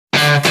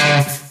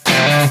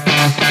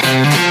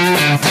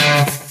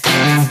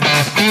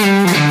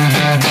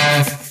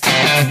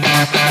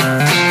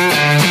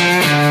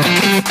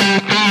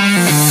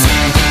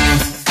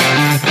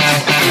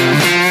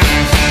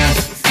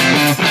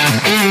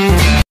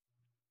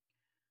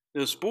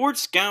The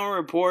Sports Scouting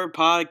Report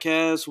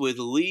podcast with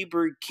Lee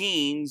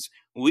Brecheen's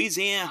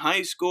Louisiana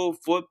High School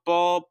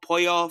Football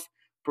Playoff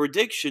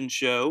Prediction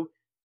Show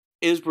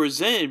is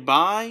presented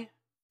by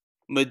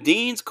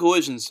Medine's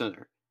Collision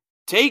Center.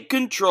 Take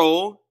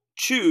control,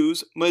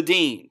 choose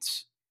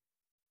Medine's.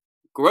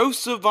 Gross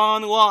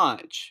Savon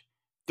Lodge,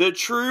 the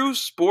true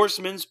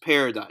sportsman's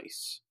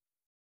paradise.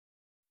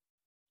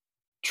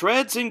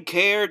 Treads and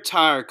Care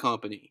Tire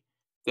Company,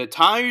 the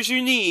tires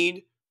you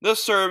need, the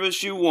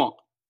service you want.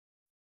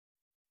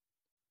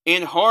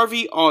 And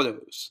Harvey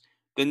Autos,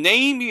 the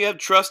name you have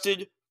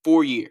trusted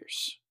for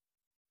years.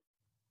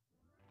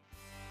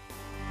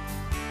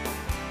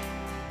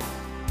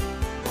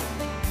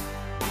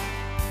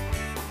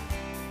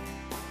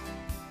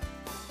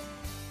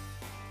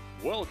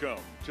 Welcome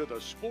to the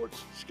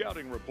Sports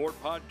Scouting Report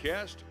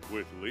podcast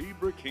with Lee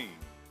Brecheen.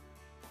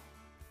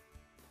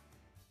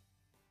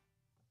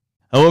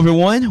 Hello,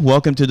 everyone.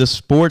 Welcome to the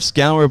Sports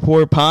Scouting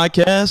Report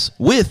podcast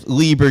with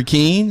Lee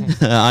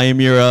Brecheen. I am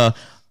your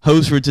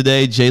host for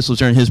today, Jace,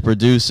 LeJeune, his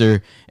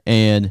producer,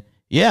 and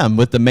yeah, I'm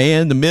with the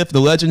man, the myth,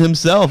 the legend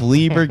himself,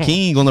 Lee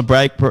Brecheen, going to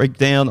break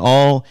down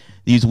all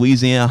these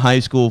Louisiana high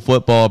school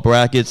football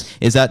brackets.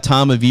 It's that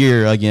time of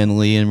year again,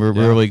 Lee, and we're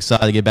really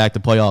excited to get back to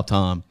playoff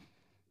time.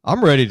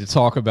 I'm ready to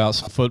talk about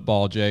some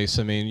football, Jace.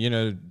 I mean, you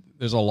know,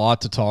 there's a lot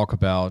to talk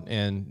about,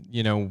 and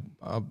you know,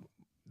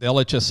 the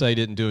LHSAA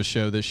didn't do a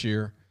show this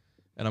year,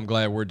 and I'm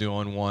glad we're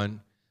doing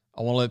one.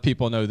 I want to let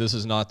people know this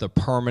is not the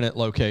permanent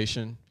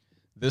location.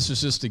 This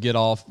is just to get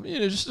off, you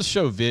know, just to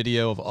show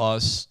video of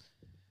us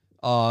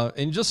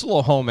and just a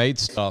little homemade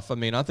stuff. I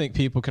mean, I think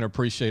people can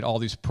appreciate all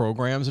these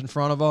programs in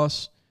front of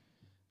us.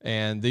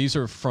 And these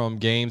are from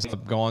games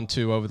I've gone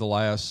to over the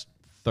last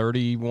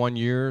 31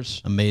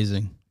 years.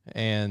 Amazing.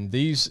 And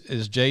these,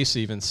 as Jace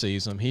even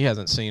sees them, he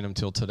hasn't seen them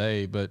till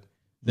today, but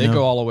they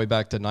go all the way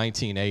back to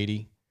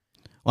 1980.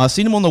 Well, I've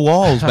seen them on the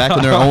walls back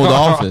in their old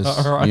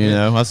office. Right. You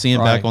know, I've seen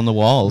them back on the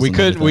walls. We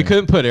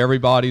couldn't put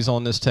everybody's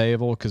on this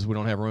table because we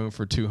don't have room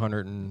for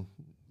 200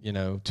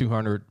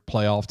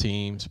 playoff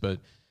teams. But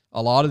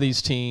a lot of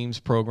these teams,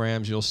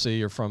 programs you'll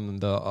see are from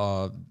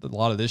a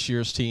lot of this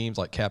year's teams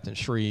like Captain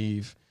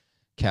Shreve,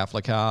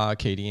 Catholic High,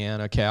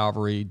 Acadiana,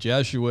 Calvary,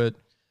 Jesuit.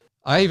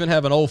 I even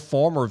have an old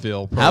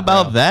Farmerville program. How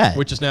about that?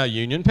 Which is now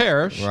Union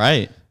Parish.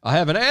 Right. I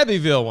have an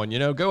Abbeville one. You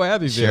know, go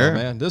Abbeville,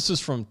 man. This is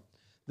from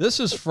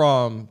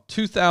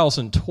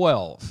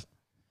 2012.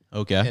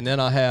 Okay. And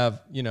then I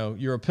have, you know,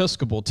 your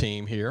Episcopal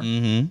team here.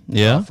 Mm-hmm.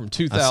 Yeah. From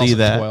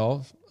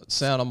 2012.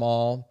 Santa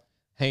Maul,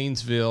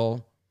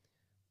 Haynesville,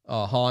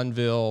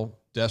 Hahnville,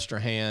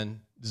 Destrehan.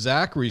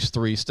 Zachary's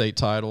 3 state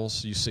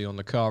titles you see on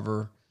the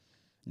cover.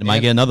 You might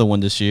get another one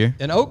this year.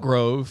 And Oak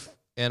Grove.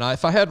 And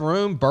if I had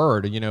room,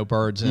 Bird, you know,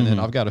 Bird's in it.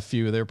 I've got a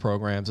few of their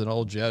programs. An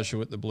old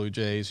Jesuit, the Blue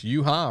Jays,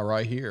 U-High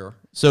right here.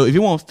 So if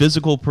you want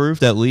physical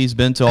proof that Lee's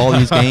been to all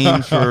these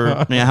games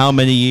for how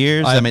many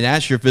years, I mean,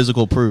 that's your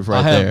physical proof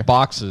right there. I have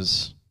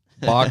boxes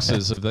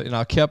of and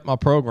I kept my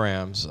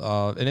programs.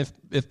 And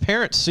if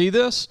parents see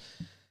this,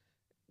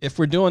 if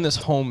we're doing this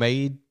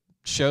homemade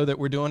show that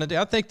we're doing today,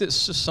 I think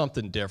this is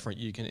something different.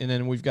 And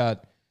then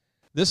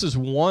this is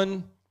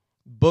one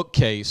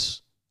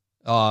bookcase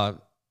at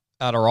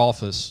our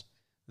office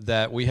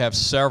that we have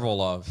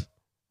several of,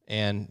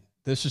 and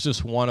this is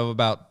just one of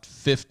about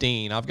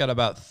 15. I've got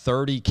about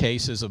 30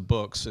 cases of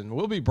books, and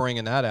we'll be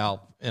bringing that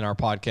out in our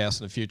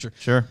podcast in the future.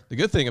 Sure. The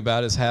good thing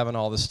about it is having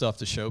all this stuff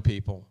to show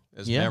people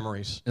as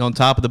memories. And on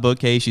top of the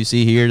bookcase, you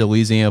see here the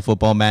Louisiana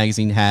Football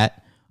Magazine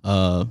hat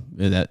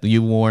that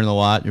you've worn a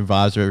lot, your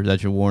visor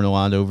that you've worn a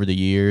lot over the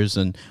years.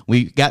 And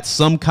we got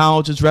some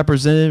colleges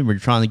represented. We're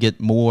trying to get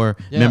more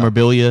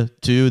memorabilia,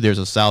 too. There's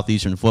a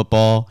Southeastern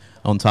football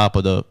on top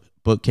of the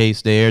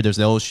bookcase there. There's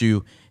an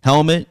LSU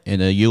helmet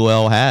and a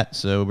UL hat.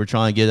 So we're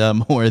trying to get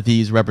more of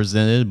these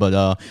represented.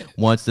 But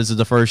once this is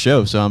the first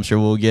show, so I'm sure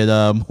we'll get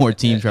more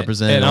teams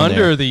represented. And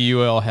under the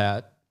UL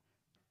hat,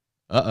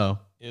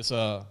 is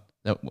Go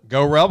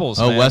Rebels.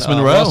 Oh, man. West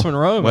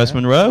Monroe. West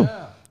Monroe.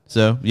 Yeah.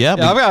 So yeah,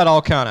 I've got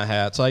all kind of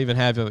hats. I even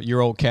have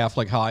your old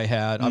Catholic High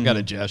hat. I've got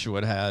a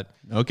Jesuit hat.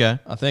 Okay.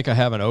 I think I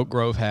have an Oak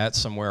Grove hat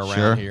somewhere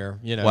around here.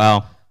 You know.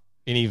 Wow.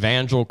 An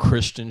Evangel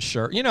Christian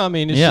shirt. You know, I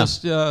mean, it's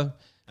just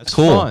that's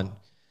cool. Fun.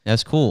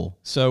 That's cool.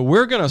 So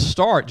we're gonna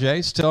start,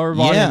 Jace. Tell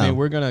everybody. I mean,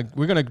 we're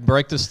gonna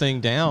break this thing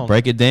down.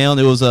 Break it down.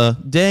 It was a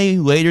day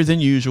later than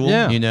usual.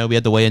 Yeah. You know, we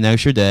had to wait an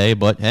extra day,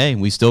 but hey,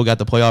 we still got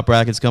the playoff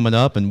brackets coming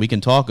up, and we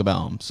can talk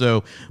about them.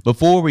 So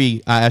before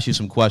I ask you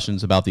some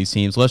questions about these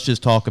teams, let's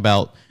just talk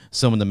about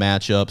some of the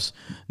matchups.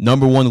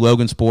 Number 1,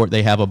 Logan Sport.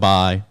 They have a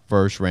bye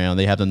first round.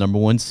 They have the number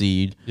 1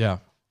 seed. Yeah.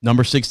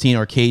 Number 16,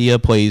 Arcadia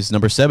plays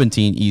number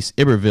 17, East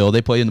Iberville.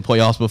 They played in the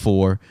playoffs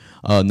before.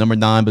 Number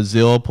 9,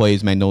 Bazille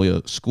plays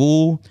Magnolia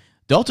School.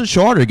 Delta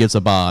Charter gets a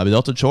bye.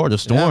 Delta Charter,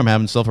 Storm,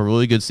 having themselves a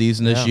really good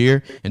season this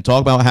year. And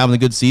talk about having a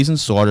good season.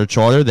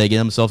 Charter, they get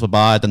themselves a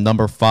bye at the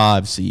number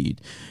 5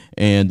 seed.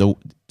 And the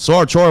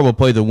Charter will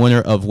play the winner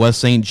of West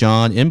St.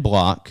 John in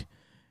block.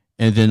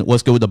 And then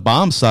let's go with the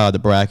bottom side of the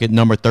bracket.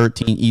 Number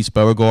 13, East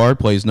Beauregard,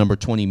 plays number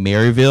 20,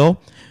 Maryville.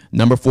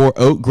 Number 4,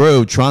 Oak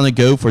Grove, trying to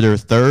go for their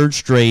 3rd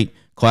straight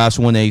Class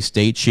 1A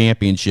state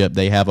championship.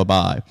 They have a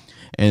bye.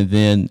 And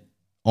then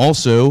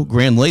also,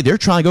 Grand Lake, they're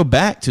trying to go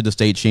back to the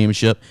state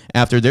championship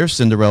after their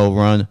Cinderella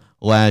run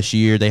last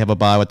year. They have a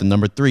bye with the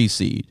number 3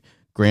 seed.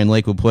 Grand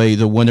Lake will play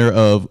the winner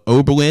of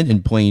Oberlin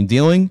in Plain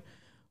Dealing.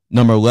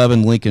 Number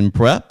 11, Lincoln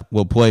Prep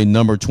will play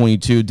number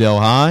 22,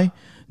 Del High.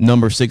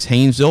 Number 6,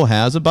 Haynesville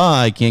has a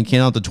bye. Can't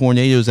count out the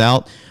Tornadoes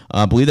out.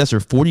 I believe that's their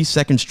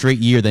 42nd straight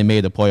year they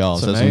made the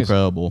playoffs. That's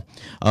incredible.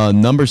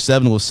 Number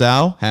 7,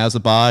 LaSalle has a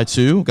bye,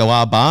 too. Got a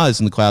lot of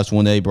byes in the Class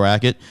 1A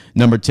bracket.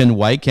 Number 10,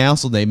 White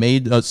Castle. They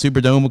made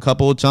Superdome a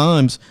couple of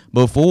times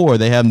before.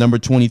 They have number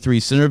 23,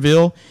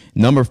 Centerville.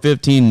 Number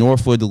 15,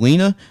 Northwood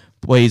Lena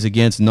plays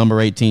against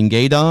number 18,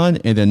 Gaydon.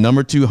 And then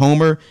number 2,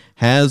 Homer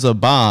has a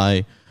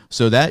bye.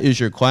 So that is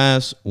your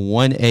Class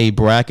 1A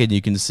bracket. You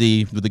can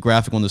see with the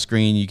graphic on the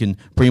screen, you can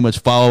pretty much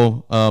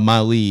follow my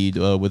lead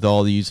with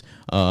all these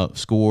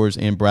scores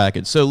and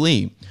brackets. So,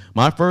 Lee,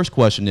 my first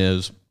question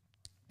is,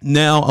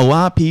 now a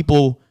lot of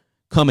people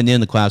coming in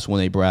the Class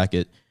 1A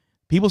bracket,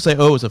 people say,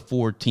 oh, it's a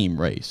 4-team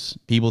race.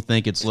 People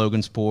think it's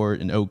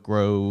Logansport and Oak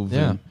Grove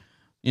and,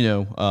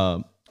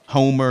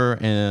 Homer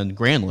and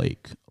Grand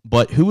Lake.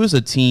 But who is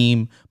a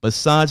team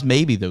besides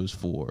maybe those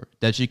 4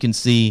 that you can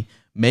see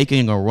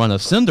making a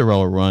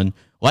Cinderella run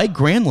like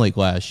Grand Lake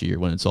last year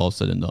when it's all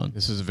said and done?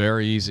 This is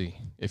very easy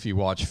if you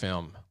watch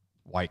film.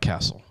 White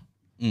Castle.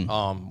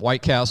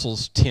 White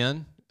Castle's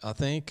 10, I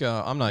think.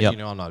 I'm not, I'm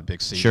not a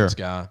big seeds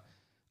guy.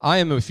 I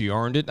am if you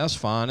earned it. That's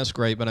fine. That's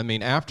great. But, I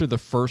mean, after the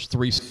first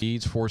 3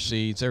 seeds, 4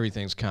 seeds,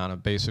 everything's kind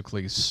of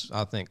basically,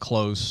 I think,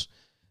 close.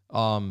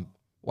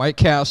 White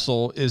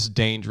Castle is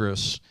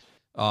dangerous.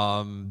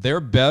 They're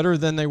better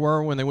than they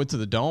were when they went to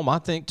the Dome, I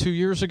think, 2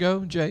 years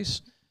ago,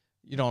 Jace.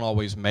 You don't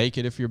always make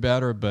it if you're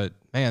better, but,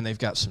 man, they've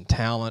got some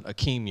talent.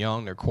 Akeem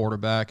Young, their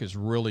quarterback, is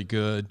really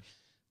good.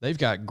 They've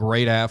got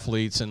great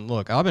athletes. And,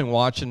 look, I've been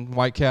watching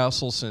White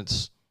Castle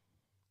since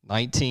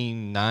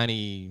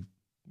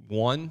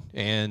 1991.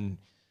 And,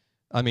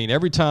 I mean,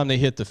 every time they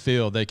hit the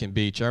field, they can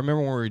beat you. I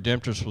remember when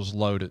Redemptress was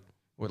loaded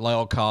with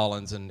Lyle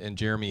Collins and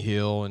Jeremy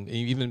Hill, and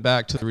even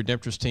back to the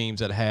Redemptress teams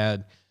that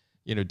had,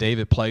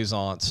 David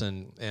Plaisance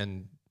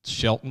and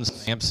Shelton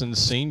Sampson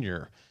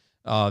Sr.,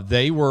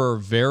 they were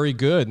very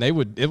good,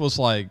 and it was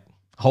like,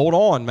 hold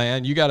on,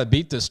 man, you got to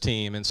beat this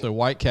team. And so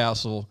White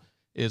Castle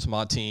is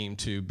my team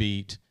to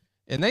beat.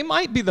 And they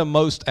might be the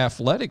most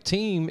athletic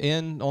team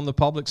on the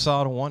public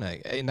side of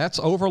 1A, and that's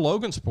over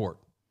Logansport.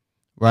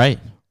 Right.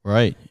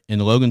 In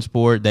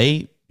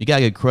Logansport, you got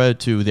to give credit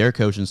to their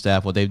coaching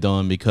staff, what they've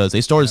done, because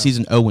they started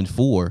season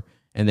 0-4,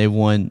 and they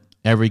won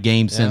every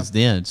game since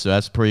then. So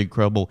that's pretty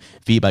incredible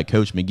feat by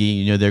Coach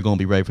McGee. They're going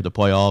to be ready for the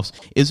playoffs.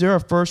 Is there a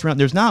first round?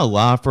 There's not a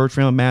lot of first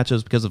round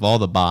matches because of all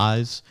the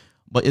buys,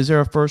 but is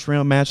there a first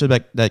round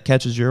matchup that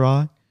catches your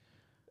eye?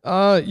 In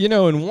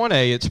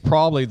 1A, it's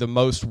probably the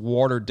most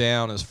watered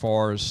down as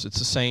far as it's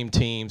the same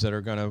teams that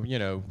are going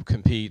to,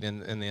 compete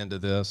in the end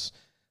of this.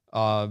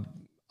 I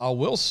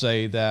will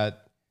say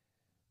that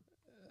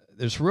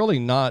there's really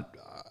not,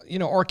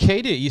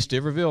 Arcadia East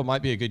Iberville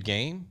might be a good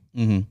game.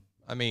 Mm-hmm.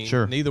 I mean,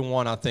 neither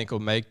one I think will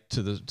make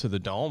to the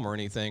Dome or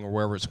anything or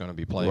wherever it's going to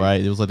be played.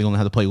 Right. It was like they're going to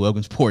have to play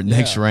Logansport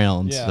next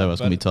round, so it's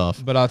going to be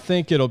tough. But I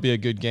think it'll be a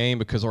good game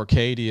because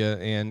Arcadia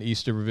and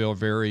East Iberville are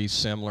very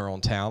similar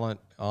on talent.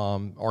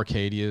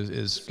 Arcadia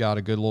is got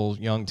a good little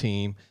young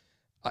team.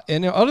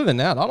 And other than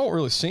that, I don't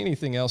really see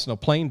anything else.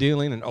 Plain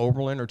Dealing and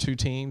Oberlin are 2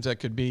 teams that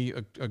could be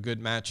a good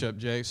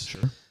matchup, Jace.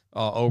 Sure.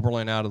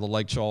 Oberlin out of the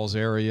Lake Charles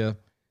area.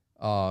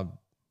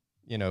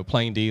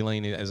 Plain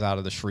Dealing is out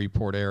of the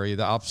Shreveport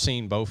area. I've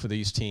seen both of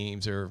these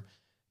teams.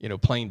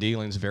 Plain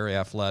Dealing's very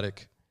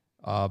athletic.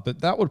 But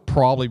that would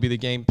probably be the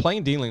game.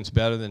 Plain Dealing's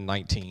better than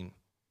 19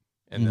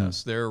 in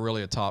this. They're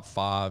really a top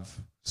 5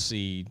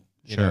 seed,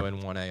 in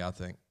 1A, I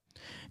think.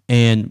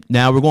 And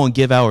now we're going to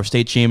give our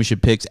state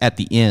championship picks at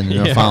the end in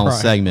our final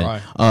segment.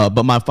 Right.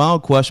 But my final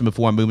question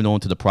before I'm moving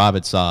on to the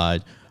private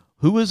side,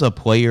 who is a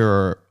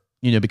player,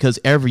 because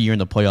every year in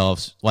the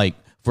playoffs, like,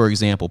 for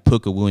example,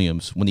 Puka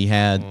Williams, when he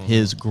had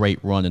his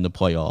great run in the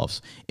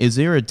playoffs, is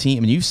there a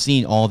team, you've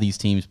seen all these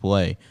teams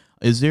play,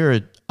 is there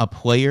a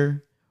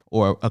player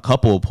or a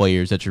couple of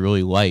players that you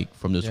really like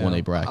from this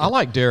 1A bracket? I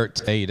like Derek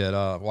Tate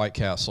at White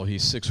Castle.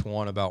 He's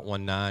 6'1", about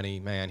 190.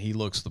 Man, he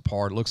looks the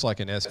part. Looks like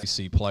an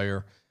SEC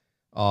player.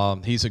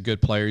 He's a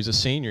good player. He's a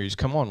senior. He's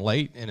come on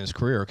late in his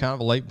career, kind of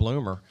a late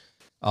bloomer.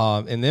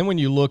 And then when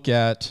you look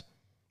at,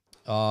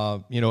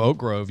 Oak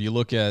Grove, you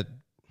look at,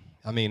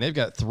 they've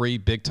got 3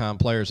 big-time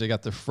players. They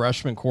got the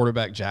freshman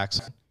quarterback,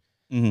 Jackson.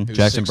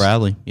 Jackson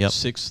Bradley. Yep.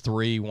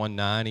 6'3",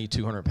 190,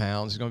 200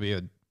 pounds. He's going to be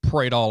a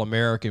parade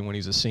All-American when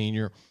he's a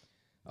senior.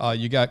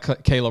 You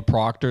got Caleb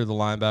Proctor, the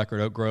linebacker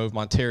at Oak Grove,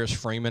 Monteris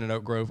Freeman at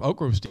Oak Grove. Oak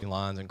Grove's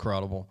D-line's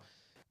incredible.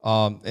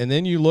 And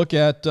then you look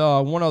at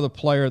one other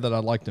player that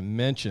I'd like to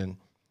mention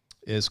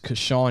is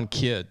Kashawn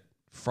Kidd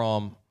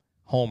from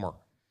Homer.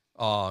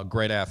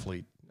 Great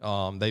athlete.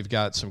 They've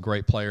got some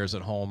great players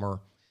at Homer.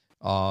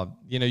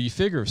 You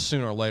figure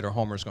sooner or later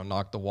Homer's going to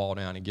knock the wall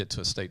down and get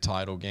to a state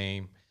title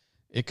game.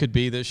 It could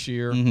be this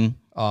year,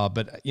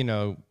 but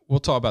we'll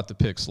talk about the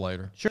picks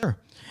later. Sure.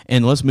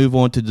 And let's move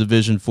on to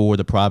Division IV,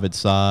 the private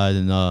side.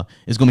 And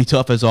it's going to be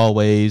tough as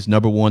always.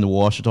 Number one, the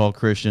Ouachita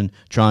Christian,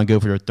 trying to go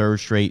for their third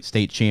straight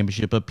state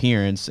championship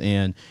appearance.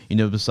 And,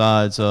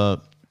 besides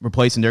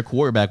replacing their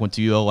quarterback went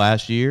to UL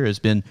last year, there's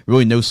been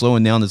really no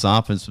slowing down this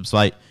offense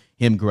despite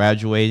him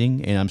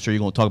graduating. And I'm sure you're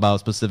going to talk about a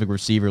specific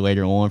receiver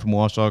later on from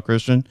Ouachita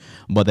Christian.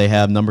 But they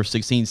have number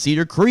 16,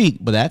 Cedar Creek.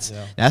 But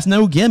that's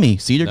no gimme.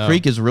 Cedar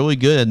Creek is really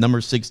good at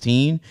number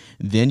 16.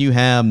 Then you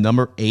have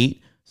number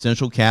 8,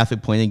 Central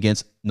Catholic, playing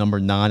against number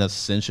 9,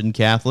 Ascension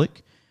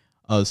Catholic.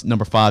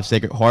 Number 5,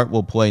 Sacred Heart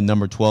will play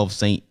number 12,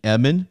 St.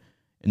 Edmund.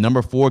 And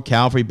number 4,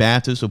 Calvary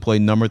Baptist will play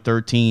number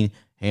 13,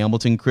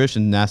 Hamilton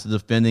Christian. And that's the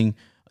defending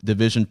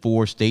Division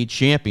IV state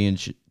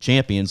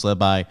champions led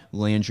by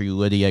Landry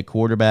Liddy at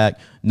quarterback.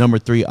 Number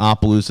 3,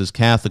 Opelousas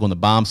Catholic on the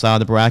bottom side of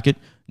the bracket.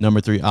 Number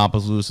 3,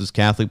 Opelousas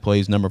Catholic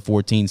plays number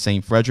 14,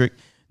 St. Frederick.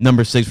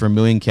 Number 6,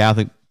 Vermilion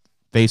Catholic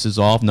faces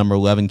off number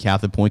 11,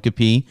 Catholic Point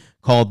Capee.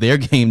 Called their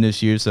game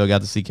this year, so I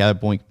got to see Catholic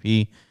Point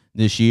Capee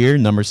this year.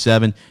 Number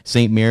 7,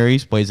 St.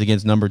 Mary's plays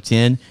against number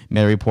 10,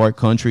 Mary Park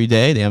Country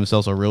Day. They have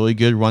themselves a really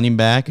good running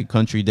back at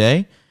Country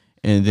Day.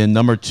 And then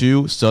number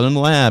 2, Southern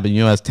Lab. And,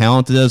 as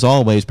talented as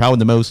always, probably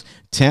the most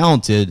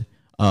talented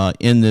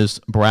in this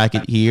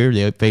bracket here.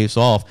 They face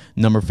off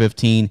number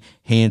 15,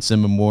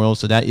 Hanson Memorial.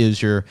 So that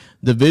is your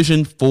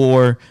Division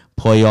IV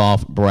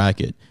playoff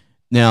bracket.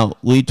 Now,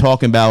 Lee,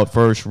 talking about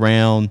first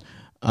round,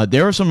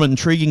 there are some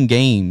intriguing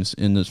games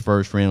in this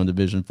first round of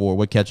Division IV.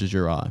 What catches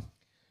your eye?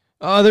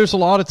 There's a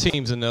lot of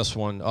teams in this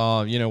one.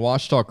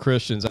 Ouachita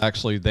Christians,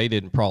 actually, they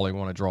didn't probably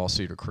want to draw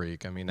Cedar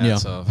Creek. I mean,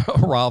 that's a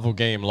rival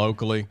game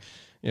locally.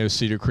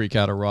 Cedar Creek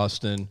out of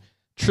Ruston.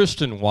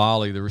 Tristan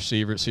Wiley, the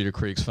receiver at Cedar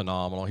Creek's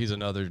phenomenal. He's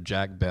another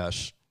Jack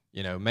Besh.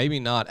 Maybe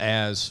not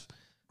as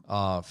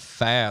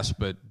fast,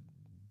 but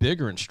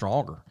bigger and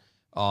stronger.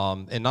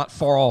 And not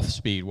far off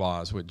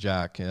speed-wise with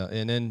Jack.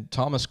 And then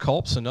Thomas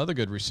Culp's another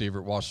good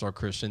receiver at Ouachita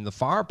Christian. The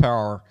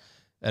firepower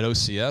at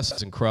OCS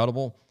is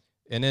incredible.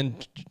 And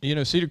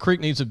then, Cedar Creek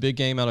needs a big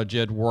game out of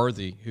Jed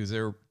Worthy, who's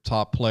their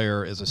top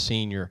player as a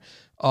senior.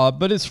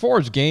 But as far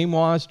as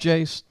game-wise,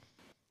 Jace,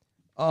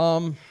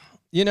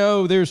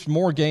 there's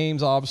more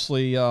games,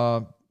 obviously,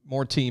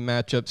 more team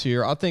matchups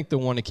here. I think the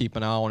one to keep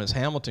an eye on is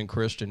Hamilton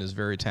Christian is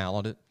very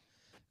talented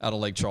out of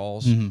Lake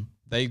Charles. Mm-hmm.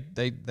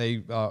 They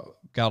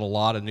got a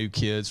lot of new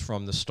kids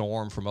from the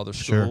Storm, from other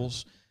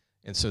schools. Sure.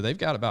 And so they've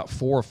got about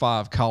 4 or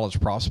 5 college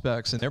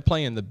prospects, and they're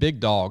playing the big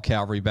dog,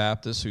 Calvary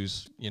Baptist,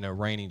 who's,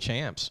 reigning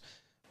champs.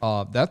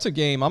 That's a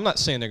game. I'm not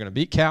saying they're going to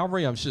beat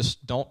Calvary. I'm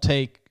just don't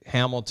take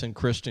Hamilton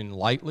Christian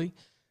lightly.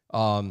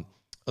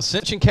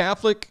 Ascension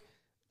Catholic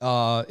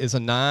is a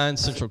 9.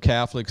 Central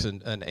Catholic's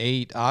an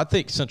 8. I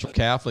think Central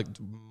Catholic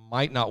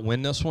might not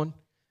win this one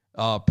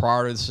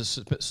prior to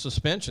the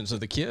suspensions of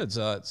the kids.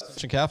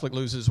 Ascension Catholic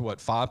loses,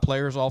 5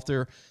 players off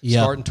their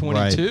starting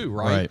 22,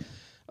 right?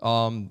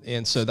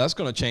 And so that's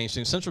going to change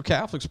things. Central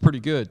Catholic's pretty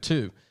good,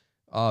 too.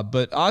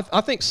 But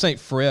I think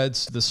St.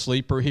 Fred's the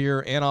sleeper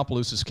here, and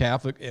Opelousas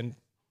Catholic, and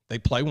they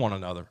play one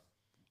another.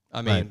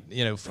 I mean,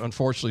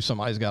 unfortunately,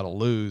 somebody's got to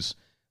lose.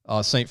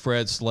 St.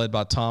 Fred's led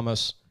by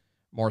Thomas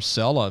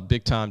Marcella,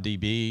 big-time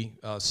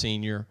DB,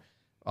 senior.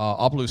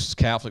 Opelousas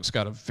Catholic's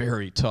got a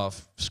very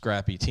tough,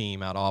 scrappy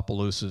team out of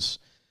Opelousas.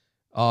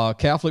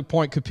 Catholic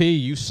Point Capee,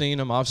 you've seen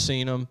them. I've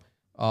seen them.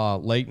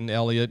 Leighton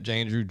Elliott,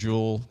 Andrew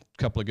Jewell, a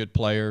couple of good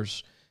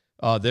players.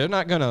 They're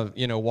not going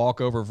to,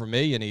 walk over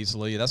Vermilion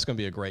easily. That's going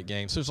to be a great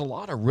game. So there's a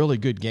lot of really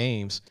good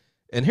games.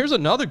 And here's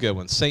another good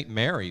one, St.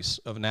 Mary's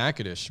of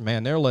Natchitoches.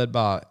 Man, they're led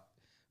by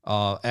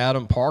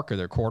Adam Parker,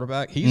 their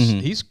quarterback.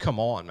 He's come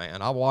on,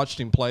 man. I watched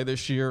him play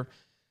this year.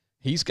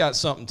 He's got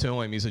something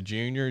to him. He's a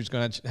junior. He's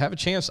going to have a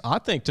chance, I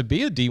think, to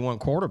be a D1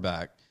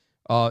 quarterback.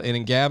 And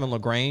in Gavin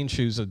LaGrange,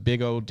 who's a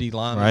big old D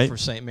lineman for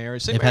St.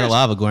 Mary's. They've had a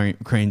lot of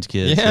LaGrange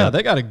kids. Yeah,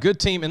 they got a good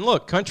team. And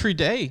look, Country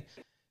Day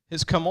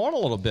has come on a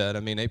little bit. I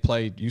mean, they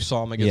played, you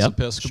saw them against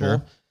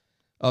Episcopal.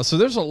 Sure. So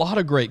there's a lot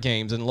of great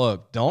games. And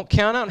look, don't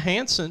count out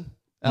Hanson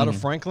out of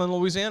Franklin,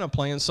 Louisiana,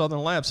 playing Southern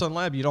Lab. Southern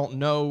Lab, you don't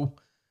know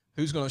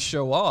who's going to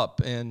show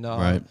up. And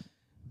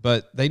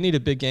but they need a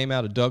big game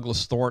out of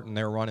Douglas Thornton,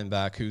 their running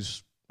back,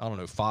 who's,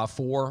 5'4",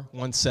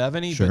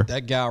 170, but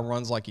that guy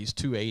runs like he's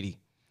 280.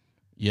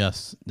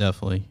 Yes,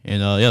 definitely.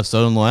 And,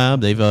 Southern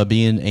Lab, they've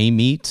being a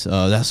meet.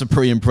 That's a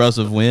pretty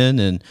impressive win.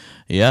 And,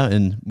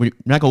 and we're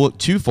not going to look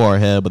too far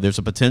ahead, but there's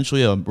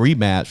potentially a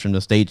rematch from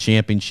the state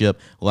championship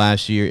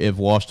last year if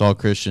Ouachita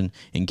Christian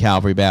and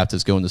Calvary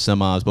Baptist go into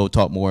semis. We'll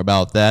talk more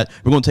about that.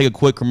 We're going to take a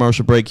quick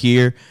commercial break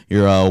here.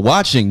 You're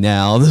watching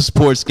now the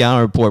Sports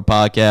Scouting Report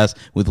podcast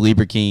with Lee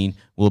Brecheen.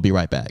 We'll be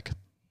right back.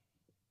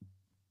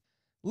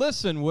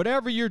 Listen,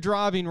 whatever you're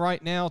driving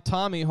right now,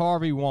 Tommy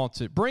Harvey wants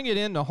it. Bring it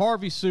in to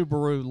Harvey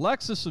Subaru,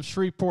 Lexus of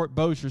Shreveport,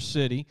 Bossier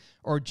City,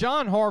 or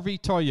John Harvey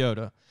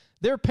Toyota.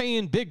 They're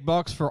paying big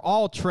bucks for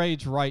all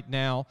trades right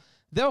now.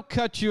 They'll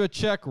cut you a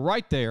check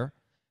right there.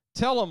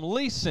 Tell them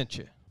Lee sent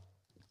you.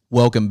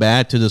 Welcome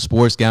back to the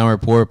Sports Scouting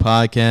Report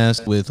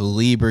podcast with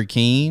Lee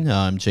Brecheen.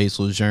 I'm Jace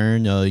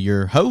LeJeune,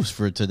 your host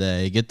for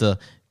today. Get to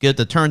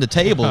turn the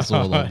tables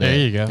a little bit. There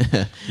you go.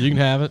 You can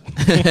have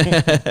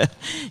it.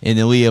 And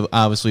then we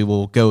obviously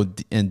will go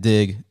and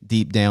dig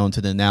deep down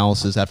to the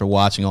analysis after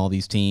watching all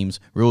these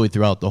teams really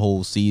throughout the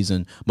whole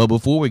season. But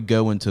before we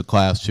go into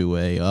Class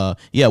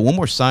 2A, one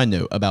more side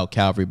note about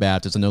Calvary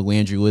Baptist. I know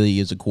Landry Liddy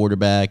is a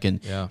quarterback,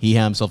 and he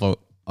had himself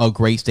a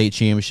great state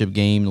championship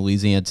game, the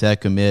Louisiana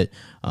Tech commit.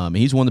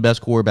 He's one of the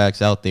best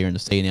quarterbacks out there in the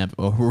state and have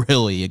a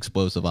really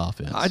explosive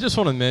offense. I just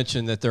want to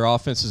mention that their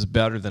offense is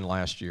better than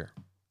last year,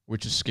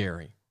 which is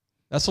scary.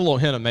 That's a little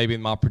hint of maybe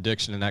my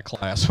prediction in that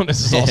class when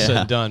this is all said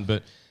and done.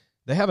 But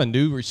they have a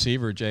new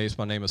receiver, Jace,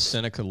 by the name of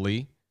Seneca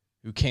Lee,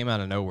 who came out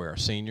of nowhere,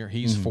 senior.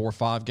 He's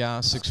 4'5"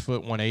 guy, 6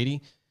 foot,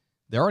 180.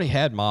 They already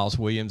had Miles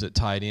Williams at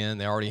tight end.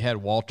 They already had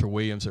Walter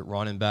Williams at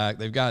running back.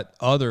 They've got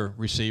other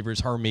receivers,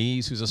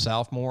 Hermes, who's a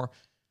sophomore.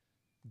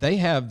 They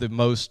have the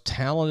most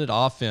talented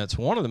offense,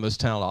 one of the most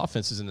talented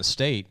offenses in the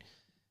state.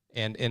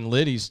 And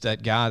Liddy's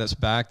that guy that's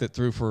back that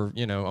threw for,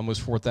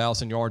 almost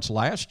 4,000 yards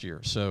last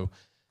year. So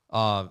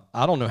I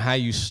don't know how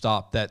you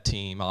stop that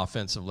team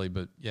offensively,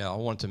 but, I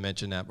wanted to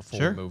mention that before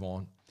we move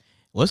on.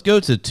 Let's go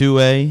to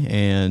 2A,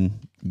 and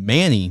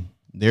Manny,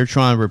 they're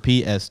trying to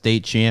repeat as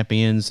state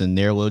champions, and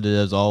they're loaded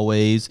as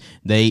always.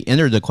 They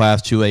entered the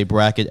Class 2A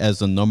bracket as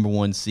the number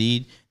 1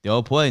 seed.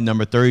 They'll play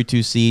number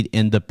 32 seed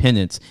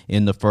Independence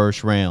in the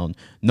first round.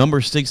 Number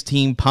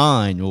 16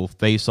 Pine will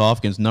face off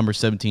against number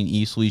 17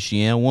 East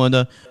Louisiana, one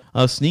of the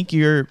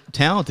sneakier,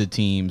 talented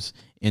teams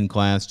in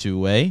Class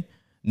 2A.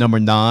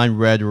 Number 9,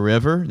 Red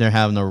River. They're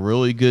having a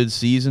really good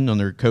season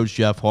under Coach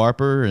Jeff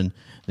Harper, and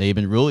they've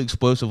been really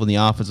explosive on the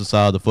offensive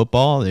side of the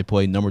football. They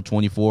play number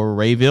 24,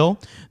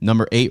 Rayville.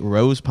 Number 8,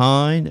 Rose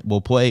Pine will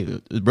play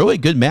a really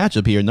good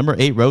matchup here. Number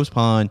 8, Rose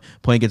Pine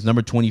playing against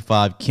number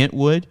 25,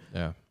 Kentwood.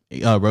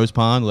 Rose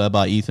Pine, led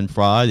by Ethan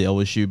Fry, the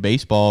LSU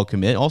baseball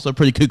commit. Also a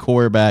pretty good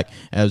quarterback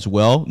as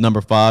well.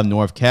 Number 5,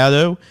 North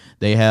Caddo.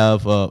 They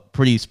have a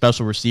pretty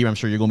special receiver I'm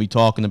sure you're going to be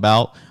talking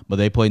about, but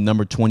they play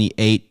number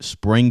 28,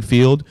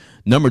 Springfield.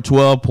 Number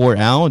 12, Port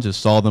Allen.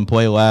 Just saw them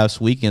play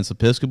last week against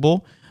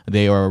Episcopal.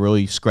 They are a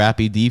really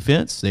scrappy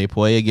defense. They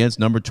play against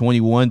number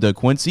 21,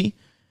 DeQuincy.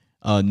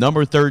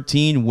 Number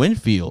 13,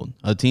 Winfield,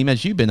 a team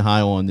that you've been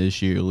high on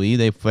this year, Lee.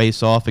 They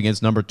face off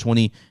against number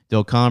 20,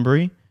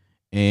 Delcombry.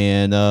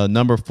 And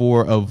number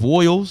 4,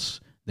 Avoyles.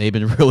 They've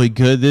been really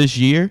good this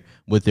year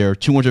with their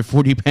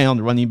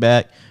 240-pound running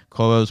back,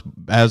 Carlos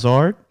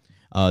Bazard.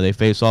 They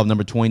face off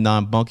number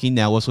 29, Bunkie.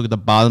 Now let's look at the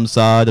bottom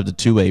side of the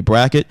 2A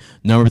bracket.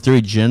 Number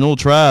 3, General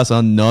Trask,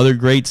 another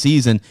great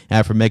season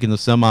after making the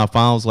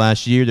semifinals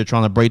last year. They're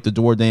trying to break the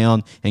door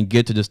down and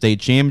get to the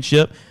state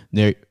championship.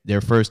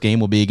 Their first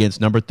game will be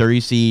against number 30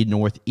 seed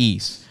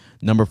Northeast.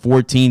 Number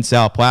 14,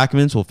 South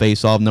Plaquemines will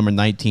face off number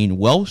 19,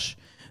 Welsh.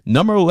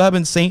 Number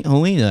 11, St.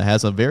 Helena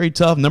has a very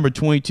tough number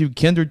 22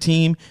 Kinder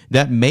team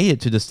that made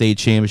it to the state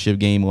championship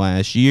game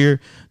last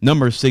year.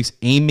 Number 6,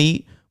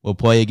 Amite will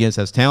play against,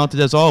 as talented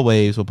as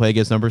always, will play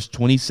against numbers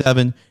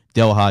 27,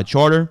 Delhi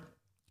Charter.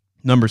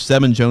 Number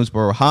 7,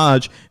 Jonesboro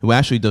Hodge, who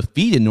actually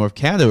defeated North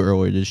Caddo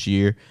earlier this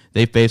year.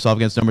 They face off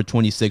against number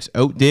 26,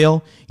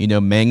 Oakdale.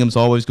 Mangum's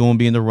always going to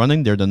be in the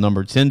running. They're the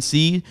number 10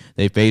 seed.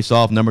 They face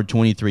off number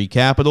 23,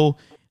 Capital.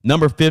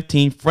 Number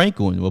 15,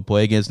 Franklin, will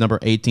play against number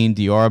 18,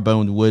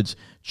 D'Arbonne Woods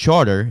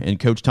Charter. And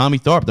Coach Tommy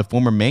Tharp, the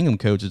former Mangum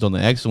coach, has done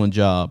an excellent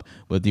job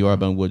with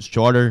D'Arbonne Woods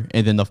Charter.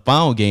 And then the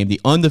final game, the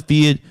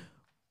undefeated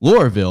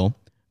Loreauville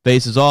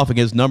faces off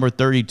against number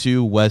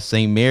 32, West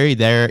St. Mary.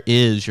 There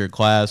is your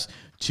Class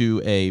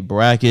 2A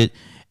bracket.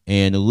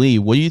 And Lee,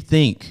 what do you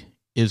think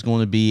is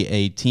going to be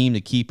a team to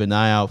keep an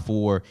eye out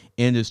for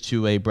in this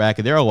 2A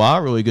bracket? There are a lot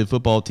of really good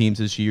football teams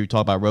this year. You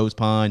talk about Rose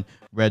Pine,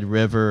 Red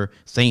River,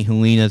 St.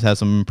 Helena's has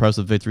some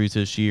impressive victories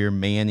this year.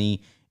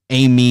 Manny,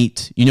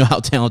 Amite, you know how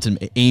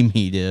talented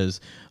Amite is.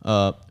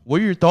 What are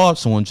your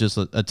thoughts on just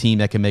a team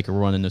that can make a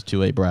run in this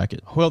 2A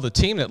bracket? Well, the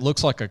team that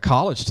looks like a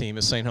college team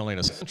is St.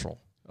 Helena Central.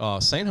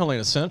 St.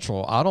 Helena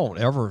Central, I don't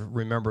ever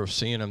remember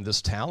seeing them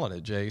this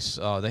talented,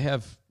 Jace. They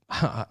have,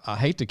 I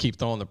hate to keep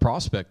throwing the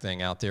prospect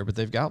thing out there, but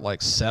they've got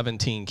like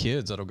 17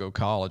 kids that'll go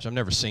college. I've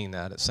never seen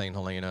that at St.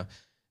 Helena.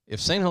 If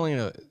St.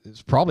 Helena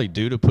is probably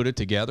due to put it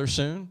together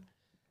soon,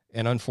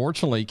 and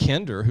unfortunately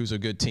Kinder, who's a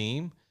good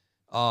team,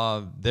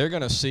 they're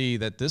going to see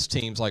that this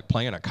team's like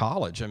playing a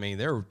college. I mean,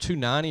 they're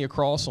 290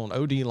 across on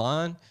OD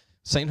line.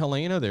 St.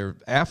 Helena, their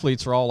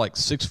athletes are all like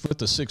 6 foot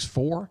to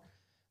 6'4".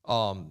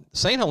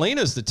 St.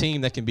 Helena is the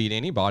team that can beat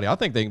anybody. I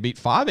think they can beat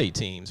 5A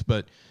teams.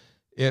 But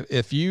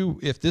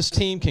if this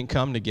team can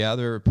come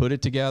together, put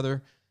it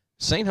together,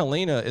 St.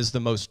 Helena is the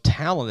most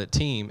talented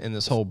team in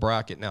this whole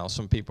bracket. Now,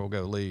 some people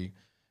go, Lee,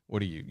 what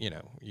do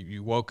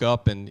you woke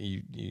up and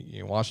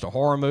you watched a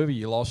horror movie,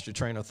 you lost your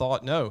train of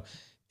thought? No.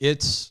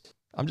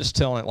 I'm just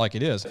telling it like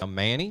it is. Now,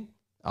 Manny,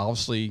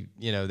 obviously,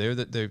 you know,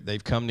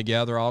 they've come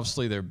together.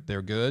 Obviously,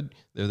 they're good.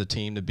 They're the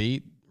team to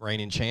beat,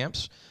 reigning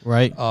champs.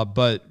 Right.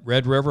 But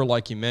Red River,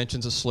 like you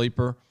mentioned, is a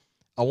sleeper.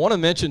 I want to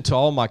mention to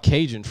all my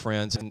Cajun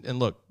friends, and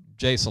look,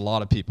 Jace, a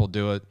lot of people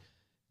do it.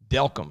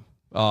 Delcom.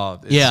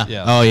 Yeah.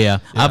 Oh, yeah.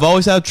 I've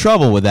always had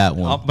trouble with that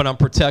one. But I'm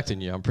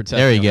protecting you.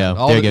 There you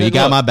go. There you go. You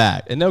got my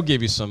back. And they'll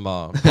give you some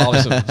probably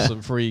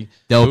some free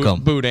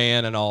Delcom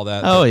boudin and all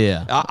that. Oh,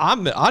 yeah.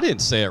 I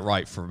didn't say it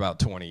right for about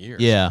 20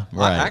 years. Yeah,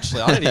 right.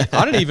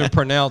 I didn't even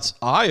pronounce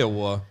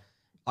Iowa,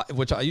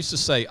 which I used to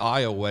say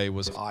Iowa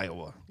was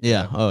Iowa.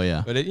 Yeah. Oh,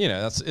 yeah. But it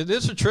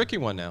is a tricky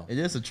one now. It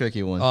is a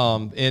tricky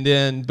one. And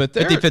then, but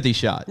 50-50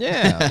 shot.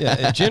 Yeah. Yeah.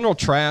 And General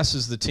Trask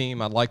is the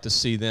team. I'd like to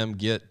see them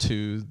get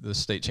to the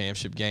state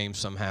championship game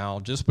somehow,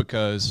 just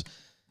because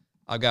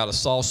I got a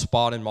soft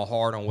spot in my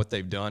heart on what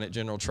they've done at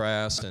General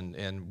Trask,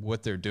 and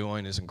what they're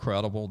doing is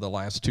incredible the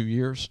last 2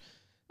 years.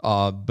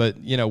 But,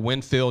 you know,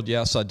 Winfield,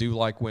 yes, I do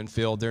like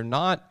Winfield. They're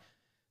not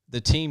the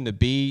team to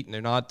beat, and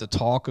they're not the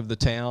talk of the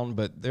town,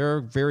 but they're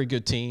a very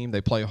good team. They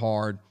play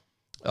hard.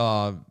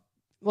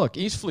 Look,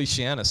 East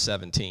Feliciana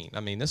 17. I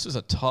mean, this is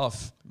a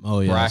tough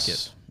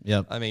bracket.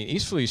 Yep. I mean,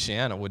 East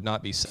Feliciana would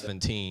not be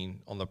 17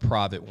 on the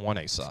private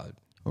 1A side.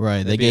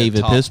 Right. They gave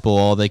Episcopal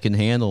all they can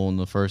handle in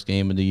the first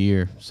game of the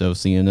year. So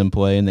seeing them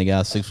play, and they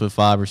got a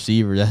 6'5"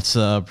 receiver, that's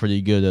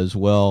pretty good as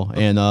well.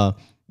 And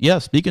yeah,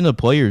 speaking of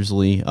players,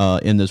 Lee,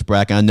 in this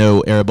bracket, I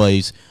know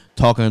everybody's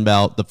talking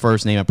about the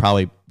first name that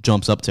probably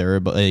jumps out to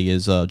everybody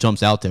is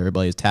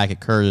Tackett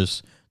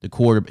Curtis,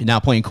 the now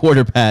playing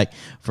quarterback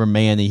for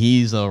Manny.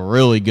 He's a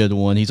really good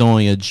one. He's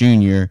only a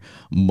junior,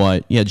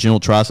 but yeah, General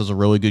Trask is a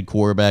really good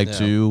quarterback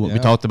too. Yeah. We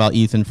talked about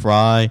Ethan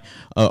Fry,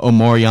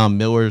 Omarion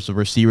Miller is a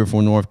receiver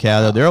for North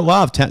Canada. There's a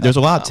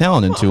lot of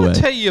talent in 2A. I'm going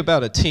to tell you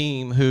about a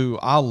team who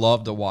I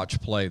love to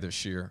watch play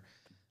this year,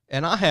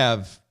 and I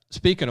have,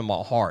 speaking of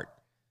my heart,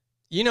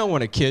 you know,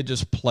 when a kid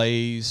just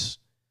plays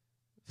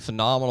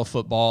phenomenal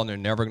football and they're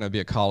never going to be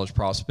a college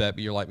prospect,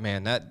 but you're like,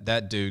 man,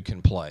 that dude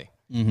can play.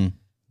 Mm-hmm.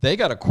 They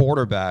got a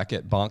quarterback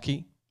at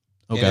Bunkie.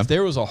 Okay. And if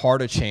there was a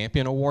Heart of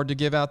Champion award to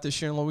give out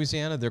this year in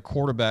Louisiana, their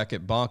quarterback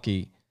at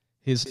Bunkie,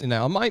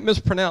 now I might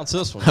mispronounce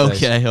this one.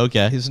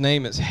 Okay. His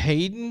name is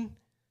Hayden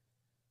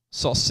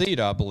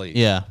Sauceda, I believe.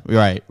 Yeah,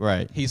 right.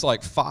 He's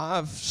like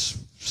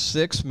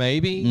 5'6",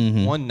 maybe,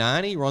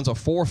 190, runs a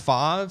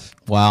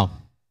 4.5. Wow.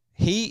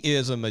 He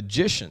is a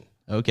magician.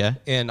 Okay.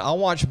 And I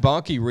watched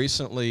Bunkie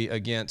recently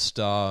against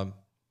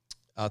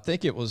I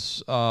think it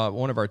was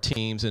one of our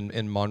teams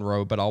in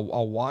Monroe, but I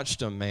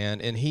watched him,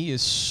 man, and he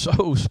is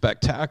so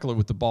spectacular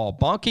with the ball.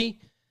 Bunkie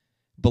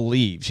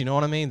believes, you know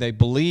what I mean? They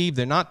believe.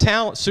 They're not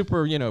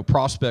super,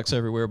 prospects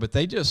everywhere, but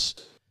they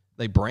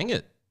bring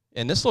it.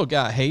 And this little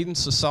guy, Hayden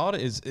Sauceda,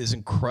 is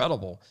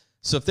incredible.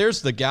 So if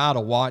there's the guy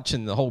to watch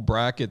in the whole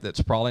bracket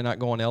that's probably not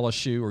going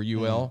LSU or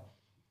UL,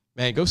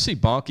 man, go see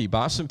Bunkie.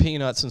 Buy some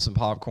peanuts and some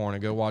popcorn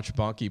and go watch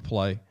Bunkie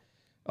play.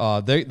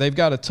 They've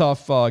got a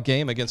tough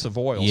game against the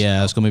Voiles.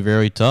 Yeah, it's going to be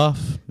very tough.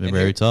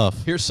 Very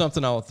tough. Here's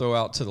something I will throw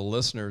out to the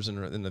listeners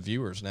and the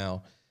viewers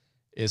now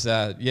is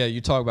that,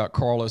 you talk about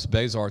Carlos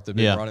Bazart, the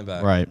big running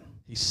back. Right.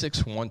 He's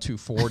 6'1",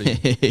 240.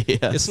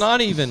 Yes. It's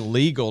not even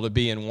legal to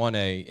be in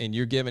 1A, and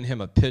you're giving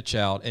him a pitch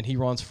out, and he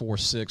runs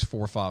 4.6,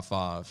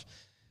 4.55.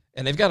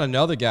 And they've got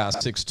another guy,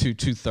 6'2",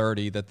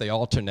 230, that they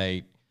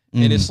alternate.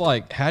 And it's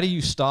like, how do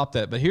you stop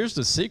that? But here's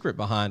the secret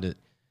behind it.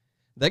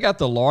 They got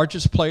the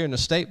largest player in the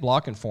state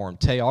blocking for him,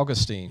 Tay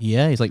Augustine.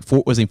 Yeah, he's like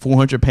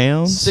 400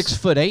 pounds?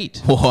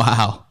 6'8".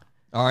 Wow.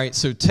 All right,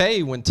 so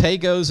Tay, when Tay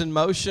goes in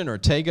motion or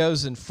Tay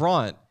goes in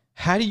front,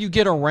 how do you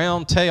get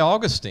around Tay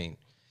Augustine?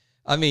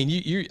 I mean,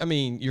 you're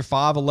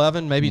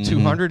 5'11", maybe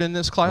 200 in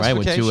this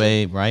classification.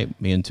 Right, with 2A,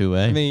 right, being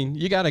 2A. I mean,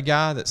 you got a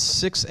guy that's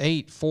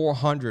 6'8",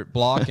 400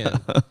 blocking.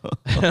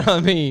 I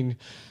mean,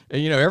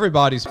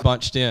 everybody's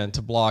bunched in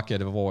to block at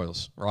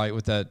Avoyles, right,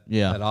 with that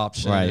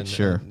option. Right,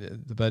 sure.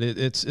 But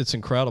it's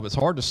incredible. It's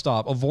hard to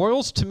stop.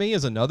 Avoyles, to me,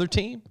 is another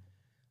team.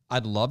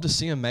 I'd love to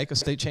see them make a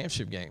state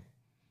championship game.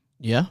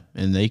 Yeah,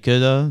 and they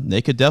could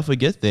definitely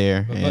get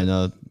there.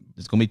 And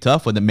it's going to be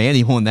tough with the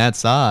Manny on that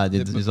side.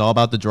 It's all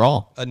about the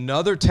draw.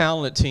 Another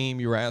talented team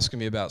you were asking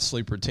me about,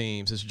 sleeper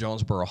teams, is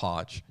Jonesboro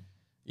Hodge.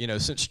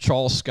 Since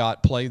Charles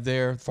Scott played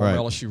there, former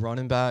LSU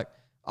running back,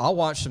 I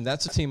watched them.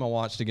 That's a team I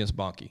watched against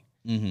Bunkie.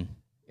 Mm-hmm.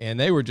 And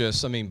they were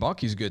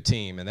Bunkie's a good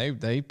team, and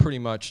they pretty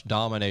much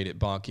dominated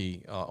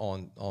Bunkie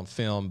on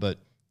film. But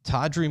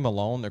Tydree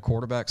Malone, their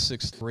quarterback,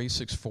 6'3",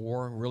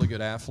 6'4", really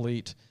good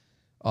athlete.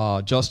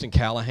 Justin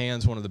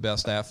Callahan's one of the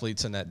best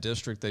athletes in that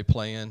district they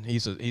play in.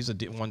 He's a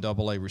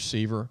 1AA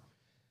receiver.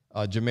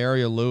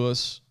 Jamaria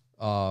Lewis,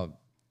 and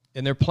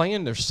they're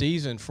playing their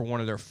season for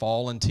one of their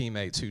fallen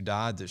teammates who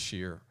died this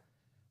year.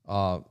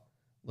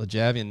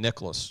 LeJavian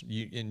Nicholas,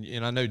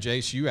 and I know,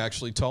 Jace, you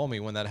actually told me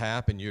when that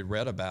happened, you had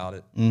read about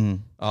it. Mm-hmm.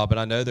 But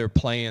I know they're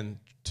playing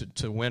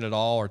to win it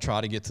all or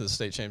try to get to the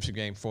state championship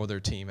game for their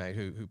teammate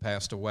who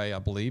passed away, I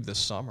believe, this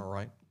summer,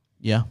 right?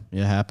 Yeah,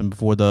 it happened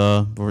before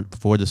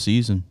the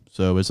season.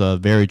 So it's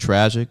very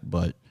tragic,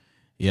 but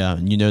Yeah,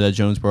 and you know that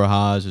Jonesboro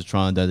High is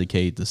trying to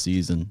dedicate the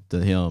season to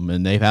him,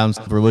 and they've had him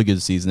for a really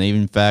good season. They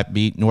even, in fact,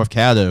 beat North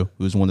Caddo,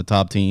 who's one of the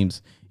top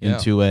teams in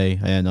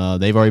 2A,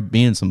 and they've already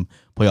been some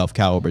playoff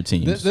caliber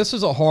teams. This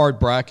is a hard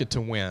bracket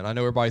to win. I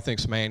know everybody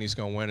thinks Manny's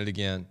going to win it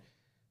again,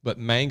 but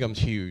Mangum's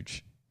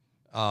huge.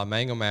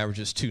 Mangum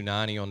averages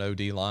 290 on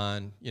OD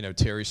line. You know,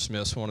 Terry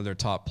Smith's one of their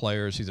top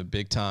players. He's a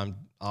big-time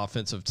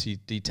offensive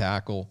D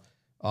tackle.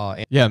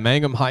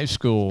 Mangum High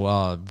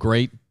School,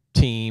 great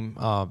team.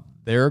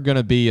 They're going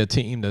to be a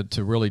team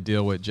to really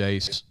deal with,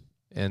 Jace,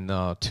 in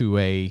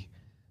 2A.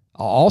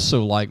 I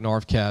also like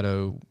North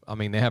Caddo. I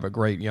mean, they have a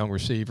great young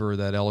receiver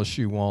that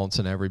LSU wants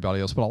and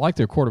everybody else, but I like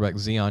their quarterback,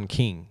 Zion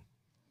King.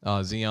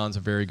 Zion's a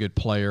very good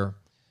player.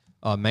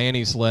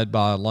 Manny's led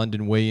by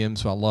London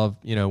Williams. So I love,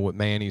 what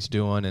Manny's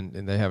doing,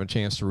 and they have a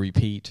chance to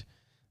repeat.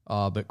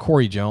 But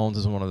Corey Jones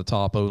is one of the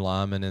top O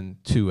linemen in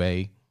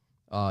 2A.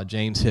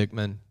 James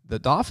Hickman.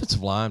 The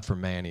offensive line for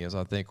Manny is,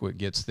 I think, what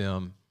gets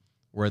them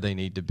where they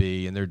need to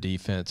be, and their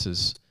defense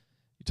is,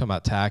 you're talking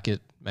about Tackett,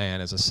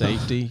 man, as a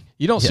safety.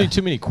 You don't see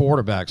too many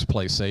quarterbacks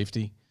play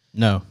safety.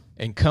 No.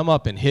 And come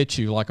up and hit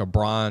you like a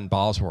Brian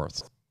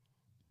Bosworth.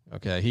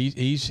 Okay,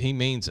 he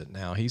means it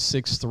now. He's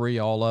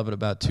 6'3", all of it,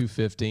 about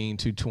 215,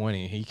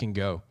 220. He can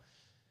go.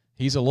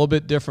 He's a little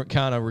bit different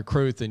kind of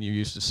recruit than you're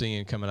used to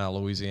seeing coming out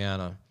of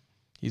Louisiana.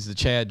 He's the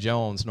Chad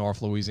Jones,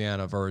 North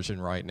Louisiana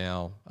version right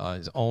now.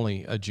 He's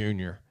only a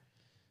junior.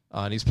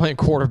 And he's playing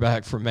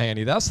quarterback for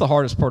Manny. That's the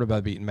hardest part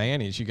about beating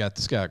Manny is you got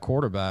this guy at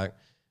quarterback,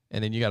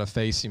 and then you got to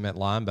face him at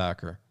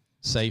linebacker,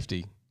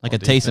 safety. Like a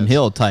Taysom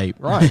Hill type.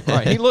 Right.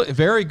 He looked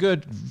very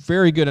good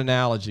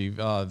analogy.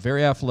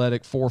 Very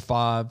athletic,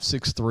 4'5",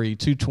 6'3",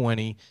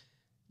 220.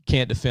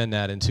 Can't defend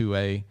that in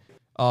 2A.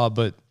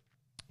 But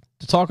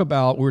to talk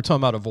about, we were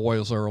talking about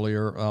Avoyles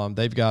earlier.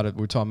 They've got it. We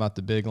were talking about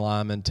the big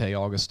lineman, Tay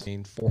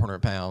Augustine,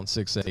 400 pounds,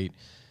 6'8".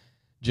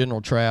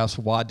 General Trask,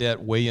 Wadette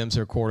Williams,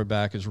 their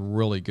quarterback, is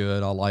really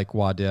good. I like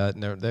Wadette,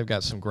 and they've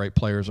got some great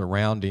players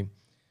around him.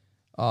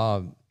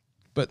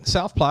 But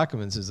South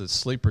Plaquemines is a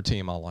sleeper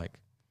team I like.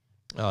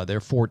 They're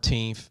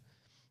 14th.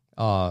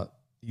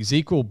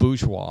 Ezekiel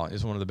Bourgeois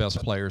is one of the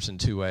best players in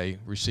 2A,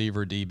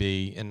 receiver,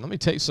 DB. And let me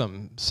tell you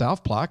something,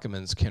 South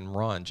Plaquemines can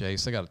run,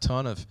 Jace. They got a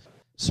ton of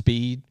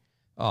speed,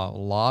 a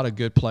lot of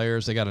good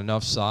players. They got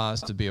enough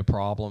size to be a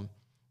problem.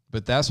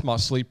 But that's my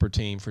sleeper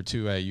team for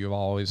 2A. You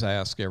always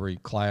ask every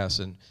class.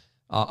 And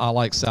I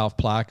like South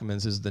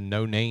Plaquemines as the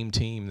no-name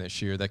team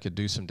this year that could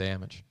do some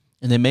damage.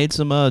 And they made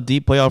some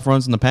deep playoff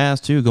runs in the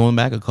past, too, going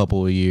back a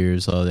couple of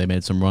years. They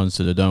made some runs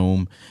to the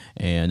Dome.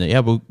 And,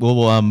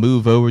 we'll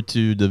move over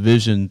to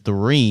Division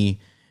III.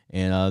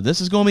 And this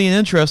is going to be an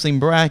interesting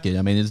bracket.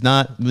 I mean, it's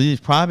not –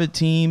 these private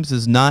teams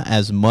is not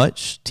as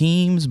much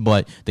teams,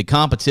 but the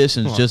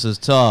competition is just as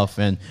tough.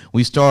 And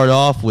we start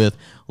off with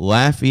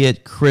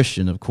Lafayette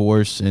Christian, of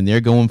course, and they're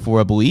going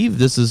for, I believe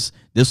this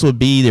would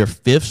be their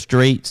 5th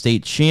straight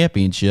state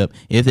championship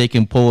if they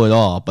can pull it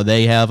off. But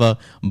they have a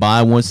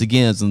bye once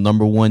again as the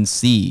number 1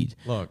 seed.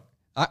 Look,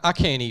 I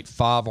can't eat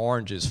 5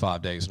 oranges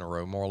 5 days in a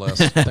row, more or less.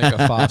 Think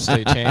of 5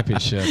 state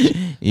championships.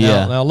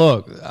 Yeah. Now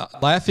look,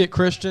 Lafayette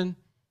Christian,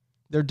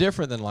 they're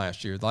different than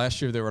last year.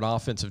 Last year they were an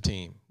offensive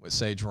team with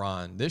Sage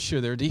Ryan. This year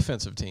they're a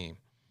defensive team.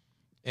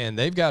 And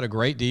they've got a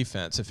great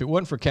defense. If it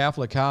wasn't for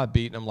Catholic High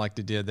beating them like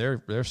they did,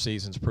 their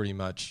season's pretty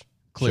much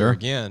clear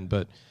again.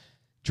 But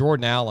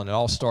Jordan Allen, it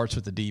all starts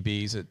with the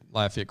DBs at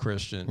Lafayette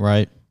Christian.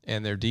 Right.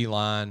 And their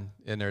D-line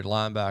and their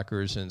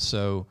linebackers. And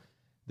so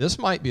this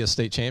might be a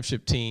state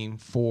championship team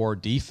for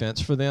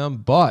defense for them.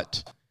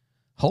 But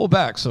hold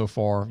back so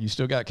far. You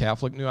still got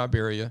Catholic New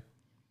Iberia.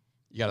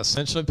 You got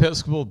Ascension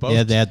Episcopal. Both.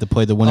 Yeah, they had to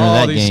play the winner of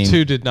that game. These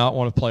two did not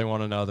want to play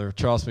one another.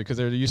 Trust me, because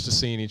they're used to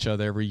seeing each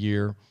other every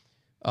year.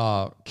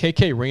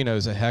 KK Reno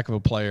is a heck of a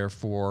player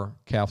for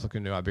Catholic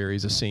and New Iberia.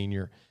 He's a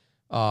senior.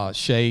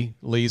 Shea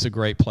Lee's a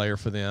great player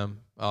for them,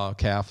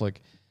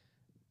 Catholic.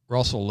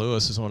 Russell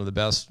Lewis is one of the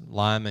best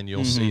linemen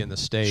you'll see in the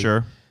state.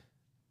 Sure.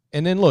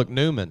 And then, look,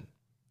 Newman.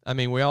 I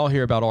mean, we all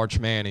hear about Arch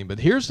Manning, but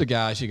here's the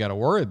guys you got to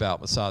worry about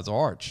besides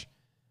Arch.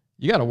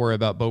 You got to worry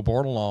about Bo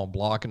Bordelon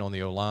blocking on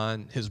the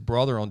O-line, his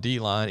brother on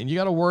D-line, and you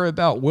got to worry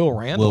about Will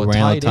Randall,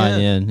 tight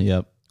end.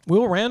 Yep.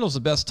 Will Randall's the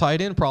best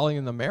tight end probably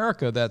in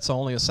America that's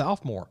only a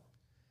sophomore.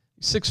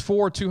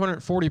 6'4",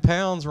 240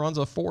 pounds, runs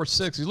a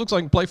 4.6. He looks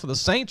like he can play for the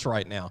Saints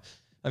right now.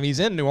 I mean, he's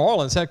in New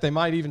Orleans. Heck, they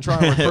might even try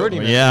and recruit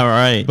him. Yeah,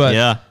 right.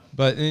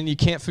 But then you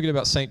can't forget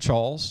about St.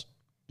 Charles.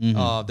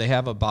 They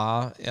have a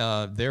bye.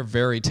 They're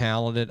very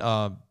talented.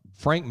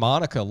 Frank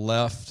Monica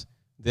left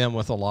them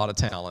with a lot of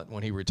talent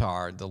when he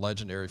retired, the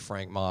legendary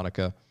Frank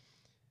Monica.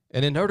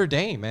 And then Notre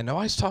Dame, man.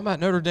 Nobody's talking about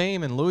Notre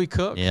Dame and Louis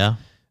Cook. Yeah.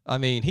 I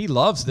mean, he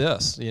loves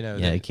this. Yeah,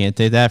 you can't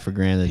take that for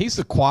granted. He's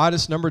the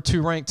quietest number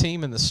 2 ranked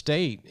team in the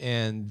state,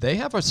 and they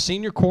have a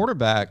senior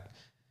quarterback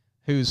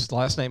whose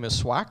last name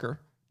is Swacker.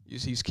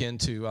 He's kin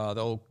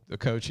to the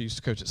coach he used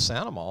to coach at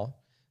Sandoval,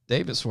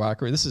 David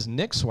Swacker. This is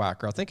Nick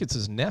Swacker. I think it's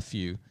his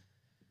nephew,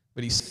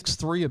 but he's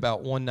 6'3",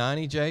 about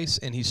 190, Jace,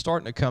 and he's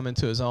starting to come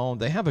into his own.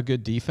 They have a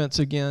good defense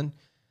again.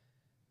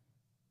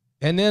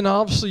 And then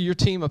obviously your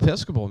team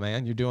Episcopal,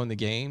 man, you're doing the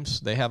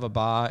games. They have a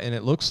bye, and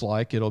it looks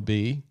like it'll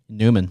be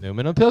Newman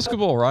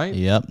Episcopal, right?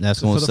 Yep,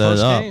 that's going to set it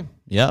first up. Game.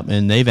 Yep,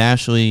 and they've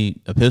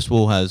actually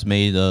Episcopal has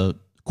made the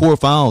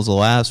quarterfinals the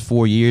last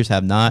 4 years,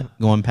 have not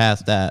gone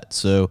past that.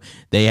 So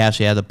they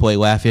actually had to play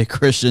Lafayette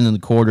Christian in the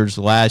quarters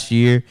last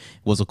year. It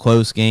was a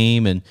close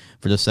game, and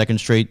for the second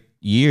straight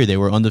year, they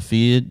were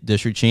undefeated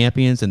district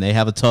champions, and they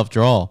have a tough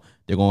draw.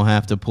 They're going to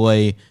have to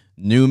play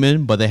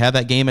Newman, but they have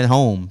that game at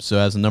home. So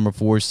as a number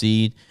 4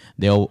 seed,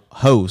 they'll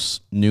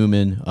host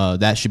Newman.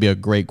 That should be a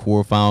great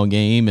quarterfinal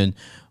game. And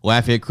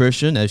Lafayette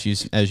Christian, as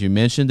you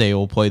mentioned, they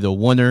will play the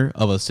winner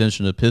of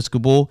Ascension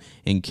Episcopal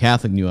and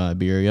Catholic New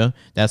Iberia.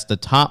 That's the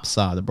top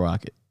side of the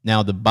bracket.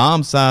 Now, the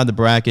bottom side of the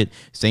bracket,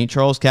 St.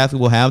 Charles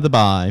Catholic will have the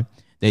bye.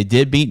 They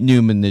did beat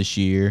Newman this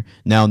year.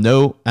 Now,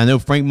 I know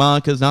Frank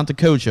Monica is not the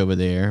coach over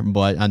there,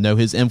 but I know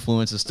his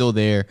influence is still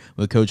there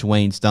with Coach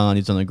Wayne Stein.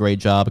 He's done a great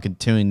job of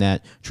continuing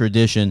that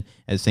tradition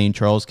at St.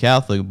 Charles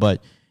Catholic.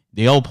 But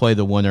they'll play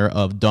the winner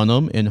of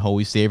Dunham and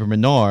Holy Savior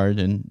Menard.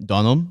 And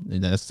Dunham,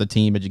 and that's the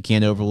team that you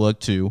can't overlook,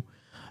 too.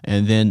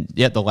 And then,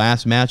 the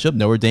last matchup,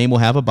 Notre Dame will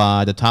have a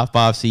bye. The top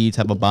 5 seeds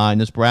have a bye in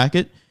this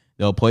bracket.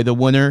 They'll play the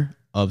winner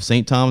of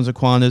St. Thomas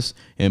Aquinas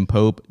and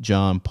Pope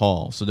John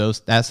Paul. So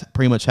that's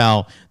pretty much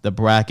how the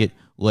bracket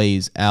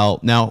lays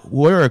out. Now,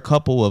 what are a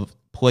couple of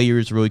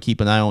players to really keep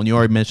an eye on? You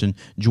already mentioned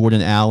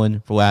Jordan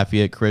Allen for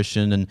Lafayette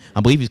Christian, and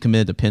I believe he's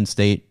committed to Penn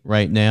State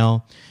right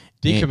now.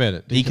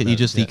 Decommitted. He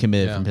just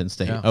decommitted from Penn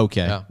State.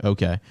 Yeah.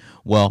 Okay.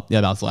 Well,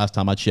 that was the last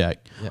time I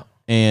checked. Yeah.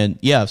 And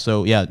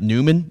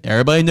Newman,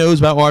 everybody knows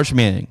about Arch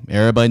Manning.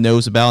 Everybody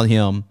knows about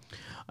him.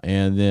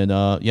 And then,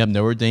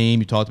 Notre Dame,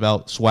 you talked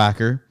about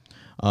Swacker.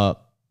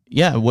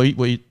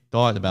 What you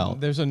thought about?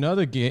 There's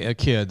another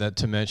kid that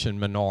to mention,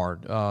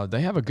 Menard.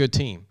 They have a good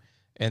team,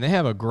 and they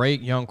have a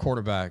great young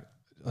quarterback.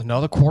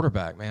 Another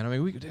quarterback, man. I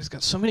mean, we just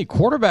got so many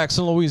quarterbacks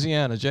in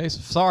Louisiana,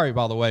 Jason. Sorry,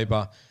 by the way,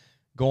 by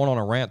going on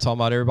a rant talking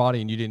about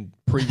everybody, and you didn't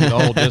preview the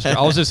whole district.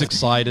 I was just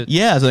excited.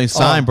 Yeah, it's an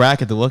exciting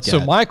bracket to look at. So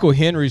Michael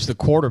Henry's the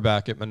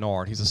quarterback at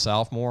Menard. He's a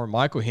sophomore.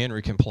 Michael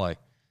Henry can play,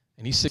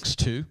 and he's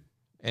 6'2",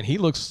 and he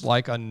looks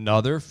like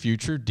another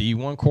future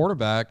D1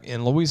 quarterback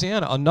in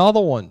Louisiana. Another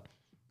one,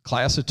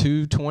 class of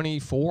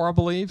 224, I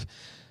believe.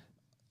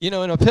 In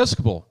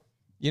Episcopal,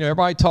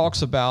 everybody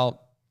talks about,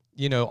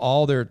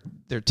 all their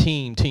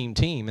team,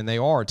 and they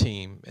are a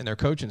team, and their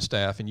coaching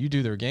staff, and you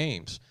do their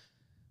games.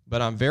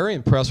 But I'm very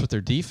impressed with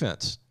their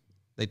defense.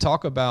 They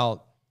talk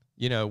about,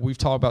 we've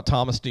talked about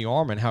Thomas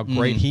DeArmond, how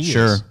great he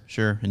is.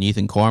 Sure. And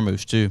Ethan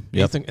Carmouche, too.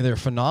 Yep. They're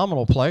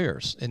phenomenal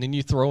players. And then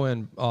you throw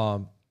in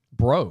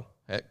Bro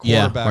at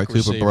quarterback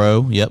receiver. Cooper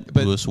Bro. Yep.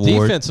 But Lewis Ward.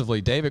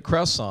 Defensively, David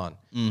Cresson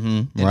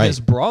and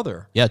his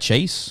brother. Yeah,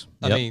 Chase.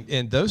 Yep. I mean,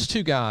 and those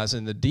two guys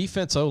and the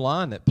defense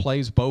O-line that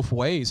plays both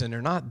ways, and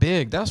they're not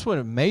big. That's what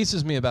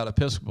amazes me about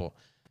Episcopal.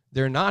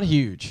 They're not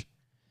huge.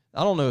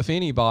 I don't know if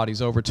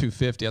anybody's over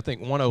 250. I think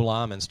one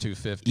O-lineman's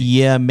 250.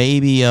 Yeah,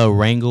 maybe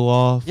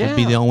Rangaloff would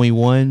be the only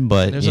one.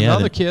 But and there's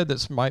another kid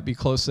that might be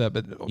close to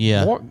that.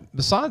 But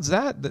besides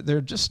that, they're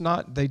just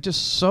not. They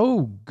just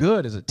so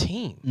good as a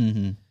team.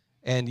 Mm-hmm.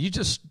 And you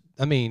just,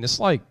 it's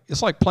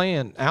like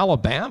playing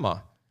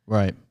Alabama.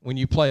 Right. When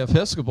you play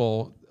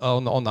Episcopal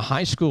on the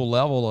high school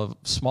level of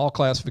small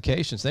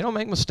classifications, they don't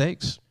make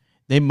mistakes.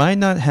 They might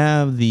not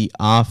have the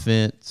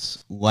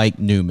offense like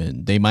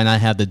Newman. They might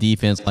not have the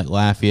defense like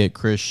Lafayette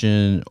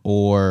Christian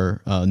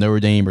or Notre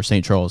Dame or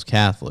St. Charles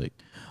Catholic.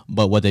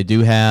 But what they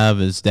do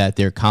have is that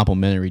they're a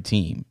complementary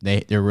team.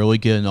 They're really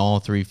good in all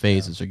 3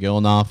 phases. They're good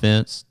on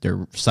offense.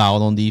 They're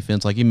solid on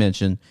defense, like you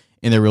mentioned.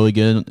 And they're really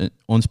good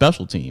on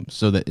special teams.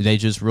 So that they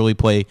just really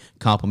play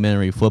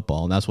complementary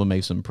football, and that's what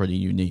makes them pretty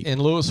unique. And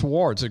Lewis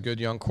Ward's a good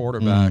young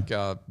quarterback.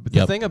 But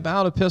the thing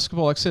about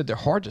Episcopal, like I said, they're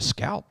hard to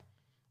scout.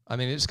 I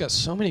mean, it's got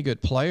so many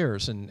good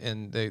players,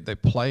 and they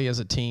play as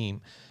a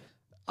team.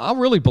 I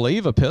really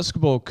believe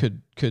Episcopal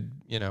could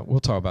we'll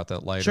talk about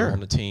that later on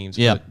the teams.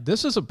 Yeah. But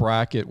this is a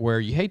bracket where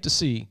you hate to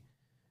see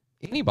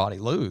anybody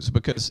lose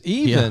because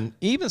even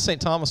St.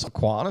 Thomas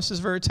Aquinas is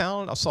very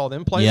talented. I saw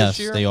them play this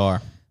year. Yes, they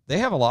are. They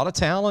have a lot of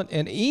talent,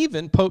 and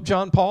even Pope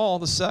John Paul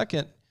II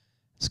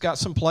has got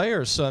some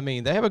players. So,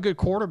 they have a good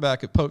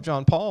quarterback at Pope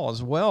John Paul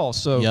as well.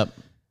 So, Yep.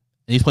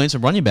 And he's playing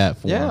some running back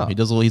for him.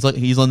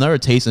 He's another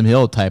Taysom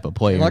Hill type of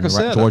player. Like I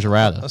said, Georgia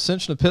Rada.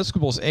 Ascension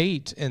Episcopal's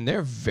 8, and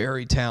they're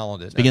very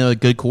talented. Speaking of a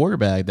good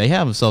quarterback, they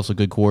have themselves a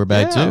good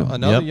quarterback too.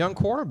 Another young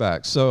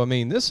quarterback. So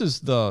this is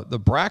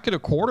the bracket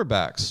of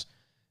quarterbacks,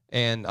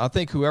 and I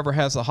think whoever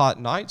has the hot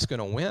night's going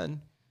to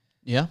win.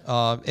 Yeah.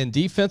 And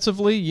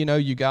defensively,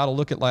 you got to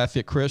look at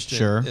Lafayette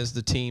Christian as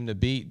the team to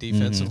beat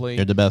defensively.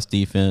 They're the best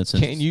defense.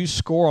 Can you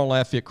score on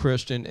Lafayette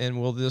Christian?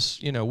 And will this?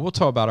 We'll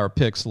talk about our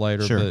picks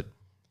later, but.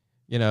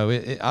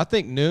 I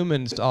think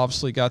Newman's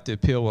obviously got the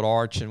appeal with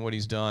Arch and what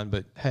he's done,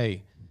 but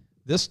hey,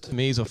 this to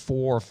me is a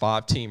 4 or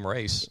 5 team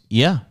race.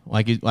 Yeah,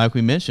 like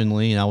we mentioned,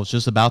 Lee, and I was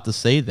just about to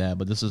say that,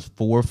 but this is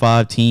 4 or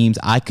 5 teams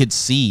I could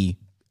see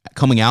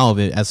coming out of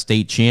it as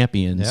state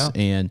champions. Yeah.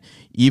 And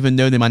even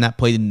though they might not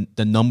play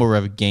the number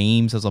of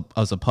games as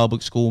a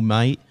public school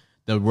might,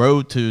 the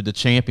road to the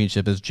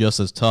championship is just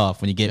as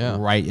tough when you get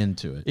right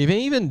into it.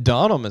 Even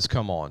Dunham has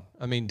come on.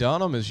 I mean,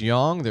 Dunham is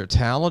young. They're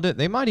talented.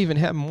 They might even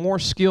have more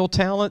skill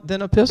talent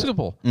than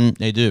Episcopal.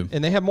 They do.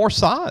 And they have more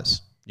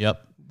size.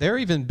 Yep. They're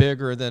even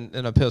bigger than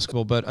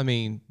Episcopal, but, I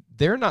mean,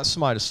 they're not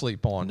somebody to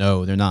sleep on.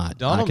 No, they're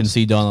not. I can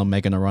see Dunham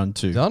making a run,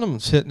 too.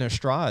 Dunham's hitting their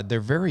stride. They're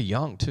very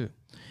young, too.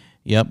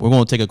 Yep, we're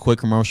going to take a quick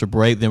commercial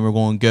break. Then we're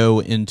going to go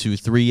into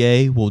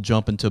 3A. We'll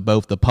jump into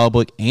both the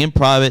public and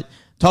private.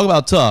 Talk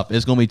about tough.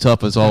 It's going to be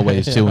tough as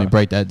always, too, when we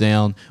break that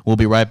down. We'll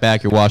be right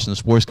back. You're watching the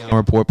Sports Scouting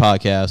Report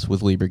podcast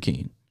with Lee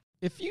Brecheen.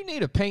 If you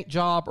need a paint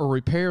job or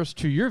repairs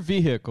to your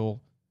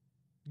vehicle,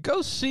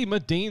 go see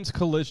Medine's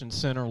Collision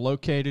Center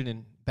located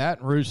in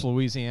Baton Rouge,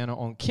 Louisiana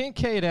on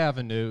Kincaid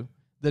Avenue.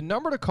 The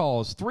number to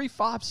call is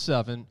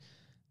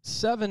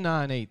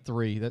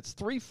 357-7983. That's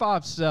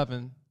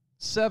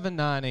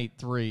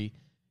 357-7983.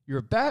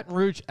 Your Baton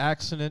Rouge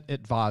Accident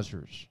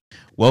Advisors.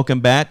 Welcome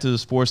back to the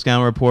Sports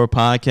Scouting Report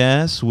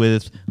podcast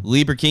with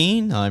Lee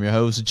Brecheen. I'm your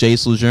host,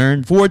 Jace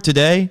LeJeune. For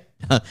today,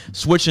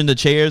 switching the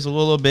chairs a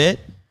little bit,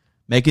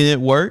 making it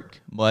work.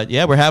 But,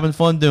 yeah, we're having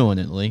fun doing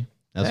it, Lee.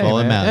 That's all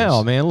that matters.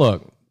 Hell, man,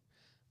 look,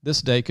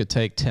 this day could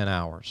take 10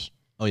 hours.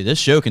 Oh, yeah, this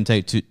show can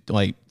take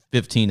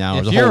 15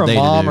 hours. If you're a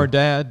mom or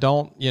dad,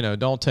 don't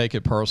take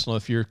it personal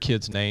if your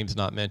kid's name's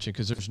not mentioned,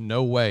 because there's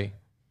no way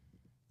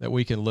that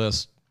we can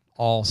list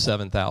all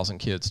 7,000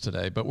 kids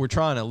today. But we're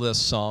trying to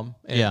list some,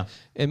 and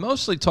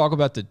mostly talk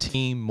about the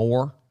team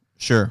more.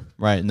 Sure,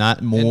 right.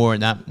 Not more.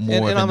 And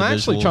I'm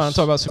actually trying to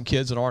talk about some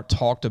kids that aren't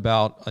talked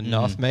about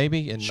enough,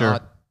 maybe, and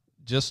not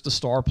just the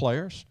star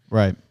players.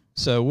 Right.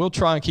 So we'll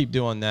try and keep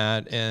doing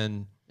that.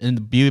 And the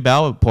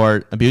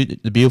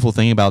beautiful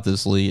thing about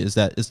this, Lee, is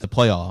that it's the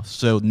playoffs.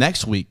 So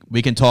next week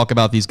we can talk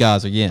about these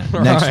guys again.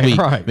 Next week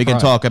we can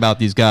talk about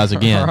these guys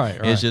again.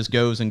 It just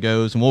goes and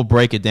goes, and we'll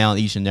break it down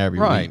each and every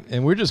week.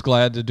 And we're just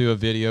glad to do a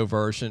video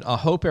version. I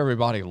hope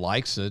everybody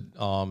likes it.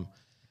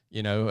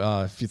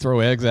 If you throw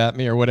eggs at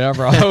me or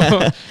whatever,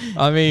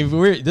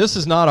 this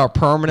is not our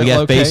permanent location.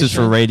 We got faces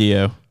for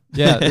radio.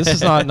 Yeah, this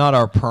is not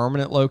our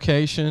permanent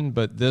location,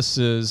 but this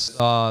is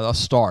a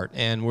start,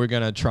 and we're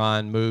going to try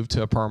and move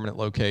to a permanent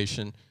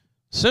location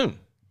soon.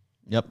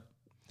 Yep.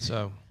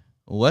 So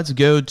let's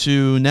go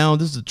to now.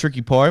 This is the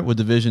tricky part with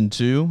Division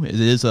II. It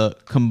is a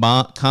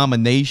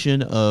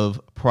combination of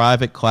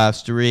private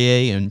Class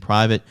 3A and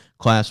private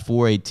Class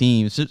 4A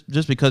teams.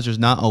 Just because there's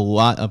not a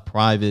lot of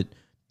private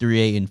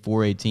 3A and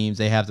 4A teams,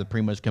 they have to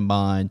pretty much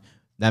combine.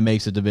 That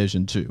makes it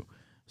Division II.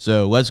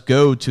 So let's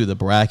go to the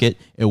bracket.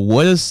 And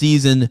what a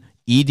season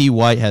E.D.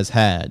 White has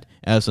had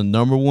as the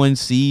number 1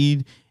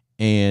 seed.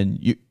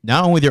 And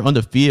not only they're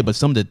undefeated, but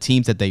some of the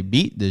teams that they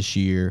beat this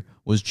year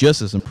was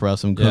just as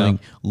impressive, including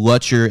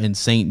Lutcher and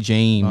St.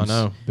 James. I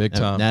know, big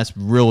time. That's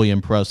really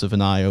impressive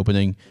and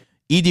eye-opening.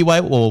 E.D.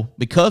 White,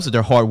 because of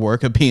their hard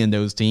work of being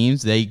those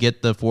teams, they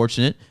get the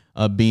fortunate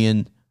of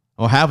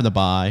having a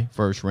bye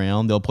first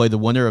round. They'll play the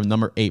winner of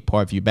number 8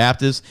 Parkview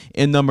Baptist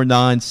and number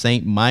 9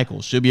 St.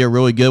 Michael. Should be a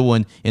really good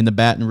one in the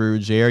Baton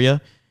Rouge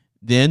area.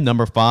 Then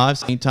number 5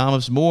 St.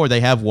 Thomas More. They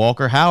have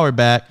Walker Howard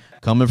back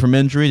coming from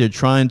injury. They're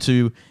trying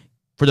to,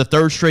 for the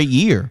 3rd straight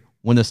year,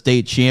 win the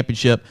state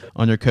championship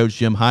under Coach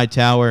Jim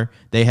Hightower.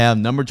 They have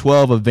number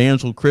 12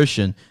 Evangel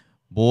Christian.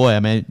 Boy,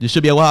 there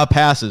should be a lot of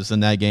passes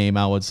in that game,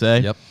 I would say.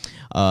 Yep.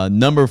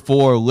 Number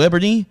 4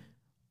 Liberty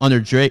under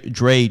Dre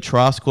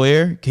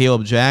Trosclair,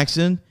 Caleb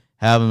Jackson,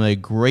 having a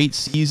great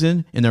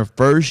season in their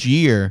first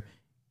year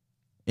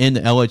in the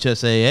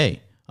LHSAA,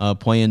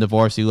 playing the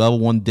varsity level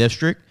 1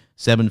 district,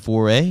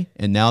 7-4A,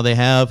 and now they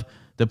have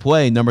to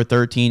play number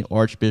 13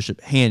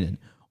 Archbishop Hannon.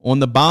 On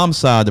the bomb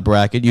side of the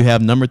bracket, you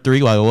have number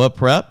 3 Loyola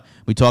Prep.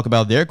 We talk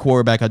about their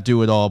quarterback, a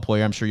do-it-all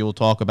player. I'm sure you'll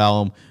talk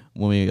about them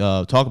when we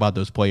talk about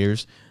those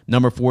players.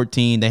 Number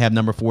 14, they have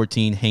number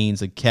 14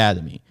 Haynes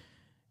Academy.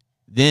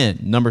 Then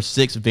number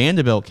 6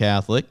 Vanderbilt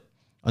Catholic,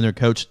 under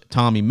Coach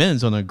Tommy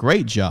Menz, on a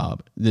great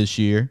job this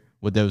year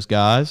with those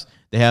guys.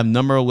 They have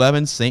number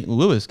 11 St.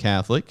 Louis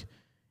Catholic,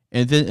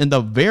 and then in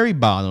the very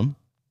bottom,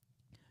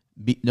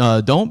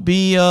 don't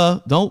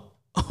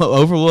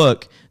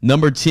overlook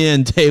number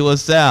 10 De La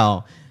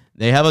Salle.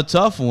 They have a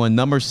tough one,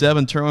 number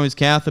 7 Turner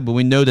Catholic, but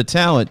we know the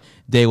talent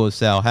De La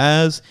Salle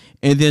has.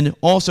 And then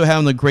also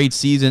having a great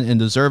season and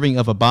deserving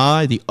of a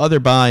bye, the other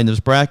bye in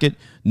this bracket,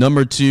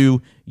 number 2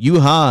 U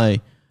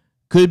High.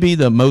 Could be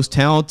the most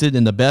talented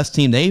and the best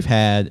team they've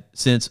had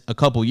since a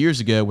couple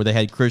years ago, where they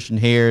had Christian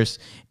Harris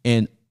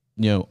and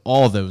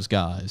all those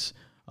guys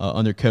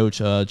under Coach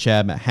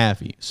Chad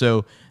Mahaffey.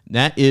 So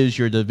that is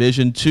your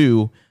Division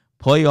II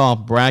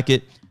playoff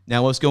bracket.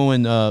 Now let's go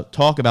and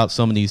talk about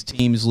some of these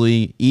teams,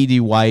 Lee. E.D.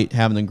 White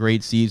having a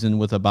great season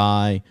with a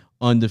bye,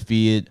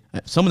 undefeated.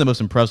 Some of the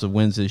most impressive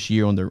wins this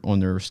year on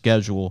their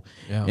schedule.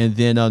 Yeah. And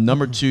then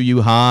number 2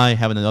 U High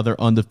having another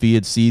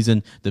undefeated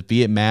season,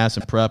 defeated Mass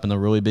and Prep in a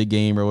really big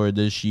game earlier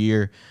this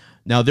year.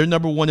 Now they're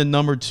number 1 and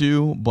number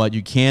 2, but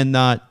you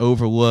cannot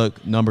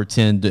overlook number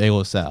 10 De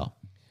La Salle.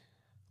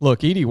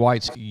 Look, E.D.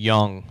 White's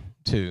young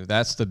too.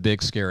 That's the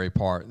big scary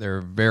part.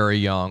 They're very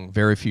young,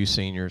 very few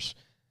seniors.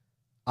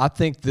 I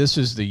think this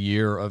is the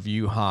year of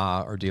U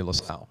High or De La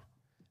Salle.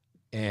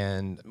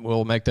 And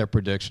we'll make that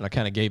prediction. I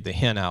kind of gave the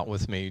hint out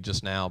with me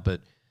just now,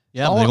 but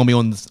yeah, they're going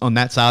to be on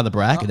that side of the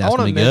bracket. That's going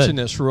to be good. I want to mention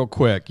this real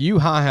quick. U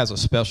High has a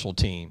special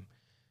team.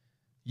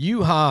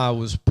 U High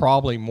was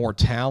probably more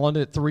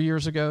talented 3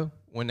 years ago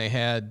when they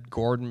had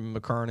Gordon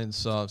McKernan's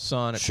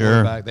son at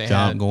quarterback. They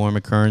John had Gordon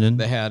McKernan.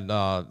 They had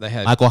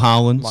Michael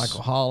Hollins.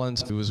 Michael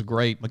Hollins, who was a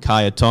great.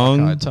 Micaiah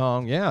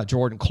Tongue. Yeah.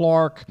 Jordan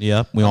Clark.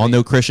 Yeah, we all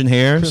know Christian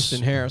Harris.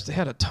 Christian Harris. They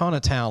had a ton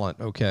of talent.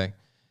 Okay.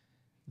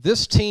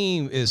 This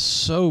team is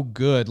so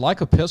good,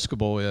 like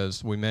Episcopal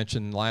is, we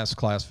mentioned last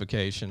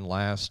classification,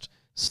 last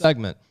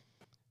segment.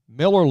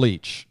 Miller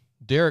Leach,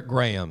 Derek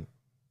Graham,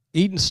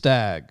 Eden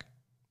Stagg,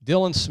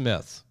 Dylan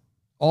Smith,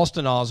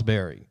 Austin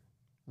Osbury,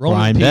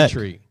 Roman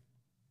Petrie,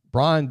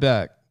 Brian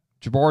Beck,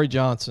 Jabari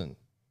Johnson,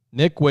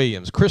 Nick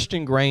Williams,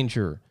 Christian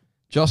Granger,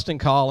 Justin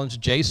Collins,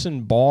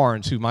 Jason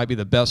Barnes, who might be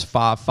the best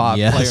 5'5"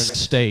 player in the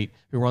state,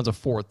 who runs a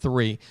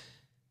 4.3.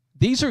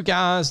 These are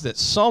guys that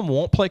some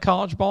won't play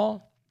college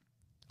ball.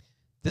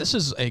 This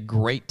is a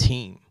great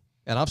team,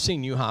 and I've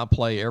seen U High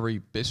play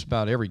just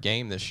about every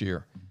game this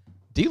year.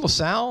 De La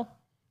Salle,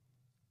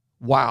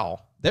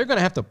 wow. They're going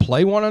to have to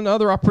play one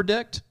another, I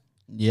predict.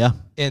 Yeah.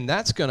 And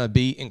that's going to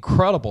be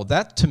incredible.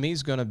 That, to me,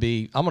 is going to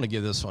be – I'm going to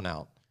give this one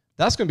out.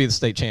 That's going to be the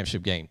state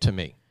championship game to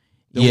me.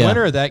 The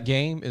winner of that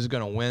game is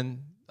going to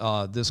win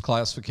this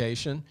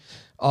classification.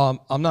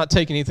 I'm not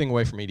taking anything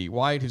away from E.D.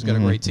 White, who's got a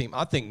great team.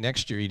 I think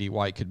next year E.D.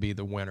 White could be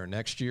the winner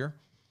next year.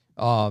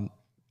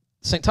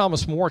 St.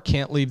 Thomas More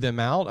can't leave them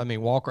out. I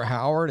mean, Walker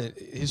Howard,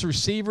 his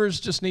receivers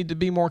just need to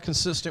be more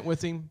consistent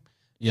with him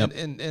in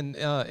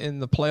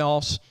the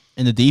playoffs.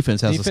 And the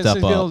defense has to step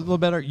up. A little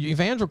better.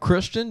 Evangel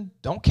Christian,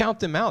 don't count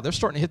them out. They're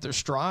starting to hit their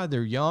stride.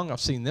 They're young. I've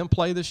seen them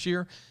play this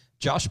year.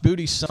 Josh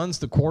Booty's son's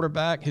the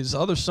quarterback. His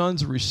other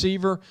son's a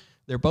receiver.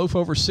 They're both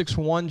over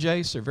 6'1",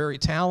 Jace. They're very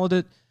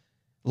talented.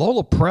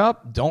 Lola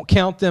Prep, don't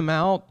count them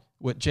out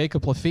with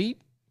Jacob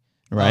Lafitte.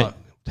 Right.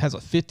 Has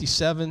a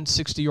 57,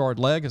 60-yard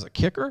leg as a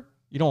kicker.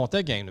 You don't want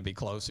that game to be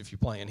close if you're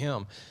playing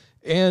him.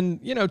 And,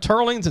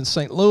 Turlings and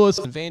St. Louis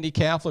and Vandy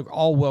Catholic,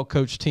 all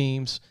well-coached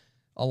teams,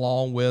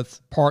 along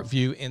with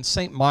Parkview. And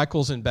St.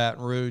 Michael's in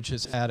Baton Rouge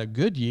has had a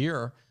good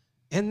year,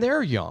 and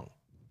they're young.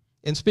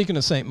 And speaking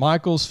of St.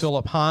 Michael's,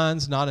 Philip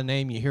Hines, not a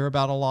name you hear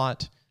about a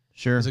lot.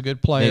 Sure. He's a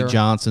good player. Nick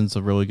Johnson's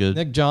a really good.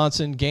 Nick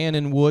Johnson,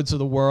 Gannon Woods of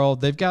the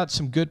world. They've got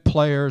some good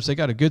players. They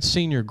got a good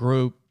senior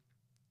group.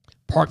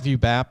 Parkview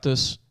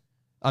Baptist.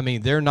 I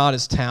mean, they're not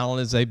as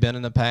talented as they've been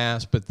in the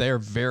past, but they're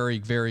very,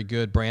 very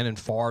good. Brandon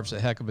Favre's a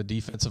heck of a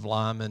defensive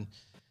lineman.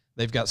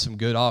 They've got some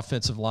good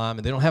offensive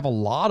linemen. They don't have a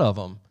lot of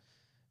them,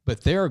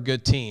 but they're a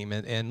good team.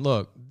 And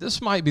look,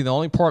 this might be the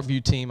only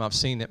Parkview team I've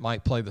seen that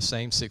might play the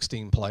same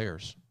 16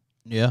 players.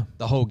 Yeah.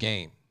 The whole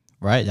game.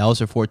 Right. That was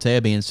their forte,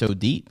 being so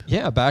deep.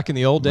 Yeah, back in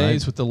the old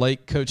days with the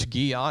late Coach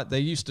Guillot, they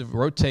used to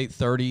rotate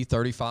 30,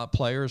 35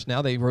 players.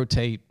 Now they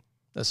rotate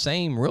the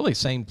same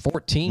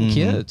 14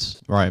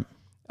 kids. Right.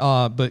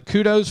 But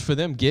kudos for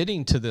them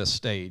getting to this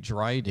stage,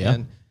 right? Yeah.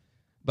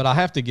 But I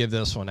have to give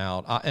this one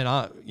out.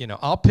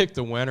 I'll pick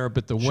the winner,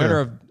 but the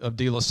winner of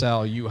De La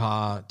Salle U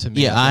High to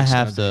me. Yeah, I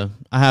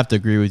have to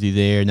agree with you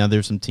there. Now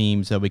there's some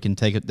teams that we can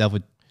take it that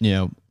would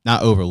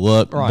not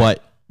overlook,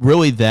 but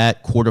really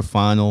that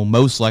quarterfinal,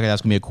 most likely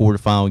that's gonna be a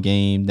quarterfinal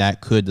game that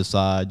could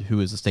decide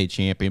who is the state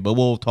champion. But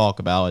we'll talk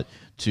about it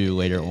too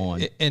later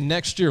on. And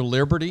next year,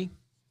 Liberty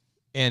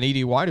and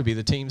E.D. White will be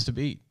the teams to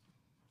beat.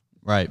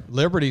 Right.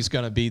 Liberty's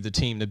going to be the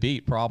team to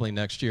beat probably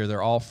next year.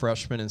 They're all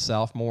freshmen and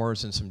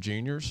sophomores and some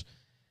juniors.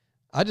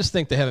 I just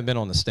think they haven't been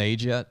on the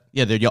stage yet.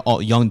 Yeah, they're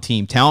all young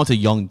team, talented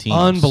young teams.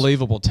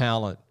 Unbelievable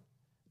talent.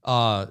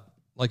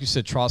 Like you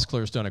said,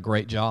 Trosclair's done a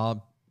great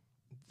job.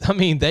 I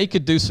mean, they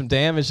could do some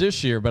damage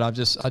this year, but I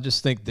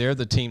just think they're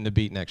the team to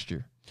beat next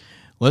year.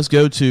 Let's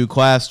go to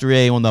Class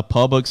 3A on the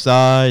public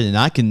side, and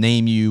I can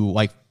name you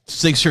like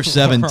 6 or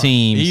 7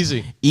 teams.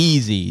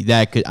 Easy.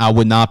 I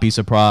would not be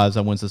surprised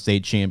that wins the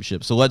state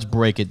championship. So let's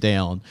break it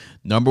down.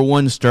 Number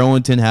 1,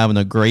 Sterlington having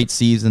a great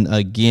season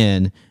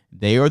again.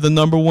 They are the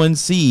number 1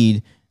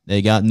 seed.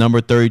 They got number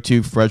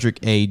 32, Frederick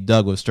A.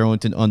 Douglass.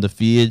 Sterlington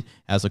undefeated,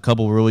 has a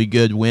couple really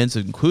good wins,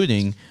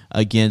 including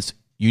against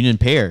Union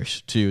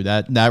Parish, too.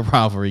 That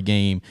rivalry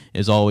game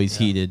is always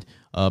heated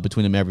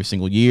between them every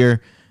single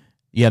year.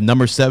 You have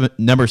number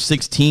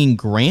 16,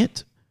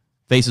 Grant.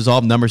 Faces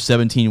off number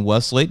 17,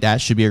 Westlake.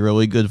 That should be a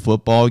really good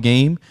football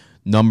game.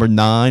 Number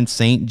 9,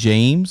 St.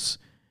 James.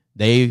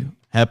 They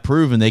have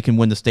proven they can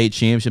win the state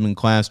championship in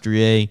Class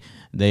 3A.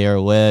 They are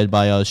led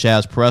by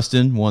Shaz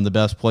Preston, one of the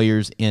best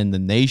players in the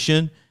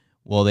nation.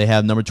 Well, they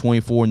have number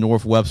 24,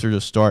 North Webster,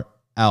 to start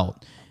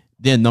out.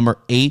 Then number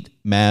 8,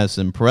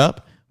 Madison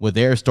Prep, with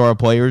their star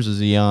players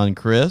is Ian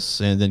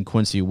Chris and then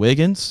Quincy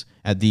Wiggins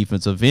at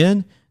defensive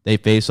end. They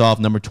face off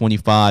number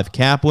 25,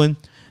 Kaplan.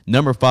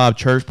 Number 5,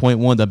 Church Point,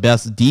 one of the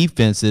best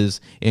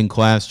defenses in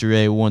Class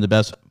 3A, one of the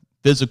best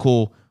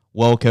physical,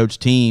 well-coached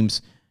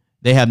teams.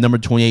 They have number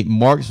 28,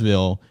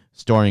 Marksville,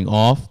 starting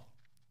off.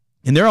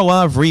 And there are a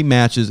lot of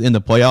rematches in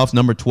the playoffs.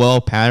 Number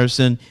 12,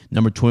 Patterson.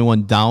 Number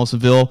 21,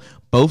 Donaldsonville.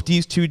 Both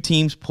these two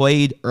teams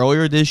played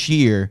earlier this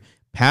year.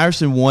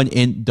 Patterson won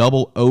in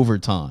double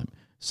overtime.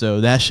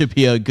 So that should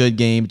be a good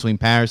game between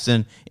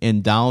Patterson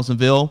and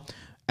Donaldsonville.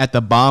 At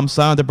the bottom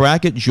side of the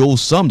bracket, Joel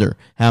Sumner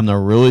having a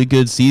really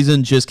good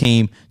season, just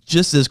came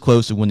just as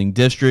close to winning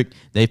district.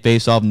 They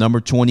face off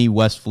number 20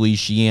 West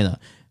Feliciana.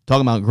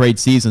 Talking about great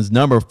seasons,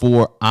 number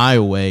 4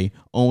 Iowa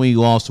only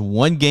lost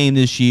one game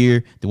this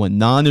year. They went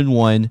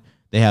 9-1.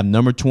 They have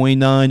number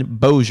 29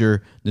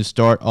 Bossier to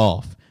start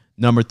off.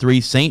 Number 3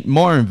 St.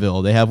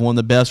 Martinville. They have one of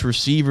the best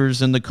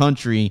receivers in the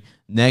country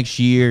next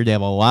year. They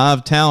have a lot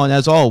of talent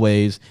as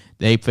always.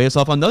 They face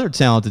off another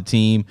talented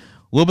team.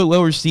 A little bit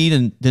lower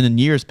seed than in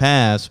years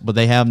past, but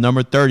they have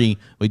number 30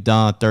 with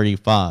Don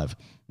 35.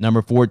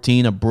 Number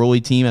 14, a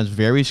Broly team that's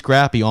very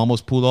scrappy,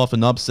 almost pulled off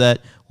an upset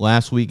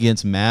last week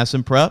against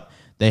Madison Prep.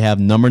 They have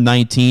number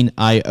 19,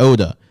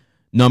 Iota.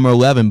 Number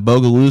 11,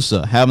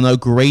 Bogalusa, having a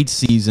great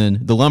season.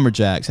 The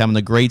Lumberjacks having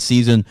a great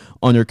season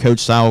under Coach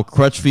Sal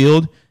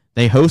Crutchfield.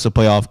 They host a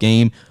playoff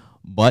game,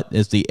 but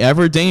it's the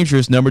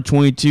ever-dangerous number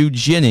 22,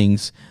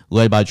 Jennings,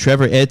 led by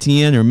Trevor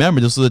Etienne. Remember,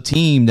 this is a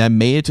team that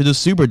made it to the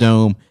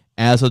Superdome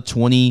as a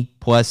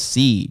 20-plus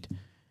seed.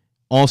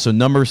 Also,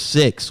 number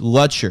 6,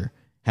 Lutcher,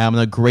 having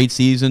a great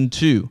season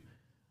too.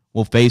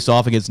 Will face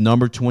off against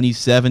number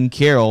 27,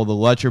 Carroll, the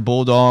Lutcher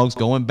Bulldogs,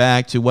 going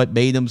back to what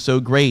made them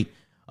so great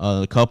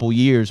a couple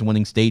years,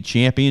 winning state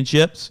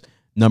championships.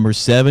 Number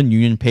 7,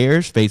 Union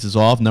Parish, faces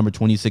off number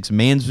 26,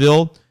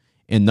 Mansfield.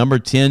 And number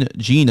 10,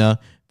 Gina,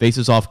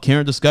 faces off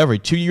Karen Discovery.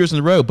 2 years in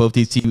a row, both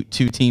these two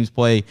teams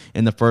play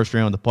in the first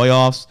round of the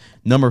playoffs.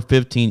 Number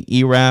 15,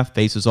 ERAF,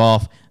 faces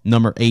off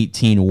number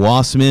 18,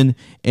 Wassman.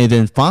 And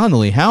then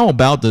finally, how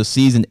about the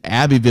season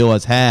Abbeville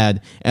has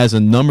had as a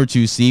number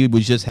 2 seed?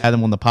 We just had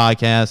him on the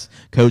podcast,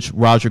 Coach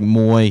Roderick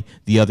Moy,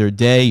 the other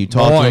day. You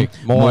talked to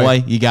him.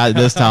 Moy, you got it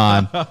this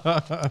time.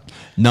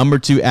 Number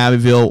 2,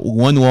 Abbeville,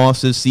 1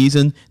 loss this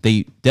season.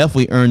 They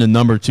definitely earned a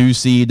number 2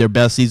 seed, their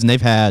best season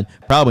they've had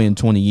probably in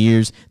 20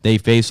 years. They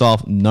face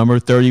off number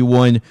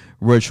 31,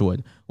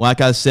 Richwood. Like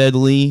I said,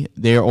 Lee,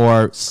 there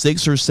are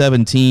 6 or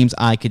 7 teams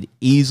I could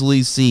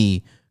easily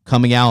see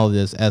coming out of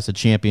this as a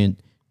champion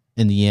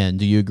in the end.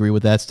 Do you agree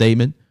with that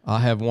statement? I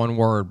have one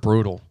word,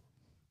 brutal.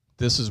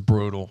 This is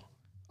brutal.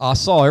 I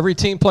saw every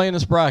team play in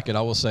this bracket,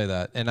 I will say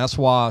that. And that's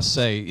why I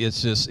say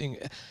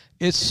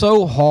it's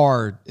so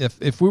hard.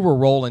 If we were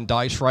rolling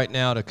dice right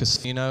now at a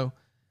casino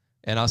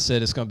and I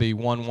said it's going to be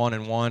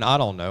 1-1-1, I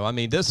don't know. I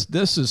mean, this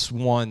is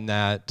one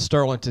that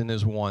Sterlington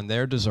is one.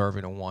 They're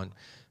deserving of one.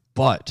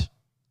 But,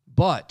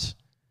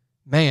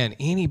 man,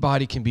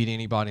 anybody can beat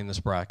anybody in this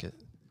bracket.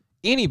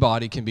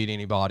 Anybody can beat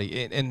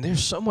anybody, and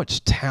there's so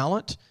much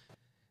talent.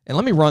 And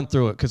let me run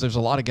through it because there's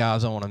a lot of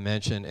guys I want to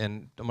mention,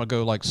 and I'm going to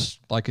go like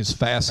as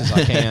fast as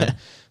I can.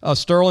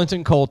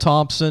 Sterlington, Cole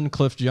Thompson,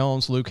 Cliff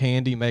Jones, Luke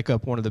Handy make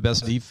up one of the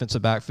best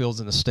defensive backfields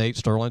in the state,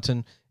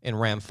 Sterlington and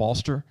Ram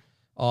Foster.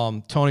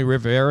 Tony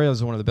Rivera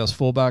is one of the best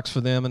fullbacks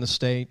for them in the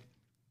state.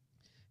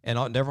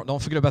 And don't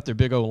forget about their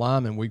big O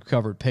lineman. We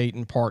covered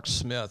Peyton Parks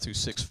Smith, who's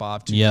 6'5",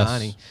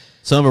 290. Yes.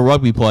 Son of a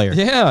rugby player.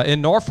 Yeah,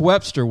 and North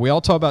Webster. We all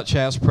talk about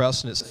Chaz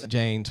Preston at St.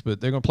 James, but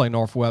they're going to play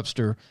North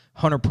Webster.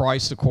 Hunter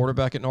Price, the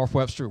quarterback at North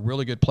Webster,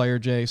 really good player,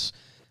 Jace.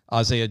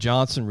 Isaiah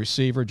Johnson,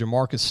 receiver.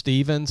 Jamarcus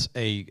Stevens,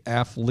 a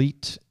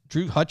athlete.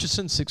 Drew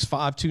Hutchison,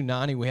 6'5",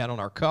 290, we had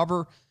on our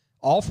cover.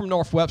 All from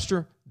North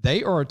Webster.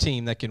 They are a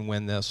team that can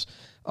win this.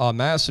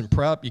 Madison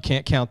Prep, you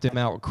can't count them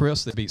out with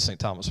Chris. They beat St.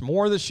 Thomas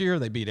More this year.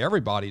 They beat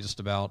everybody just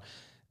about.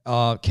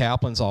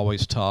 Kaplan's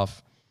always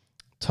tough.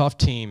 Tough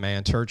team,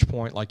 man. Church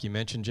Point, like you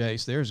mentioned,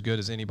 Jace, they're as good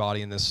as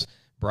anybody in this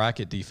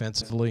bracket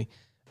defensively.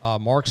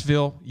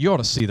 Marksville, you ought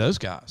to see those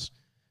guys.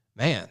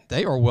 Man,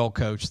 they are well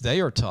coached. They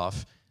are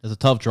tough. It's a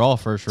tough draw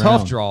first round.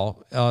 Tough draw.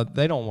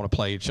 They don't want to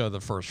play each other the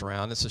first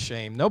round. It's a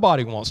shame.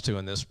 Nobody wants to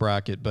in this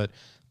bracket, but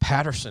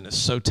Patterson is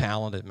so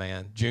talented,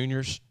 man.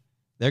 Juniors,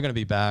 they're going to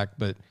be back,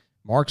 but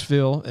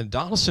Marksville and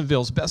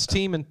Donaldsonville's best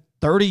team in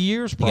 30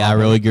 years, probably. Yeah,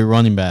 really good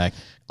running back.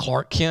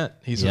 Clark Kent.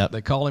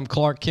 They call him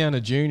Clark Kent,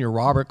 a junior.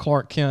 Robert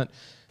Clark Kent.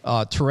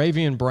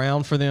 Teravian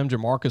Brown for them.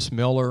 Jamarcus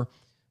Miller.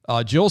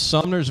 Jill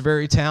Sumner's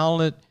very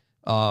talented.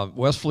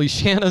 West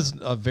Feliciana's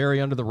a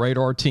very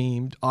under-the-radar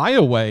team.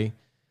 Iowa,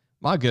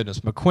 my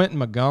goodness. McQuinton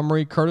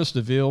Montgomery, Curtis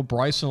DeVille,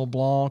 Bryson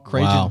LeBlanc,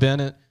 Craig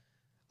Bennett.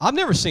 I've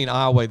never seen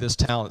Iowa this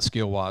talent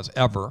skill-wise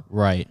ever.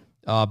 Right.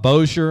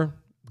 Bossier,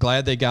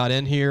 glad they got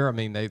in here. I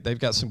mean, they've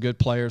got some good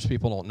players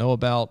people don't know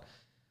about.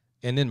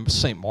 And then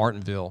St.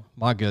 Martinville,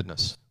 my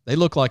goodness. They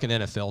look like an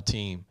NFL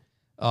team.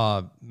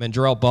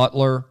 Mandrell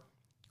Butler,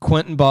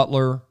 Quentin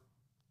Butler,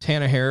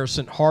 Tanner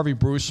Harrison, Harvey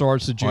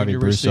Broussard's the junior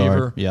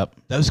receiver. Yep.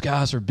 Those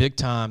guys are big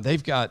time.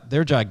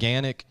 They're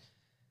gigantic.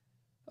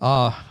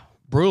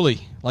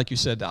 Bruley, like you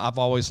said, I've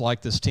always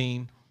liked this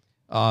team.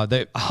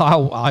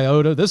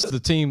 Iota, this is the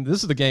team,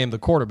 this is the game, the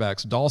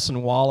quarterbacks,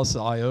 Dawson Wallace,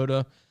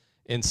 Iota,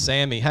 and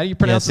Sammy. How do you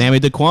pronounce it? Sammy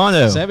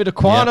DeQuano. Sammy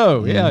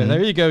DeQuano. Yep. Yeah,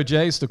 there you go,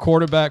 Jace, the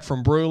quarterback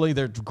from Bruley.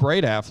 They're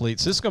great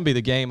athletes. This is going to be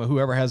the game of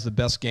whoever has the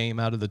best game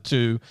out of the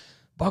two.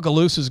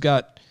 Bogalusa's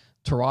got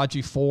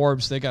Taraji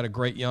Forbes, they got a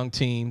great young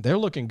team. They're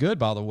looking good,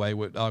 by the way,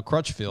 with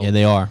Crutchfield. Yeah,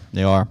 they are.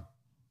 They are.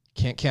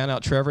 Can't count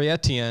out Trevor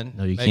Etienne.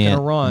 No, you making can't.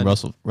 a run.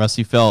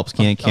 Rusty Phelps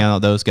can't count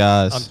out those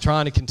guys. I'm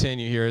trying to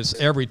continue here. It's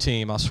every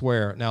team, I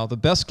swear. Now, the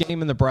best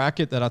game in the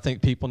bracket that I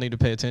think people need to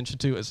pay attention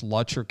to is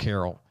Lutcher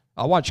Carroll.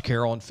 I watched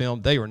Carroll on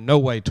film. They are no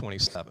way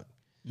 27.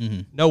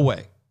 No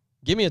way.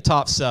 Give me a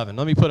top 7.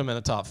 Let me put them in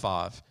the top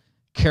 5.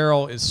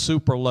 Carroll is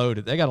super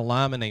loaded. They got a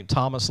lineman named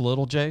Thomas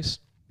Little, Jace.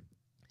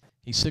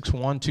 He's 6'1",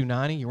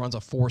 290. He runs a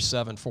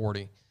 4.7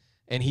 40,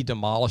 and he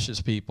demolishes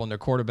people. And their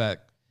quarterback,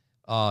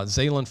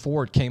 Zaylen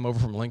Ford, came over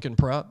from Lincoln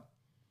Prep,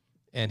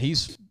 and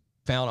he's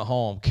found a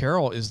home.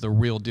 Carroll is the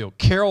real deal.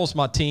 Carroll's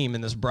my team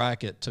in this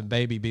bracket to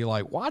maybe be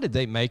like, why did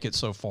they make it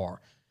so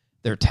far?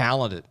 They're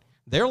talented.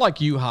 They're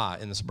like U-High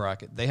in this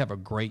bracket. They have a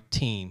great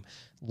team.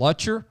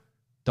 Lutcher,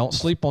 don't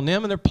sleep on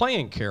them, and they're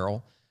playing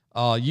Carroll.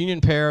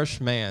 Union Parish,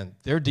 man,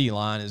 their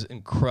D-line is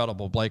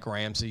incredible. Blake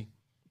Ramsey,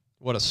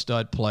 what a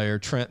stud player.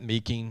 Trent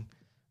Meeking,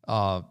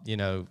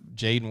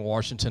 Jaden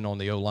Washington on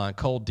the O-line.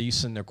 Cole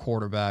Deason, their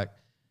quarterback.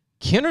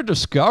 Kinder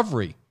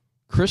Discovery,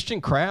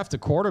 Christian Kraft, the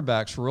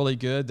quarterback's really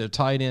good. Their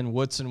tight end,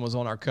 Woodson, was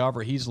on our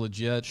cover. He's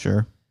legit.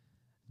 Sure.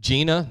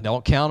 Gina,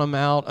 don't count him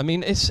out. I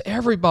mean, it's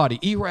everybody.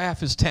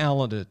 ERAF is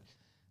talented.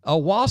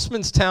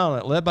 Wassman's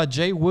talented, led by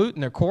Jay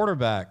Wooten, their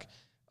quarterback.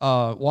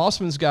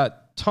 Wassman's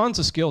got tons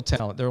of skill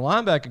talent. Their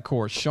linebacker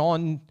course,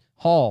 Sean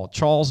Hall,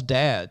 Charles'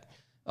 dad.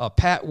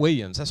 Pat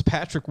Williams, that's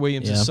Patrick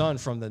Williams' son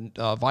from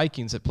the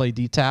Vikings that played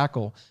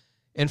D-tackle.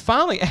 And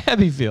finally,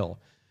 Abbeville.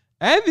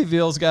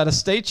 Abbeville's got a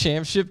state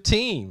championship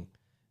team.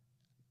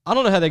 I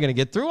don't know how they're going to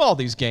get through all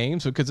these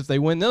games, because if they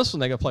win this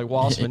one, they got to play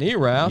Wassman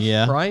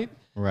ERAF, right?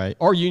 Right.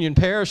 Or Union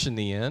Parish in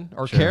the end,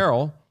 or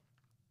Carroll.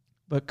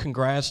 But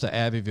congrats to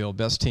Abbeville,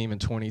 best team in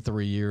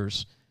 23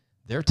 years.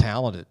 They're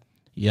talented.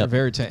 Yeah. They're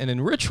very talented. And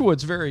then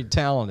Richwood's very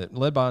talented,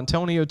 led by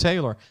Antonio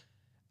Taylor.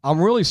 I'm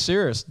really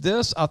serious.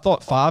 This, I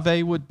thought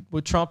 5A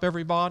would trump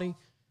everybody,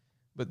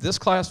 but this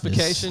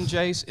classification,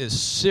 Jace, is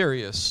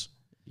serious.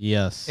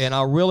 Yes. And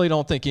I really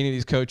don't think any of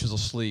these coaches will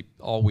sleep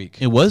all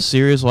week. It was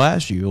serious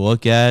last year.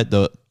 Look at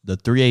the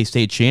 3A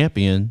state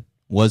champion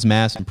was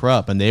Madison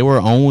Prep, and they were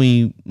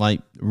only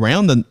like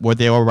around what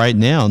they are right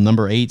now,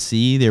 number 8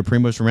 seed. They were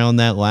pretty much around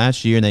that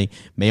last year, and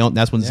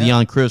that's when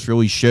Zion Chris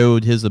really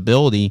showed his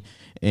ability.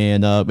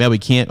 And we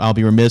can't. I'll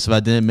be remiss if I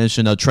didn't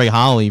mention Trey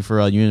Holly for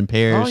Union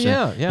Parish.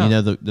 Oh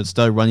yeah. The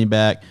stud running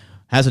back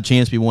has a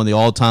chance to be one of the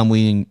all-time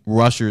leading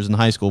rushers in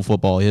high school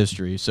football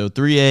history. So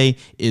 3A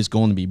is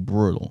going to be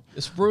brutal.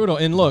 It's brutal.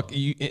 And look,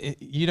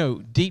 you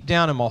know, deep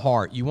down in my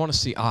heart, you want to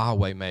see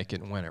Iowa make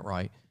it and win it,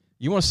 right?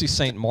 You want to see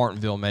St.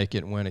 Martinville make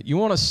it and win it. You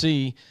want to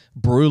see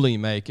Bruley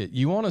make it.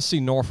 You want to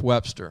see North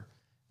Webster.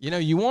 You know,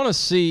 you want to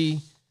see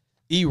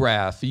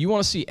ERAF. You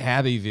want to see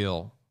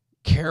Abbeville,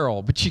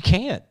 Carroll, but you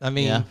can't. I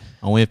mean,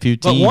 only a few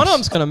teams. But one of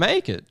them's going to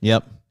make it.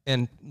 Yep.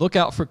 And look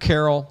out for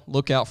Carroll.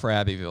 Look out for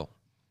Abbeville.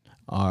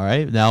 All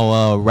right.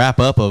 Now wrap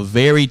up a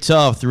very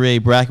tough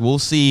 3A bracket. We'll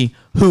see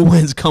who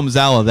comes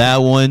out of that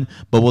one,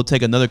 but we'll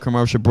take another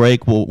commercial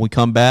break. When we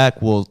come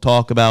back, we'll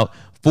talk about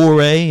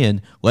 4A,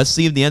 and let's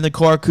see if the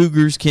Endicott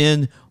Cougars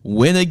can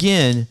win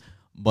again.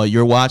 But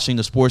you're watching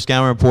the Sports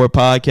Scouting Report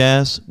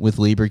podcast with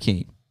Lee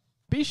Brecheen.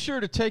 Be sure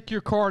to take your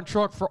car and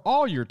truck for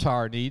all your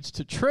tire needs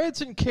to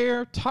Treads and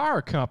Care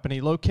Tire Company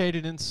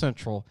located in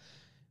Central.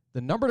 The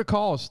number to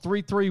call is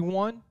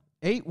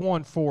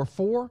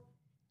 331-8144.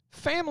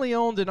 Family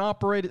owned and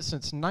operated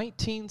since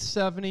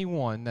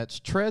 1971. That's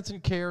Treads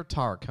and Care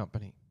Tire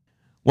Company.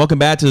 Welcome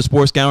back to the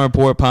Sports Scouting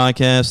Report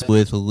podcast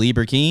with Lee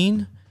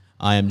Brecheen.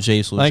 I am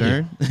Jace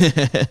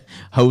LeJeune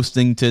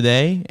hosting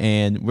today,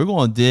 and we're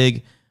going to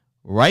dig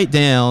right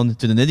down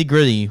to the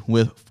nitty-gritty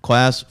with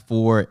Class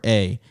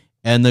 4A.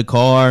 And the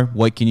car,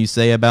 what can you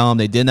say about them?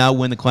 They did not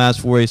win the Class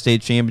 4A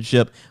state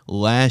championship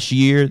last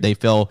year. They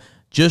fell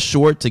just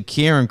short to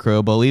Karen Crow.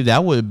 I believe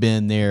that would have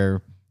been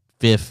their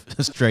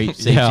 5th straight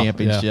state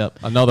championship.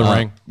 Yeah. Another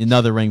ring.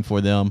 Another ring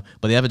for them.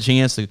 But they have a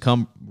chance to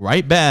come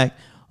right back.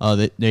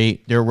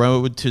 Their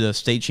road to the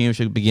state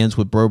championship begins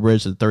with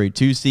Brobridge, the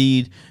 32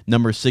 seed.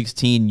 Number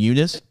 16,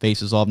 Eunice,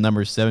 faces off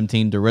number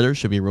 17, DeRitter.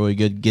 Should be a really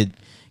good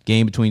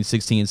game between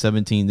 16 and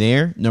 17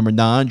 there. Number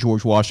 9,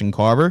 George Washington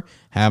Carver,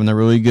 having a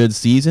really good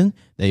season.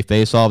 They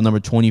face off number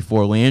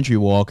 24, Landry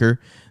Walker.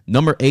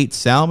 Number 8,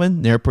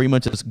 Salmon. They're pretty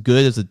much as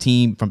good as a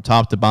team from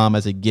top to bottom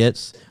as it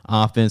gets.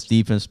 Offense,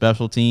 defense,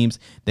 special teams.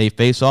 They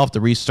face off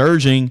the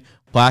resurging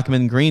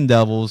Blackman Green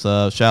Devils.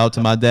 Shout out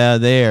to my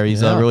dad there.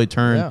 He's really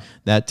turned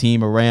that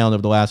team around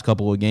over the last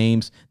couple of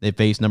games. They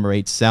face number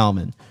 8,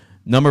 Salmon.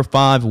 Number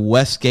 5,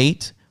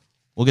 Westgate.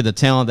 Look at the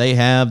talent they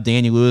have.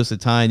 Danny Lewis, the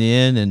tight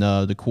end, and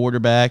the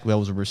quarterback, that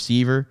was a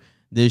receiver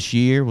this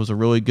year, was a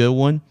really good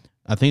one.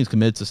 I think he's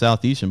committed to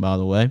Southeastern, by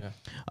the way.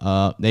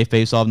 Yeah. They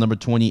face off number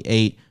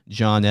 28,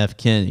 John F.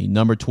 Kennedy.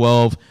 Number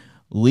 12,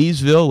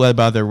 Leesville, led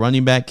by their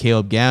running back,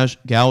 Caleb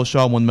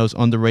Galshaw, one of the most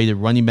underrated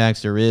running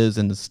backs there is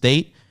in the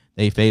state.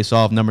 They face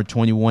off number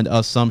 21,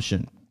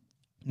 Assumption.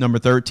 Number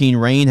 13,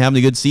 Rain, having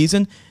a good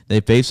season.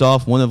 They face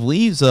off one of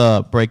Lee's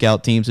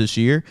breakout teams this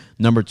year,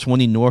 number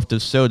 20, North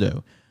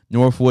DeSoto.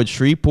 Northwood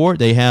Shreveport.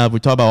 We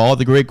talk about all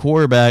the great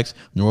quarterbacks.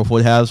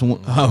 Northwood has a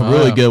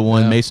really good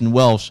one, Mason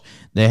Welsh.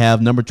 They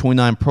have number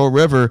 29 Pearl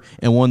River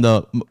and one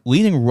of the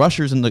leading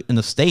rushers in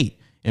the state,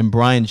 and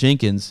Brian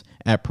Jenkins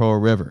at Pearl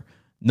River.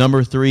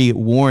 Number 3,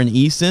 Warren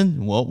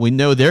Easton. Well, we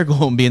know they're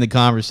going to be in the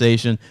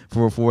conversation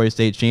for a 4A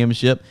state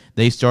championship.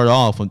 They start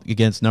off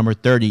against number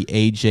 30,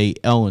 A.J.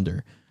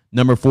 Ellender.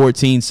 Number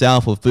 14,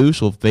 South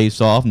Lafourche will face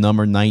off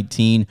number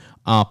 19,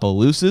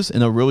 Opelousas,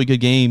 in a really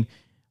good game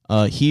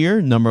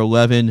here. Number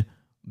 11,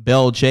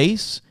 Belle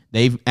Chase.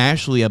 They've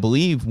actually, I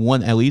believe,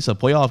 won at least a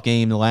playoff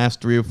game in the last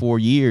 3 or 4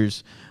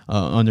 years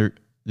under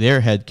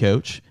their head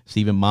coach,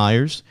 Stephen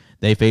Myers.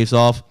 They face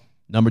off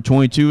number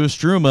 22,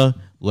 Estruma,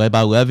 led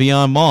by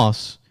Le'Veon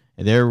Moss.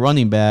 Their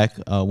running back,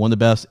 one of the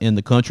best in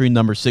the country.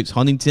 Number 6,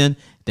 Huntington.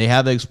 They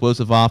have an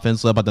explosive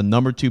offense led by the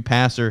number 2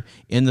 passer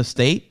in the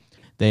state.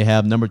 They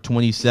have number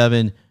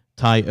 27,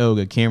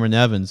 Tioga. Cameron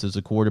Evans is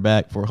the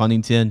quarterback for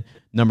Huntington.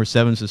 Number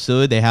 7,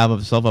 Cecilia. They have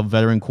themselves a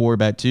veteran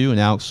quarterback, too, and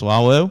Alex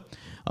Swallow.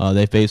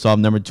 They face off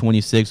number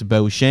 26,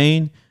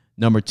 Brecheen.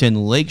 Number 10,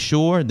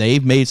 Lakeshore.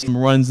 They've made some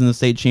runs in the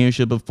state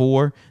championship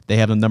before. They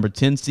have a number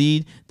 10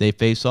 seed. They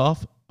face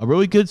off a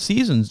really good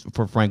season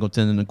for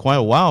Franklinton and quite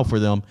a while for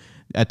them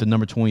at the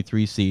number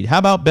 23 seed. How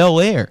about Bel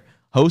Air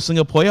hosting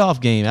a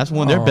playoff game? That's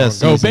one of their best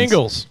seasons. Go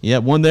Bengals. Yeah,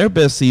 one of their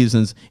best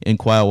seasons in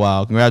quite a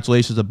while.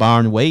 Congratulations to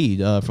Byron Wade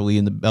for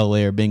leading the Bel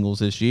Air Bengals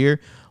this year.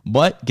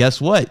 But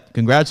guess what?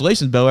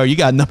 Congratulations, Bel Air. You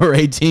got number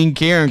 18,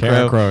 Karen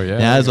Crow. Yeah.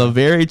 That is a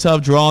very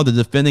tough draw. The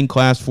defending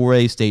Class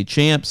 4A state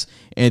champs.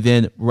 And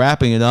then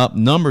wrapping it up,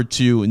 number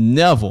 2,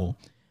 Neville.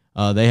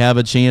 They have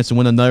a chance to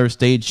win another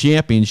state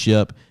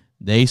championship.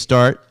 They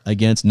start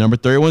against number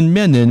 31,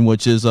 Minden,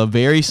 which is a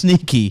very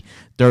sneaky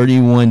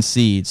 31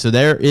 seed. So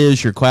there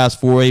is your Class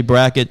 4A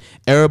bracket.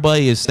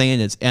 Everybody is saying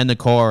it's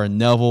Endicott and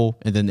Neville,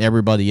 and then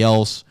everybody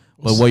else.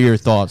 But what are your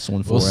thoughts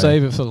on 4A? We'll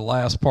save it for the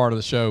last part of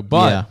the show.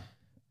 But,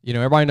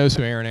 everybody knows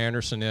who Aaron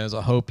Anderson is.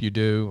 I hope you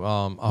do.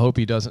 I hope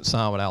he doesn't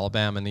sign with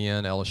Alabama in the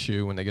end,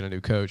 LSU, when they get a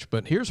new coach.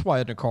 But here's why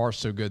Endicott is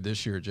so good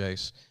this year,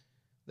 Jace.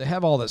 They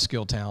have all that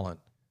skill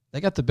talent.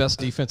 They got the best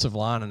defensive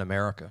line in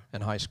America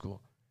in high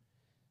school.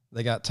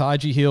 They got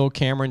Taiji Hill,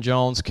 Cameron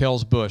Jones,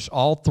 Kels Bush.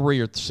 All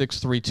three are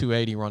 6'3",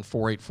 280, run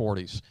 4.8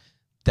 40s.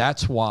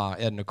 That's why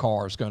Edna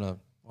Carr is going to,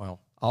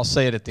 I'll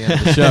say it at the end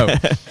of the show.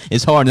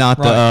 It's hard not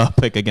to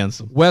pick against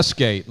them.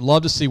 Westgate.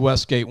 Love to see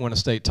Westgate win a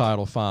state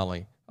title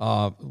finally.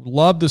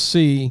 Love to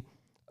see,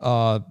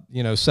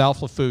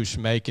 South Lafourche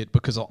make it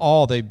because of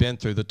all they've been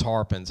through, the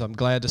Tarpons. I'm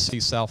glad to see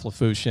South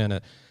Lafourche in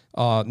it.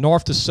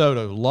 North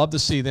DeSoto. Love to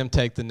see them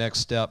take the next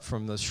step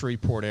from the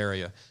Shreveport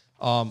area.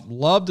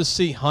 Love to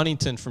see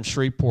Huntington from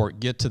Shreveport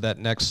get to that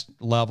next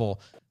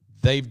level.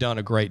 They've done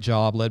a great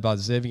job, led by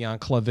Zivion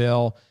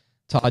Clavel,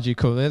 Taji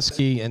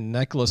Kolinsky, and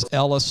Nicholas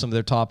Ellis, some of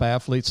their top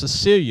athletes.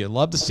 Cecilia,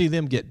 love to see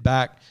them get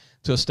back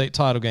to a state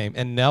title game.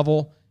 And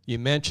Neville, you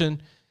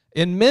mentioned.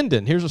 In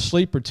Minden, here's a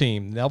sleeper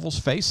team. Neville's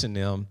facing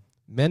them.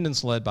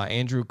 Minden's led by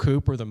Andrew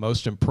Cooper, the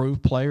most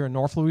improved player in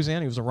North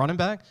Louisiana. He was a running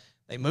back.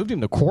 They moved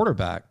him to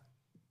quarterback.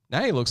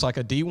 Now he looks like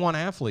a D1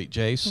 athlete,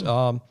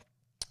 Jace.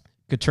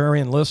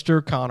 Katurian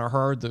Lister, Connor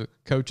Hurd, the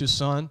coach's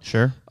son.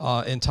 Sure.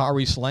 And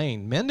Tyrese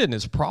Lane. Minden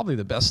is probably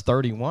the best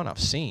 31 I've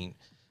seen.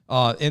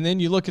 And then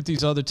you look at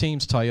these other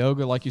teams.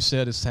 Tioga, like you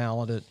said, is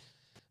talented.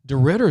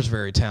 DeRitter is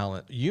very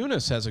talented.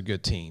 Eunice has a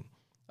good team.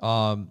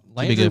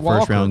 Landry good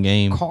Walker, first-round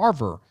game.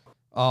 Carver.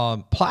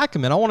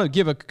 Plaquemine, I want to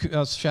give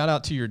a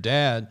shout-out to your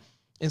dad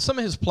and some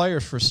of his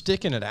players for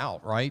sticking it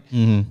out, right?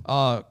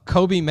 Mm-hmm.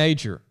 Kobe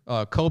Major,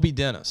 Kobe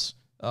Dennis,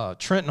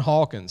 Trenton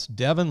Hawkins,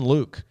 Devin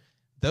Luke.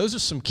 Those are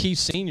some key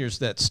seniors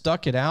that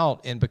stuck it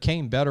out and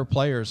became better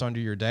players under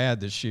your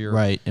dad this year.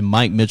 Right, and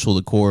Mike Mitchell,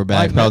 the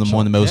quarterback, probably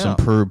one of the most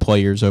improved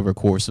players over the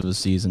course of the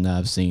season that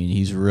I've seen.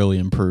 He's really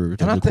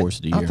improved over the course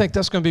of the year. I think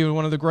that's going to be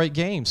one of the great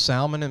games,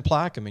 Salmon and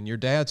Plaquemine, your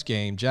dad's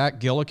game. Jack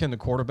Gillikin, the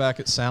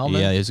quarterback at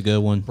Salmon. Yeah, it's a good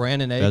one.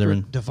 Brandon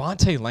Aker.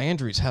 Devontae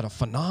Landry's had a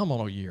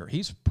phenomenal year.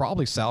 He's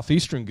probably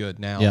Southeastern good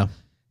now. Yeah.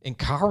 And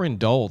Kyron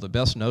Dole, the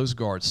best nose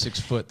guard, 6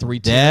 foot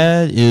 310.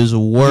 Dad is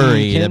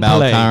worried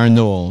about Kyron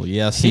Dole.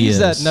 Yes, he is. He's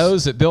that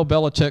nose that Bill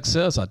Belichick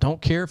says, I don't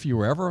care if you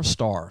were ever a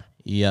star.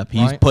 Yep,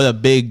 he's put a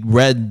big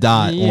red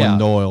dot on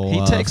Doyle.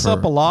 He takes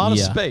up a lot of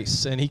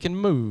space, and he can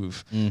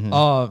move.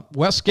 Mm-hmm.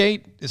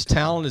 Westgate is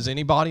talented as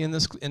anybody in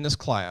this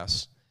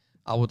class.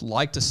 I would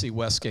like to see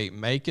Westgate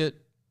make it.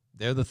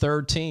 They're the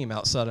third team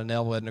outside of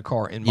Neville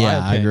Edna-Carr, in my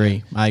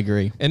opinion. I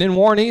agree. And in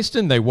Warren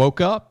Easton, they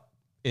woke up.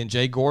 And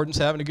Jay Gordon's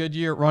having a good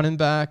year at running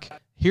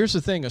back. Here's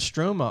the thing,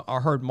 Estruma, I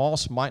heard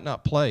Moss might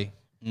not play.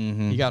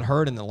 Mm-hmm. He got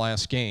hurt in the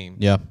last game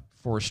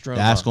for Estruma.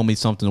 That's going to be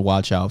something to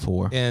watch out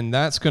for. And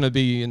that's going to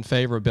be in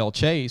favor of Belle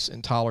Chase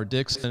and Tyler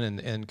Dixon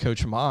and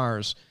Coach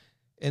Myers.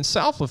 And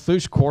South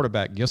Lafourche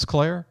quarterback,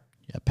 Gisclair.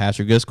 Yeah,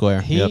 Pastor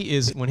Gisclair. He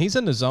is, when he's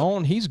in the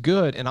zone, he's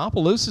good. And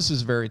Opelousas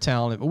is very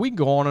talented. But we can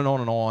go on and on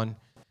and on.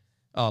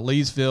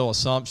 Leesville,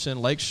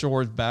 Assumption,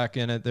 Lakeshore is back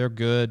in it. They're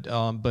good.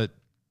 But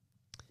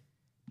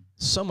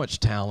so much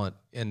talent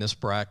in this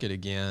bracket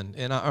again.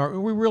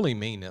 And we really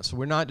mean this.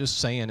 We're not just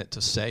saying it to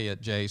say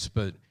it, Jace,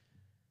 but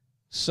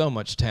so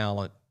much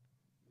talent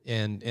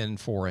in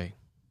 4A.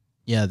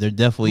 Yeah, there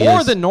definitely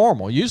More is. than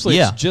normal. Usually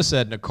Yeah. it's just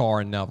Edna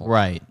Carr and Neville.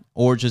 Right.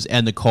 Or just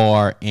Edna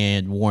Carr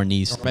and Warren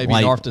East. Or maybe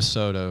North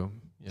DeSoto.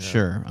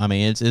 Sure. I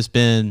mean, it's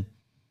been,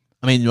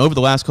 over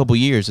the last couple of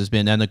years, it's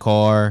been Edna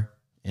Carr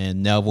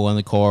and Neville in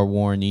the car,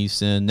 Warren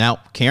Easton. Now,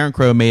 Karen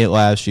Crow made it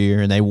last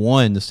year, and they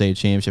won the state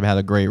championship, had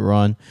a great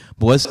run.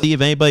 But let's see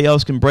if anybody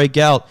else can break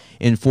out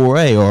in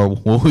 4A, or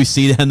will we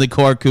see the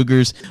car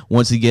Cougars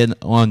once again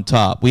on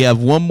top? We have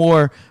one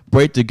more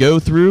break to go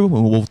through,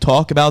 and we'll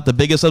talk about the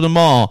biggest of them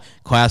all,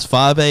 Class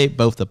 5A,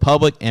 both the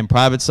public and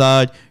private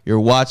side. You're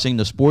watching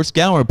the Sports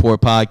Scouting Report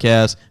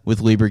podcast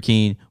with Lee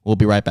Brecheen. We'll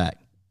be right back.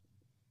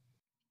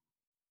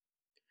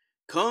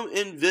 Come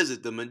and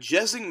visit the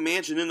majestic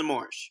mansion in the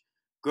marsh,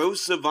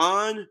 Gros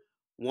Savon,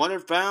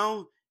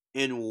 Waterfowl,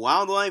 and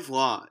Wildlife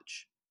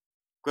Lodge.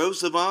 Gros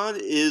Savon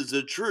is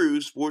the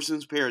true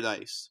sportsman's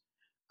paradise.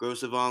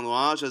 Gros Savon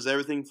Lodge has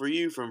everything for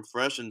you from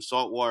fresh and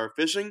saltwater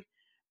fishing,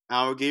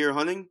 alligator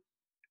hunting,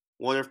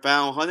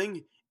 waterfowl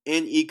hunting,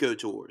 and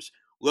eco-tours.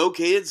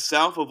 Located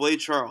south of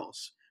Lake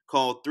Charles.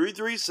 Call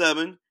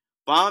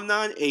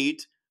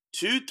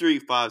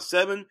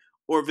 337-598-2357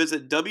 or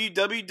visit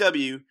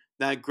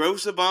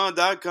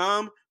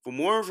www.grossavon.com for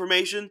more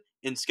information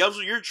and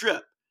schedule your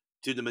trip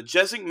to the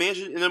majestic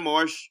mansion in the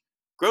marsh,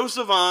 Gros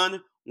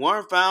Savon,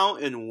 Waterfowl,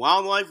 and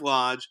Wildlife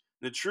Lodge,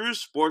 the true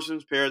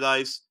sportsman's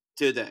paradise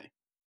today.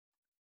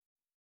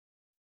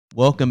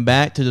 Welcome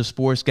back to the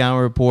Sports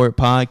Scouting Report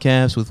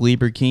podcast with Lee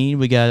Brecheen.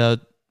 We got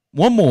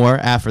one more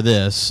after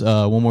this,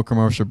 one more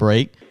commercial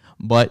break,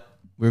 but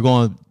we're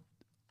going to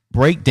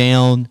break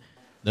down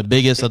the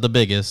biggest of the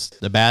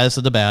biggest, the baddest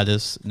of the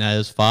baddest, and that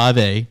is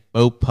 5A,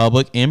 both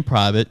public and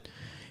private.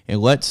 And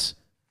let's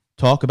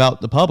talk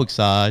about the public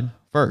side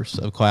first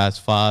of Class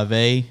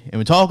 5A. And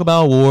we talk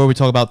about war, we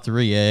talk about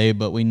 3A,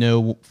 but we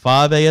know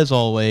 5A, as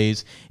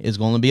always, is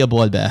going to be a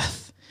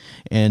bloodbath.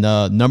 And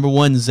number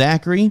one,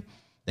 Zachary,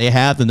 they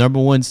have the number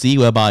one seed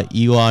led by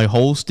Eli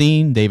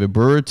Holstein, David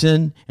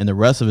Brewerton, and the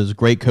rest of his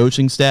great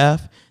coaching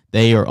staff.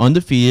 They are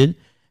undefeated,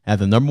 have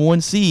the number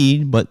one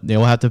seed, but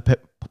they'll have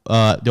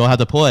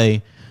to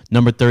play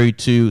number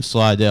 32,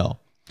 Slidell.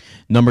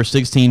 Number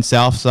 16,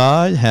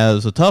 Southside,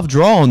 has a tough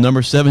draw on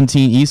number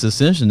 17, East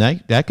Ascension.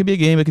 That could be a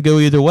game that could go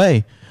either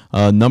way.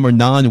 Number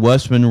 9,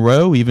 West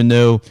Monroe, even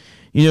though,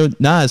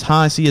 not as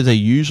high seed as they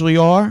usually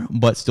are,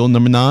 but still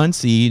number 9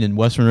 seed. And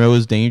West Monroe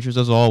is dangerous,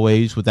 as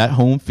always, with that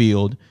home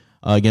field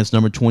against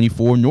number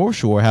 24, North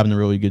Shore, having a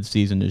really good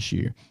season this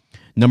year.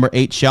 Number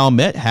 8,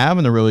 Chalmette,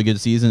 having a really good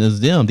season is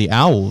them, the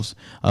Owls.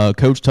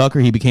 Coach Tucker,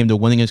 he became the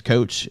winningest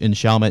coach in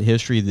Chalmette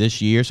history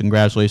this year. So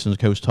congratulations,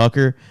 Coach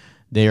Tucker.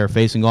 They are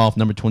facing off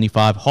number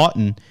 25,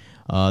 Houghton.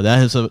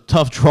 That is a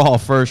tough draw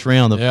first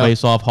round to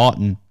face off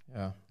Houghton.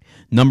 Yeah.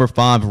 Number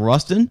 5,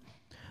 Ruston.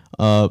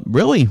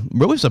 Really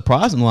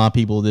surprising a lot of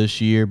people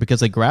this year because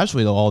they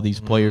graduated all these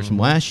players from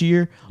last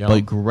year. Yep.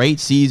 But great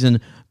season,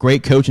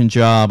 great coaching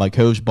job by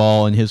Coach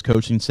Ball and his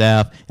coaching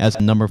staff as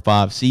a number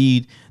 5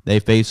 seed.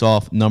 They face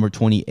off number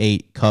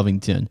 28,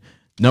 Covington.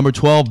 Number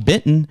 12,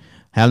 Benton,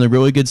 having a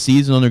really good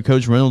season under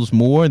Coach Reynolds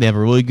Moore. They have a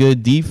really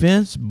good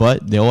defense,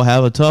 but they'll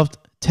have a tough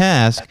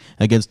task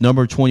against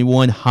number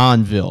 21,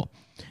 Hanville.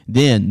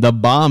 Then the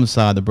bottom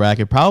side of the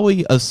bracket,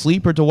 probably a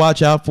sleeper to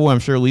watch out for. I'm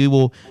sure Lee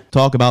will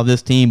talk about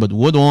this team, but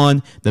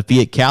Woodlawn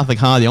defeated Catholic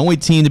High. The only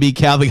team to beat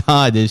Catholic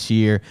High this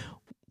year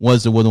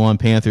was the Woodlawn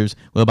Panthers,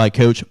 led by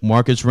Coach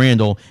Marcus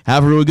Randall.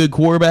 Have a really good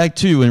quarterback,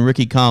 too, in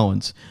Ricky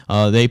Collins.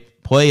 They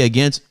play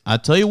against, I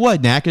tell you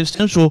what, Natchez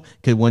Central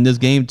could win this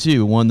game,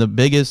 too. One of the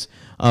biggest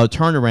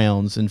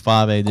turnarounds in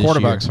 5A this year.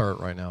 Quarterback's hurt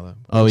right now,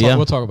 though.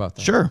 We'll talk about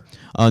that. Sure.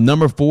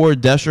 Number 4,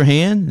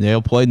 Destrehan.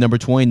 They'll play number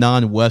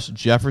 29, West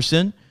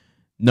Jefferson.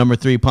 Number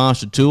 3,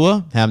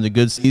 Ponchatoula, having a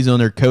good season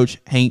under Coach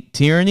Hank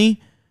Tierney.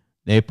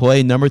 They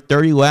play number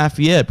 30,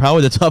 Lafayette,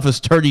 probably the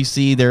toughest 30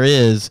 seed there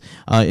is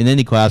in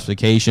any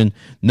classification.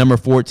 Number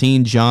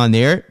 14, John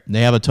Ehret.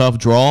 They have a tough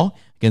draw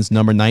against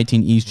number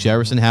 19, East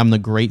Jefferson, having a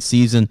great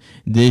season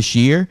this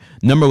year.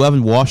 Number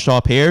 11,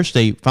 Washtenaw Parish.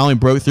 They finally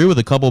broke through with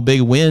a couple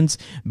big wins,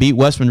 beat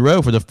West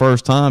Monroe for the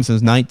first time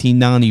since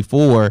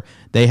 1994.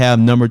 They have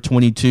number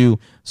 22,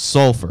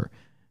 Sulphur.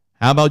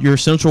 How about your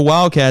Central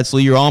Wildcats,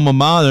 Lee, your alma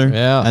mater?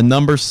 Yeah. At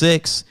number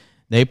 6,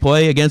 they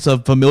play against a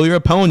familiar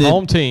opponent.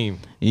 Home team.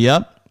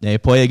 Yep. They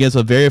play against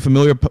a very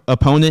familiar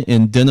opponent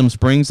in Denham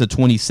Springs, the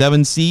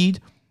 27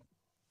 seed.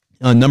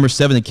 Number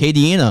 7,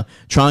 Acadiana,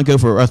 trying to go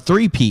for a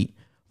three-peat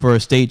for a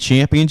state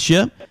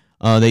championship.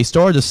 They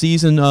started the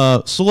season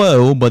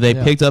slow, but they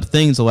picked up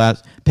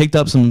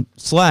some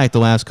slack the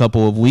last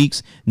couple of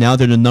weeks. Now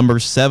they're the number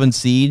 7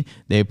 seed.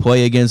 They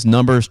play against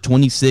numbers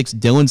 26,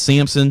 Dylan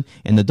Sampson,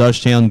 and the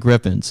Dutchtown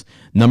Griffins.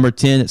 Number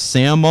 10,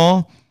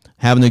 Samaw,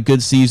 having a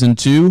good season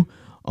too,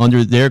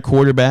 under their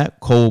quarterback,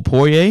 Cole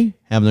Poirier,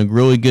 having a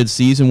really good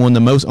season, one of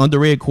the most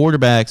underrated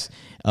quarterbacks,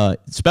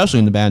 especially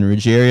in the Baton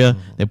Rouge area.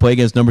 They play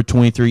against number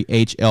 23,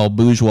 H.L.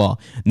 Bourgeois.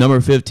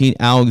 Number 15,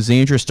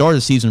 Alexandria, started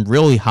the season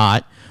really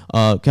hot,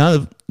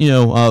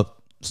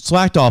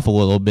 slacked off a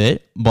little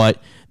bit,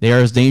 but They are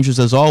as dangerous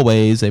as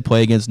always. They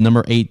play against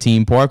number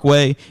 18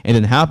 Parkway. And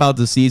then how about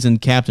the season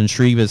Captain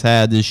Shreve has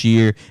had this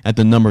year at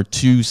the number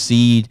 2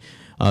 seed?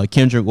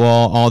 Kendrick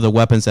Law, all the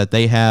weapons that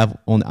they have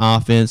on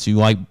offense. You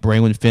like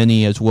Braylon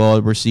Finney as well,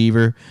 a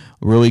receiver.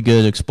 Really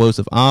good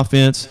explosive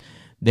offense.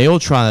 They'll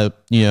try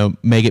to,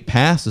 make it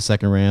past the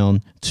second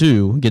round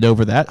to get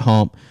over that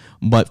hump.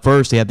 But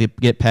first, they have to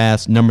get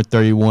past number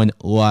 31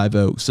 Live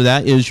Oak. So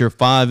that is your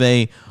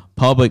 5A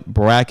public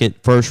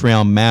bracket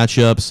first-round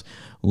matchups.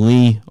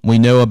 Lee, we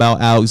know about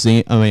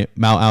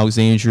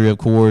Alexandria, of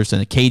course,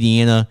 and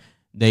Acadiana.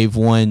 They've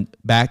won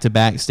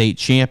back-to-back state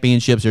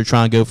championships. They're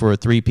trying to go for a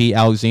 3-peat.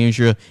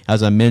 Alexandria,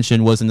 as I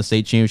mentioned, was in the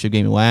state championship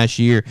game last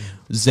year.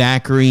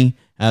 Zachary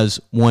has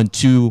won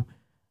 2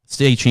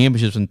 state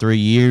championships in 3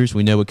 years.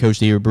 We know what Coach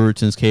David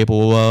Brewerton is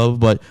capable of.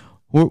 But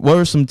what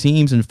are some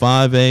teams in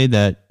 5A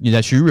that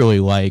you really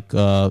like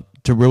to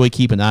really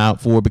keep an eye out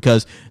for?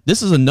 Because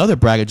this is another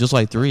bracket, just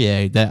like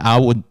 3A, that I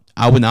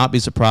would not be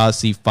surprised to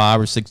see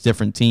 5 or 6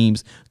 different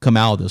teams come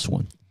out of this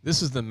one.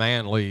 This is the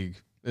man league.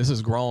 This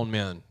is grown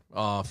men.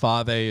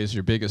 5A is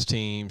your biggest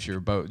teams, your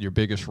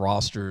biggest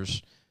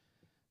rosters.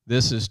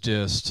 This is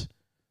just,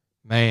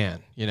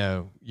 man, you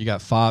got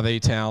 5A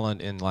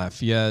talent in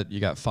Lafayette. You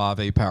got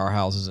 5A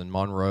powerhouses in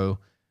Monroe.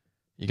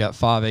 You got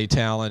 5A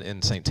talent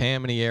in St.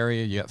 Tammany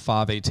area. You got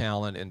 5A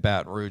talent in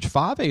Baton Rouge.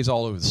 5A is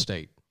all over the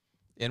state.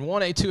 In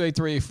 1A, 2A,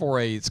 3A,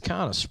 4A, it's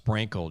kind of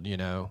sprinkled,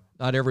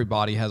 Not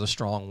everybody has a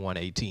strong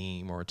 1A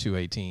team or a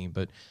 2A team,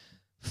 but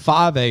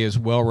 5A is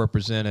well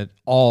represented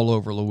all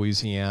over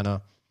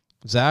Louisiana.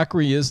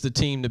 Zachary is the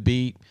team to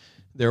beat.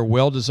 They're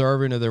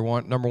well-deserving of their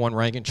number 1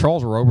 ranking.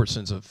 Charles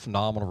Robertson's a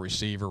phenomenal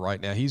receiver right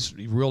now. He's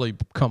really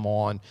come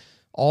on.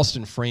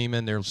 Austin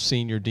Freeman, their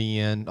senior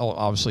DN,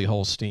 obviously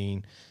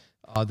Holstein.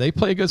 They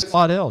play against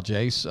Slidell,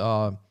 Jace.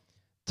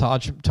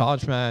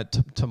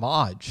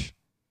 Tamaj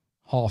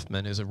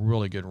Hoffman is a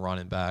really good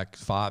running back,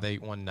 5'8",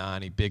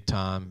 190,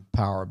 big-time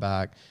power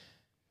back.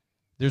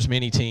 There's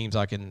many teams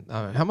I can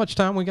how much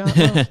time we got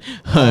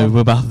now?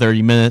 About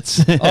 30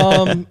 minutes.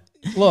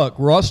 Look,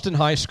 Ruston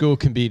High School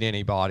can beat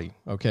anybody,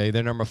 okay?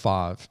 They're number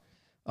 5.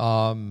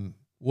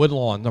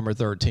 Woodlawn, number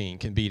 13,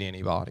 can beat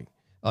anybody.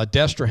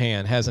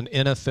 Destrehan has an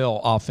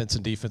NFL offensive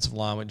and defensive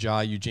line with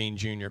Jai Eugene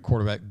Jr.,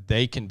 quarterback.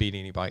 They can beat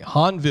anybody.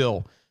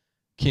 Hanville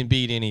can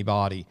beat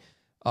anybody.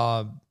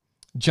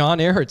 John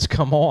Ehret's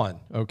come on,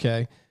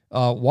 okay?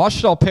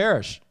 Washita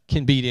Parish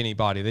can beat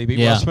anybody. They beat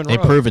West Monroe.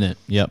 They've proven it.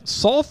 Yep.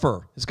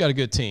 Sulphur has got a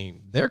good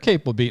team. They're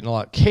capable of beating a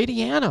lot.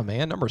 Acadiana,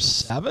 man, number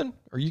 7.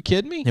 Are you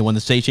kidding me? They won the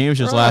state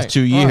championships the last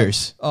 2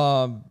 years.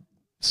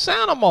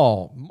 Santa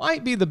Maul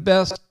might be the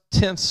best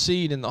 10th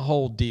seed in the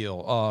whole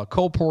deal.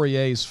 Cole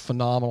Poirier's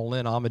phenomenal.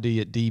 Lynn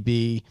Amadi at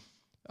DB.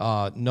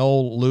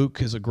 Noel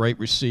Luke is a great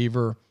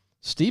receiver.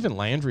 Stephen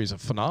Landry is a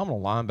phenomenal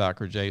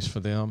linebacker, Jace, for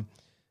them.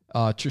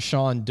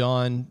 Trishawn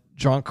Dunn,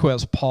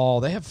 Jonquez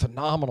Paul. They have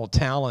phenomenal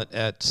talent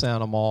at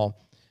Santa Maul.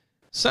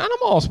 Santa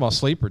Maul is my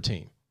sleeper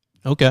team.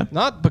 Okay.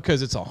 Not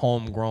because it's a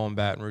homegrown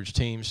Baton Rouge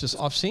team. It's just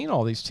I've seen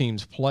all these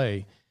teams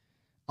play.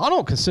 I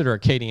don't consider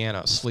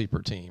Acadiana a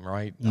sleeper team,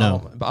 right?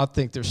 No. I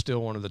think they're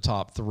still one of the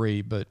top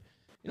 3. But,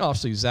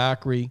 obviously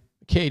Zachary,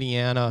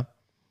 Acadiana,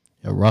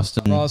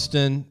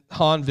 Ruston,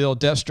 Hanville,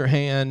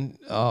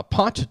 Destrehan,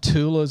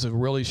 Ponchatoula is a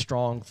really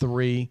strong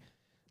 3.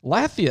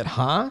 Lafayette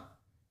High,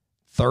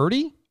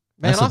 30.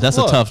 Man, that's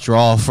a tough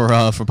draw for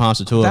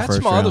Ponchatoula. That's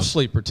first my round. other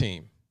sleeper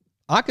team.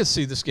 I could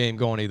see this game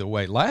going either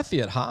way.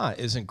 Lafayette High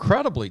is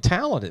incredibly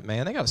talented,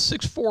 man. They got a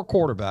 6'4"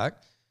 quarterback.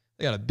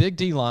 They got a big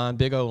D-line,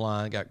 big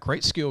O-line, got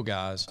great skill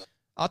guys.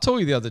 I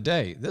told you the other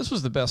day, this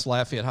was the best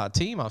Lafayette High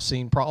team I've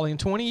seen probably in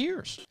 20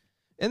 years.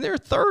 And they're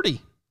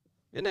 30.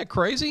 Isn't that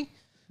crazy?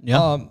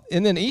 Yeah.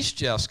 And then East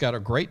Jeff's got a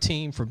great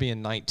team for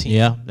being 19.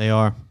 Yeah, they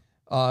are.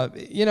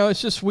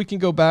 It's just we can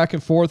go back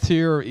and forth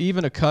here.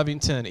 Even a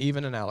Covington,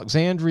 even an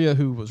Alexandria,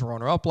 who was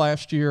runner-up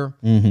last year.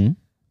 Mm-hmm.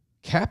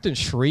 Captain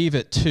Shreve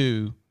at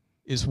 2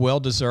 is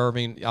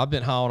well-deserving. I've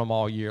been high on him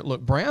all year.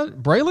 Look,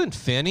 Braylon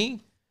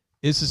Finney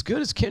is as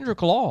good as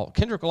Kendrick Law.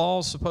 Kendrick Law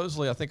is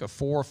supposedly, I think, a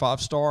 4 or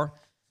 5-star.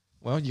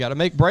 Well, you got to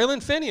make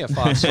Braylon Finney a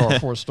 5-star,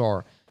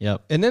 4-star.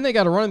 Yep. And then they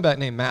got a running back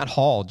named Matt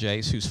Hall,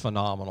 Jace, who's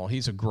phenomenal.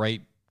 He's a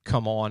great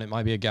come on. It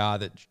might be a guy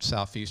that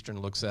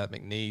Southeastern looks at,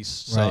 McNeese,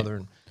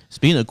 Southern.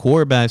 Speaking of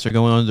quarterbacks are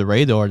going under the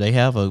radar, they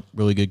have a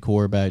really good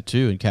quarterback,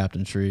 too, in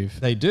Captain Shreve.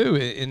 They do.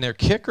 And their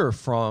kicker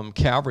from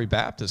Calvary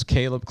Baptist,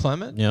 Caleb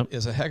Clement,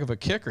 is a heck of a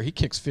kicker. He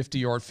kicks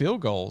 50-yard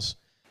field goals.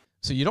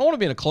 So you don't want to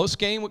be in a close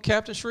game with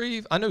Captain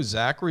Shreve. I know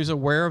Zachary's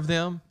aware of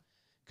them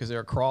because they're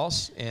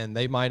across, and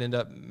they might end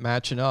up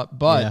matching up.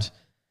 But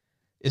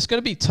it's going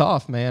to be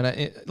tough,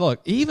 man.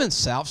 Look, even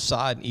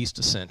Southside and East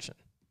Ascension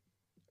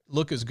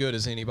look as good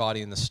as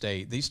anybody in the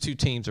state. These two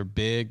teams are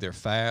big. They're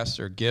fast.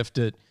 They're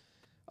gifted.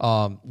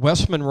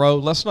 West Monroe,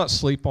 let's not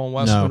sleep on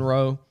West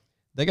Monroe.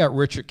 They got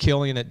Richard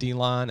Killian at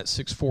D-line at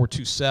 6'4",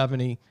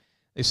 270.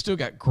 They still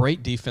got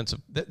great defensive.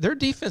 Their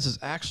defense has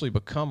actually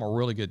become a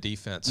really good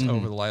defense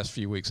over the last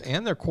few weeks,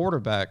 and their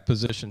quarterback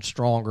position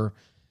stronger.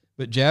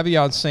 But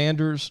Javion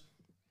Sanders,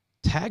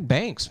 tag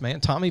Banks, man.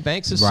 Tommy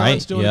Banks, his Right,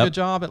 son's doing yep. a good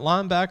job at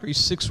linebacker. He's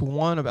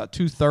 6'1", about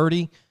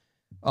 230.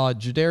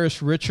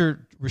 Jadarius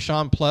Richard,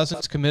 Rashawn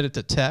Pleasant's committed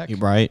to Tech.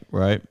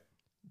 Right.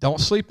 Don't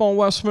sleep on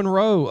West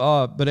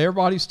Monroe. But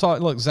everybody's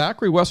talking. Look,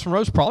 Zachary, West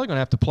Monroe's probably going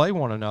to have to play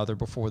one another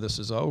before this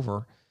is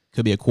over.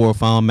 Could be a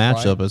quarterfinal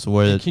matchup Right. as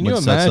where Can you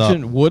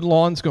imagine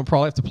Woodlawn's going to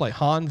probably have to play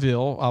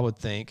Hahnville, I would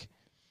think.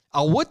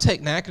 I would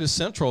take Natchitoches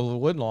Central over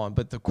Woodlawn,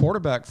 but the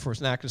quarterback for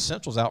Natchitoches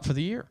Central is out for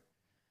the year.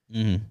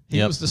 Mm-hmm.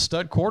 He was the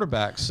stud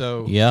quarterback.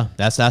 So yeah,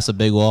 that's a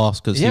big loss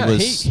because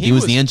he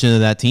was the engine of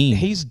that team.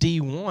 He's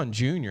D1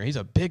 junior. He's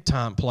a big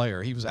time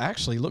player. He was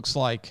actually looks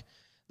like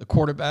the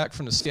quarterback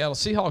from the Seattle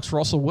Seahawks,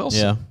 Russell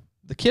Wilson. Yeah.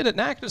 The kid at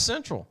Natchitoches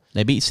Central.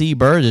 They beat C.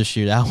 Bird this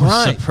year. That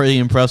was a pretty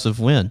impressive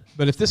win.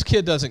 But if this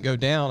kid doesn't go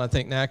down, I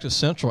think Natchitoches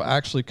Central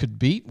actually could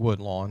beat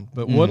Woodlawn.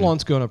 But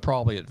Woodlawn's going to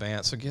probably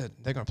advance. Again,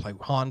 they're going to play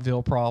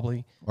Hahnville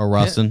probably. Or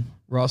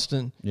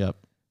Ruston. Yep.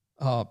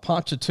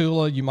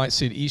 Ponchatoula, you might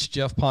see the East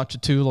Jeff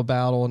Ponchatoula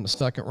battle in the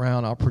second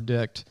round, I'll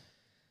predict.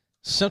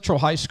 Central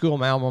High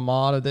School, Alma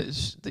Mater,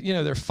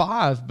 they're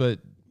 5, but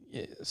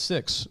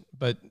 6.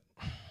 But,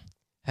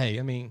 hey,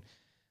 I mean,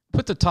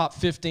 put the top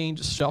 15,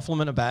 just shuffle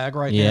them in a bag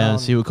now. Yeah,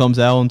 see what comes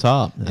out on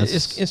top.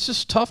 It's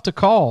just tough to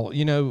call.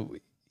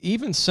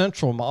 Even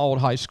Central, my old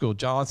high school,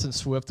 Jonathan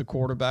Swift, the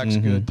quarterback's a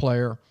good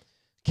player.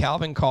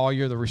 Calvin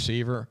Collier, the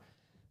receiver.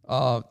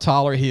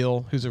 Tyler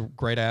Hill, who's a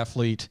great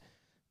athlete.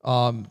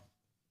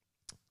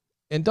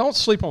 And don't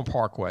sleep on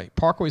Parkway.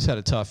 Parkway's had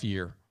a tough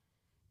year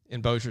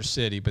in Bossier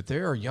City, but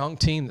they're a young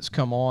team that's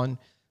come on.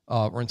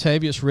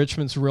 Rentavious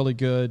Richmond's really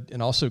good,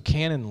 and also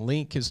Cannon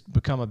Link has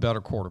become a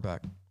better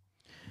quarterback.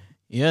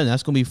 Yeah, and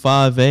that's going to be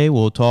 5A.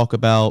 We'll talk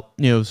about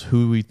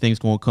who we think is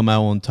going to come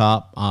out on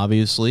top,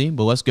 obviously.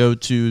 But let's go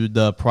to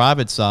the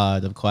private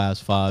side of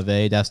Class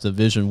 5A. That's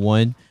Division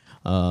 1.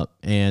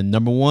 And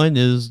number 1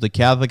 is the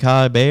Catholic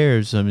High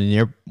Bears. I mean,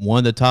 they're one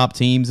of the top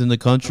teams in the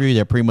country.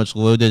 They're pretty much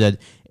loaded at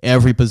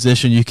every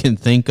position you can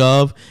think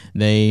of.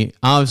 They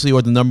obviously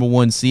are the number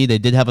 1 seed. They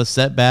did have a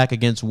setback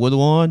against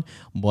Woodlawn,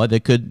 but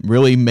they could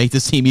really make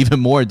this team even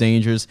more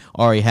dangerous,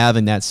 already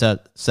having that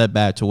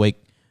setback to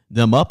wake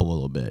them up a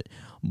little bit.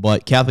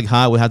 But Catholic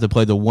High would have to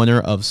play the winner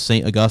of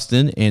St.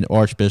 Augustine and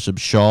Archbishop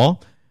Shaw.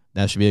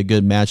 That should be a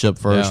good matchup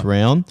first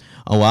round.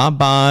 A lot of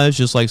buys,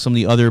 just like some of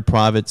the other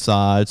private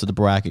sides of the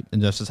bracket,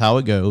 and this is how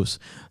it goes.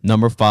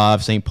 Number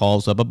 5, St.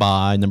 Paul's have a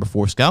bye. Number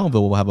 4,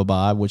 Scotlandville will have a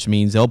bye, which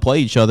means they'll play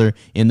each other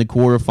in the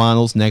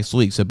quarterfinals next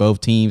week. So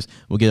both teams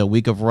will get a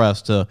week of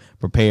rest to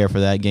prepare for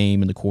that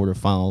game in the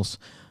quarterfinals.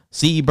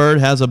 C.E. Bird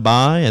has a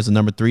bye as a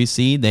number 3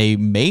 seed. They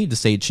made the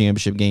state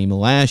championship game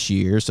last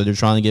year, so they're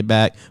trying to get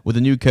back with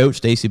a new coach,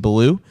 Stacy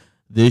Ballou,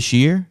 this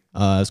year.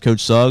 As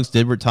Coach Suggs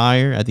did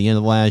retire at the end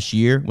of last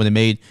year when they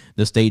made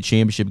the state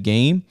championship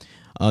game.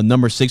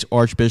 Number 6,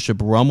 Archbishop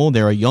Rummel.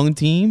 They're a young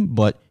team,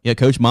 but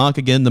Coach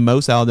Monica getting the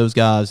most out of those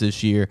guys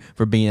this year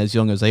for being as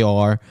young as they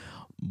are.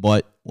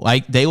 But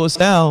like De La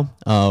Salle,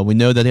 we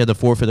know that they had to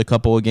forfeit a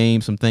couple of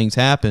games. Some things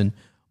happen.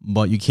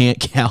 But you can't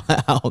count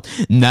out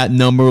that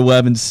number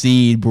 11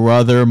 seed,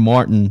 Brother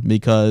Martin,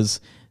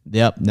 because,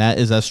 that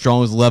is as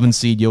strong as 11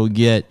 seed you'll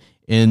get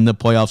in the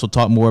playoffs. We'll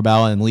talk more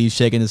about it, and Lee's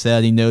shaking his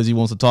head. He knows he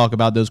wants to talk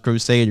about those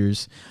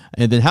Crusaders.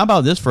 And then how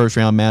about this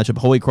first-round matchup?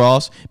 Holy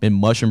Cross, been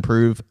much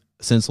improved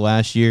since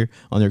last year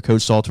under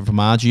Coach Salter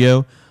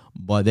Formaggio,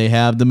 but they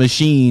have the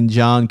machine,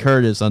 John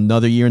Curtis,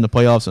 another year in the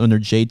playoffs under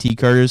J.T.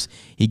 Curtis.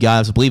 He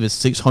got, I believe, his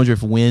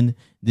 600th win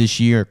this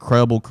year.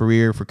 Incredible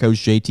career for Coach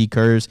J.T.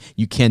 Curtis.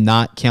 You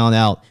cannot count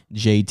out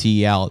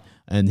J.T. out,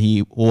 and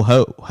he will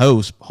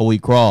host Holy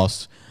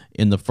Cross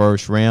in the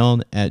first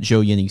round at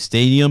Joe Yenning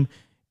Stadium.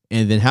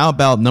 And then how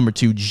about number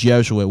 2,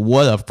 Jesuit?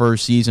 What a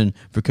first season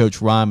for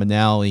Coach Ryan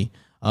Manali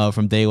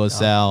from De La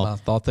Salle. I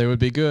thought they would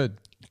be good.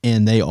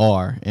 And they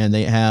are. And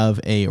they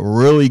have a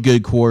really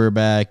good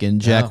quarterback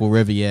in Jack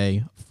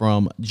Lariviere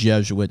from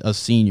Jesuit, a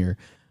senior.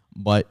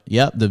 But,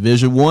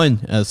 Division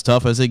 1, as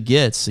tough as it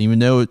gets. Even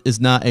though it's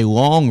not a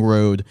long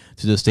road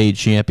to the state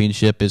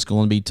championship, it's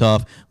going to be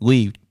tough.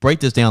 Lee, break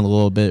this down a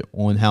little bit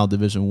on how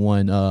Division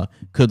 1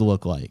 could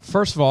look like.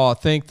 First of all, I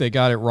think they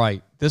got it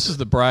right. This is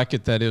the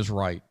bracket that is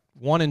right.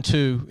 1 and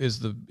 2 is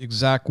the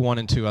exact 1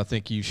 and 2 I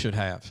think you should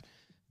have.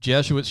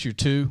 Jesuits, your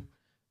 2.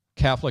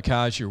 Catholic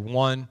High's your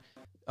 1.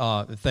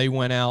 If they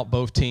went out,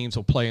 both teams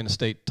will play in the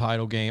state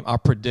title game. I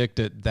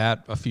predicted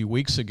that a few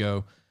weeks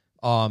ago.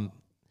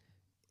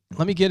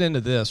 Let me get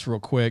into this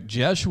real quick.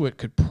 Jesuit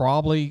could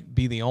probably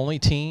be the only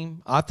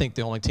team, I think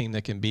the only team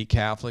that can beat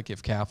Catholic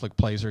if Catholic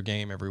plays their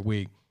game every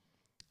week.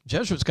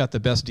 Jesuit's got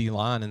the best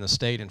D-line in the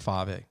state in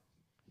 5A.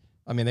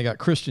 I mean, they got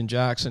Christian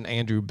Jackson,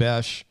 Andrew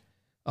Besh,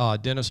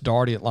 Dennis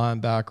Darty at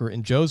linebacker,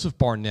 and Joseph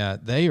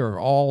Barnett. They are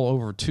all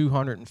over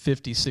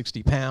 250,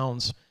 60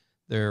 pounds.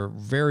 They're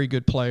very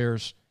good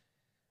players.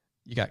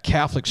 You got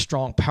Catholic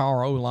strong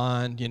power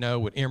O-line,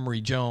 with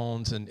Emory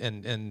Jones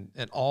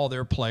and all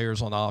their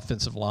players on the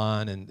offensive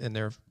line and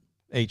their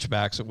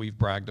H-backs that we've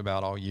bragged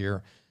about all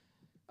year.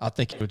 I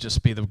think it would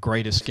just be the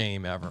greatest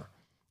game ever.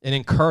 And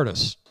in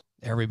Curtis,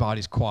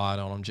 everybody's quiet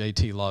on him.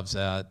 JT loves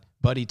that.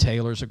 Buddy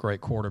Taylor's a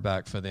great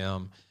quarterback for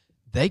them.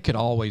 they could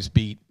always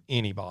beat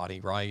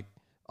anybody, right?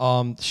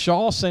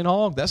 Shaw, St.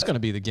 Aug, that's going to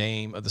be the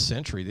game of the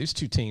century. These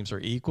two teams are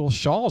equal.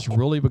 Shaw's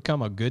really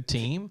become a good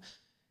team.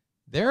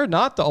 They're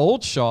not the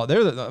old Shaw.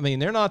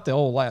 They're not the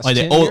old last 10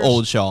 the years.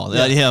 old Shaw.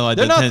 Yeah. Like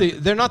they're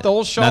not the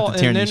old Shaw, not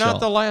the and they're Shaw. not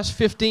the last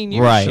 15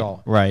 years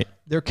Shaw. Right.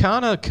 They're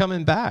kind of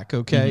coming back,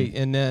 okay?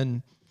 And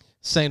then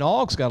St.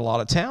 Aug's got a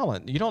lot of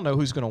talent. You don't know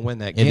who's going to win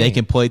that game. If they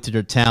can play to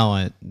their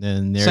talent,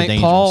 then they're dangerous.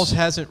 St. Paul's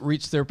hasn't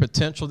reached their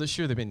potential this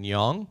year. They've been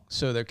young,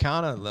 so they're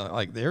kind of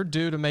like they're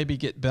due to maybe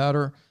get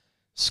better.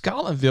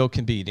 Scotlandville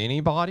can beat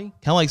anybody.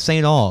 Kind of like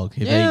St. Aug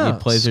if they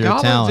play to their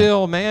talent.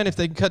 Scotlandville, man, if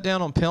they can cut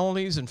down on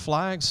penalties and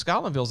flags,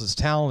 Scotlandville's as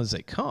talented as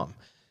they come.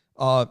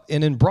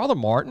 And in Brother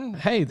Martin,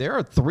 hey, they're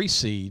a 3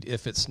 seed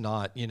if it's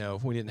not,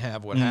 if we didn't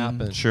have what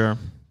happened. Sure.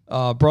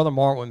 Brother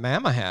Martin with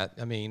Mama Hat,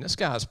 I mean, this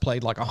guy's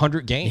played like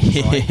 100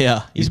 games, right?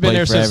 Yeah. He's been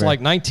there since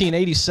like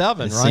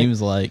 1987, it right?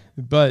 Seems like.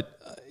 But,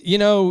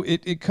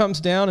 it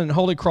comes down, and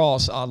Holy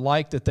Cross, I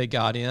like that they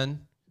got in.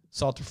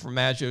 Salter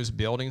Formaggio's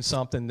building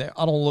something.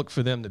 I don't look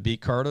for them to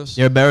beat Curtis.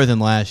 They're better than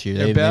last year.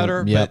 They're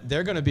better, but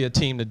they're going to be a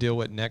team to deal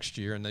with next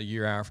year and the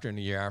year after and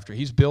the year after.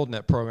 He's building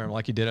that program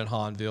like he did at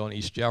Hahnville and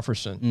East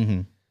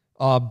Jefferson.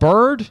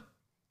 Bird,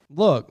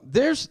 look,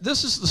 this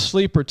is the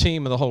sleeper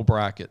team of the whole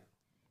bracket.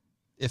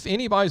 If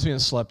anybody's being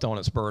slept on,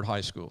 it's Bird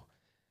High School,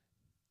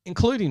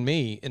 including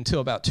me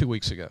until about 2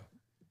 weeks ago.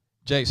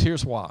 Jace,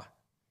 here's why.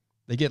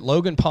 They get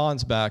Logan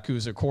Pons back, who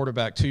was their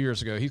quarterback 2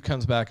 years ago. He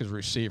comes back as a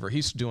receiver.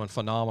 He's doing a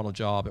phenomenal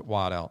job at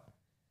wideout.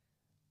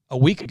 A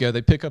week ago,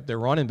 they pick up their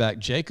running back,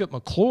 Jacob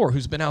McClure,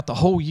 who's been out the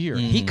whole year.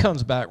 He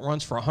comes back,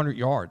 runs for 100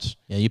 yards.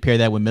 Yeah, you pair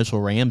that with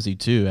Mitchell Ramsey,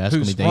 too. That's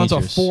going to be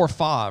dangerous. Runs a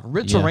 4.5.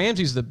 Mitchell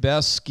Ramsey's the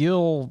best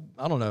skill,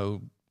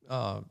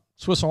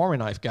 Swiss Army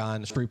knife guy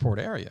in the Shreveport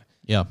area.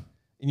 Yeah.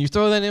 And you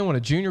throw that in with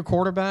a junior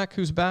quarterback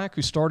who's back,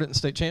 who started in the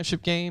state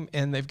championship game,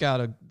 and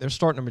they're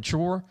starting to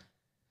mature.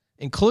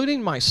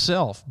 Including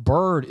myself,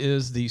 Bird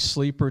is the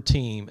sleeper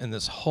team in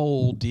this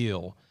whole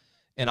deal.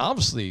 And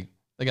obviously,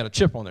 they got a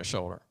chip on their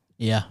shoulder.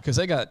 Yeah. Because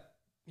they got,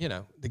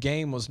 the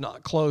game was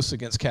not close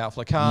against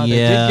Catholic High. They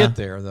did get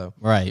there, though.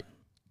 Right.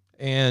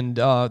 And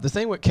the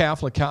thing with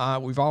Catholic High,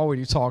 we've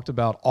already talked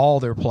about all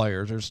their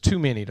players. There's too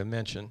many to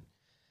mention.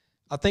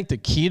 I think the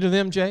key to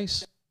them,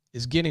 Jace,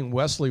 is getting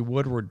Wesley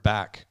Woodward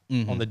back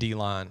on the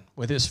D-line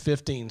with his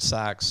 15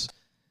 sacks.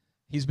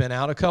 He's been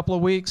out a couple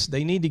of weeks.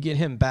 They need to get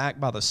him back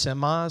by the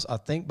semis. I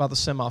think by the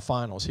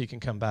semifinals he can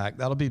come back.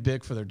 That'll be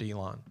big for their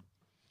D-line.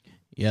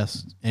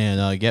 Yes,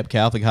 and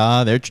Catholic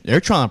High,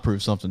 they're trying to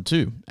prove something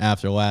too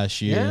after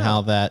last year and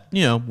how that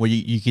where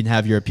you can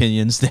have your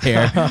opinions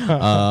there,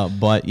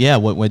 but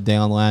what went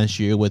down last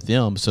year with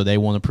them, so they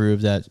want to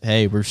prove that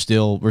hey we're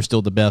still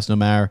the best no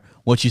matter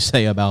what you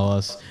say about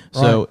us.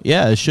 Right. So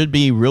it should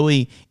be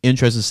really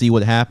interesting to see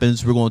what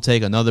happens. We're going to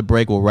take another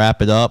break. We'll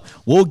wrap it up.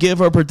 We'll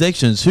give our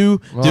predictions.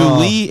 Who do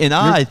Lee and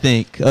I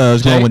think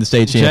is going to win the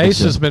state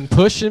championship? Jace has been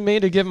pushing me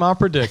to give my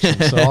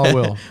predictions, so I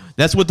will.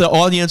 That's what the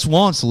audience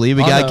wants, Lee.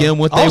 We got to give them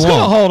what they want. I was going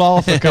to hold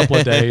off a couple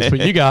of days, but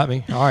you got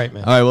me. All right,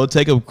 man. All right, we'll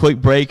take a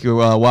quick break.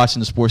 You're watching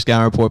the Sports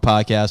Scouting Report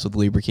podcast with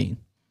Lee Brecheen.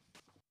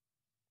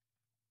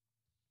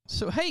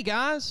 So, hey,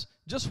 guys,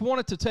 just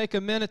wanted to take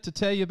a minute to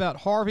tell you about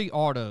Harvey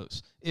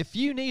Autos. If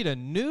you need a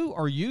new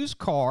or used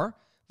car,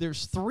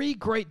 there's 3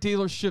 great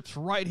dealerships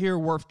right here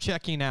worth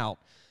checking out.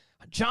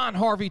 John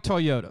Harvey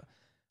Toyota,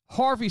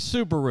 Harvey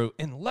Subaru,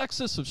 and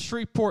Lexus of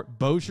Shreveport,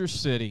 Bossier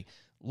City.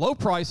 Low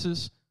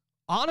prices,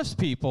 honest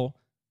people.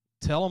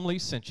 Tell them Lee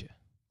sent you.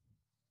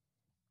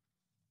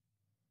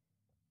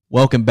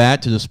 Welcome back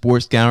to the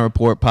Sports Scouting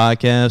Report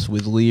podcast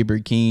with Lee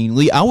Brecheen.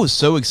 Lee, I was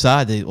so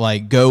excited to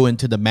go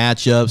into the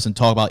matchups and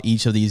talk about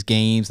each of these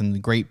games and the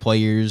great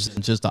players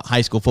and just the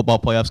high school football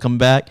playoffs coming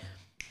back.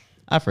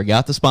 I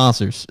forgot the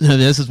sponsors.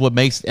 This is what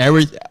makes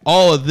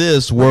all of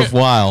this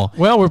worthwhile.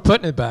 Well, we're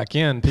putting it back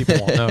in.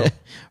 People won't know.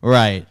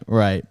 Right.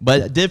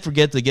 But I did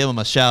forget to give them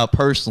a shout out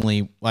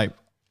personally,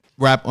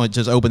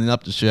 just opening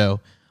up the show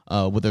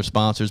with their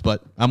sponsors.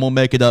 But I'm going to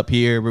make it up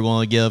here. We're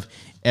going to give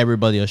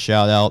everybody a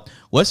shout out.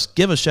 Let's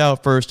give a shout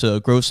out first to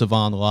Gros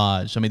Savon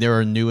Lodge. I mean, they're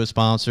our newest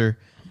sponsor.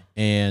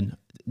 And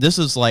this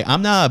is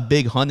I'm not a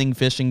big hunting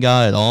fishing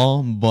guy at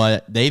all,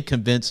 but they've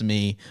convinced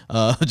me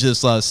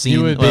seeing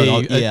you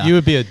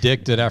would be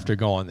addicted after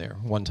going there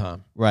one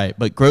time. Right.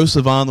 But Gros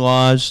Savon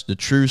Lodge, the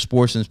true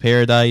sportsman's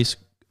paradise.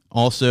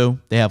 Also,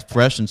 they have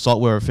fresh and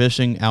saltwater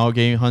fishing,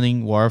 alligator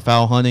hunting,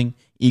 waterfowl hunting,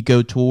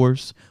 eco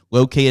tours,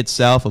 located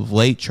south of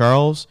Lake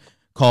Charles.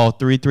 Call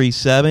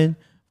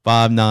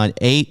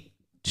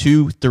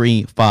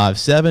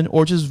 337-598-2357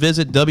 or just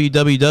visit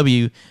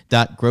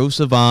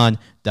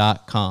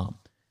www.grossavon.com.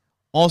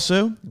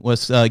 Also,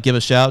 let's give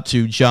a shout out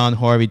to John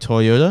Harvey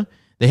Toyota.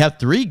 They have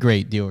 3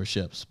 great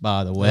dealerships,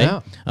 by the way.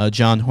 Yeah.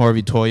 John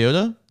Harvey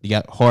Toyota. You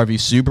got Harvey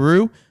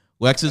Subaru,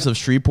 Lexus of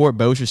Shreveport,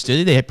 Bossier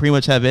City. They pretty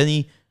much have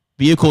any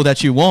vehicle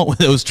that you want with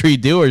those 3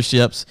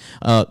 dealerships.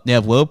 They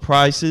have low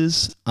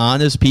prices,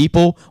 honest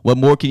people. What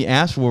more can you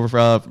ask for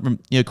from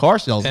car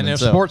salesmen? And they're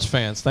sports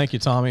fans. Thank you,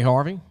 Tommy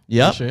Harvey.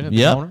 Yep. Appreciate it.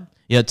 Yep.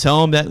 Yeah,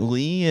 tell them that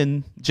Lee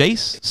and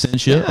Jace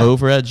sent you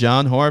over at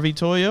John Harvey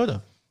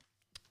Toyota.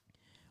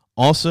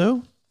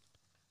 Also,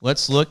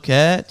 let's look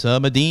at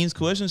Medine's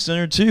Collision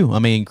Center, too. I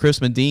mean,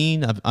 Chris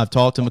Medine, I've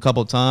talked to him a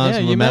couple of times.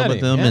 Yeah, we you met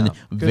with him, and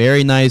Good.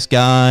 very nice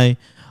guy.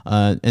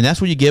 And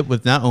that's what you get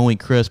with not only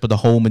Chris, but the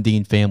whole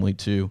Medine family,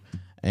 too.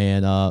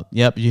 And,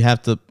 yep, you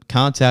have to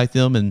contact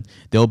them, and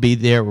they'll be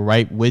there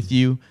right with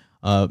you.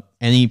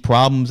 Any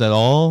problems at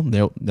all,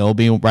 they'll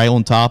be right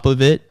on top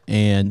of it.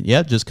 And,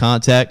 yeah, just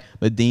contact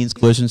Medine's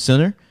Collision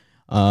Center.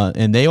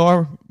 And they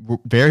are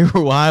very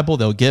reliable.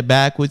 They'll get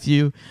back with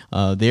you.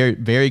 They're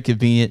very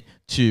convenient,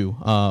 too.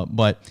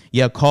 But,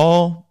 yeah,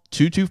 call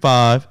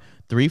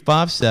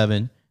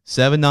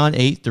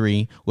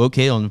 225-357-7983,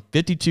 located on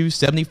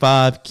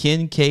 5275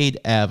 Kincaid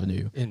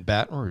Avenue. In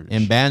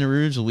Baton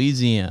Rouge,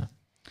 Louisiana.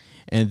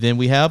 And then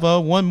we have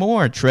one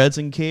more, Treads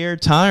and Care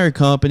Tire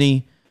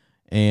Company.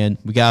 And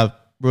we got to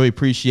really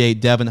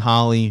appreciate Devin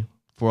Holly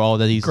for all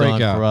that he's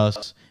done for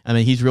us. I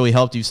mean, he's really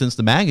helped you since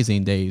the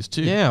magazine days,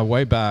 too. Yeah,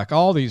 way back.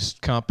 All these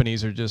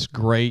companies are just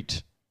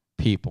great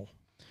people.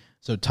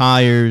 So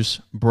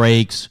tires,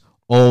 brakes,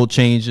 oil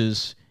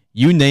changes,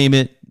 you name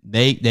it,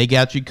 they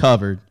got you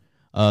covered.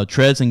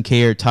 Treads and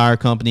Care Tire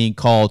Company,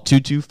 call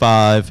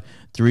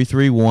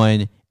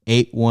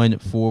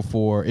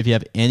 225-331-8144 if you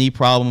have any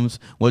problems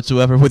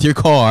whatsoever with your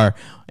car.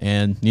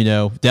 And, you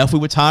know, definitely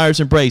with tires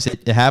and brakes,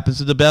 it happens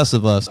to the best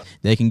of us.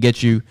 They can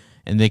get you,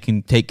 and they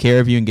can take care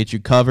of you and get you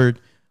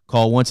covered.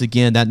 Call once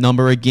again. That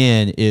number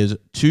again is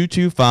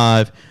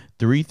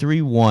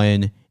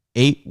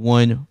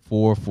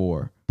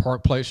 225-331-8144.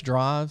 Park Place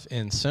Drive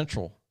in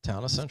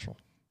town of Central.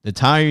 The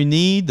tire you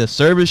need, the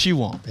service you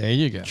want. There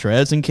you go.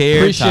 Treads and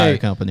Care Tire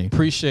Company.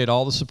 Appreciate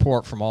all the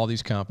support from all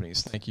these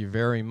companies. Thank you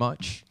very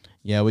much.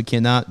 Yeah, we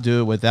cannot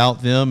do it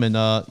without them. And,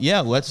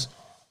 let's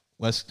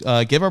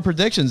give our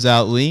predictions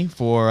out, Lee,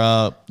 for,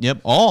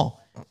 all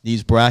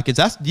these brackets.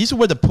 These are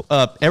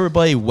what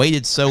everybody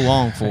waited so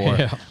long for.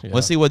 Yeah.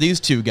 Let's see what these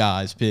two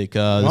guys pick.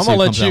 I'm gonna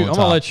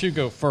let you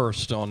go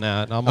first on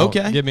that. And I'm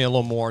gonna give me a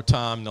little more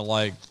time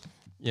to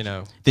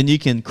Then you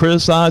can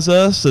criticize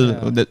us.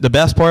 The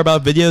best part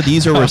about video,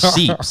 these are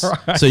receipts,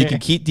 right. So you can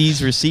keep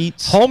these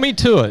receipts. Hold me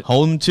to it.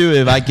 Hold them to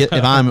it if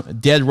I'm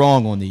dead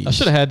wrong on these. I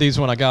should have had these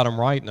when I got them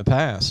right in the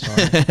past.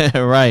 Right?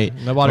 Right.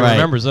 Nobody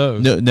remembers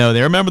those. No,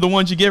 they remember the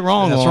ones you get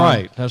wrong.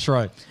 That's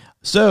right.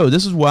 So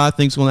this is what I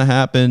think is going to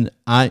happen.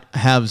 I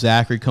have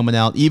Zachary coming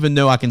out, even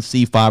though I can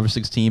see 5 or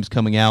 6 teams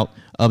coming out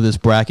of this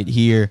bracket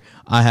here.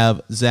 I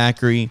have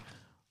Zachary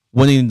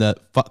winning the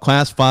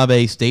Class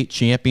 5A state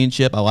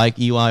championship. I like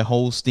Eli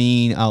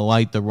Holstein. I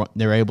like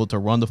they're able to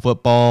run the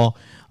football.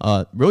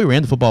 Really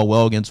ran the football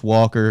well against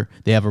Walker.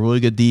 They have a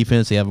really good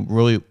defense. They have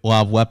a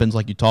lot of weapons,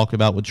 like you talked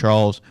about with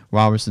Charles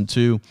Robertson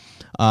too.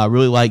 I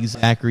really like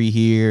Zachary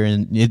here,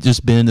 and it's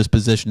just been in this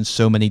position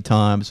so many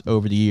times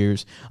over the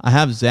years. I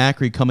have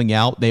Zachary coming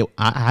out.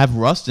 I have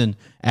Ruston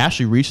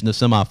actually reaching the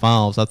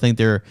semifinals. I think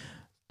they're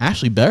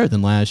actually better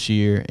than last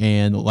year,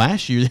 and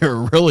last year they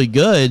were really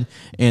good,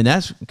 and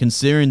that's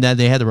considering that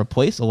they had to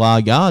replace a lot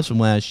of guys from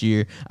last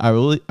year. I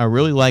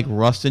really like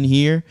Ruston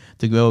here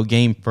to go a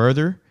game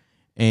further.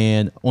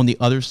 And on the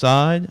other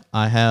side,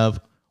 I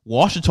have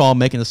Ouachita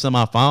making the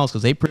semifinals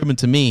because they've proven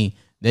to me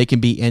they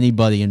can beat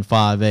anybody in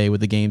 5A with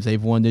the games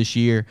they've won this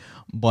year.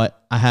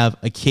 But I have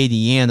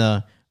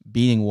Acadiana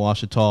beating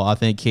Ouachita. I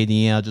think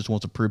Acadiana just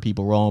wants to prove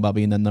people wrong about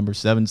being the number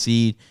 7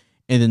 seed.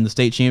 And in the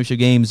state championship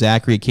game,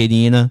 Zachary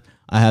Acadiana,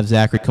 I have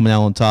Zachary coming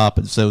out on top.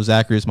 And so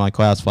Zachary is my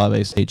Class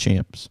 5A state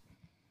champs.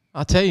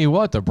 I'll tell you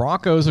what, the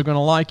Broncos are going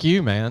to like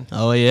you, man.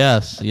 Oh,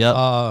 yes.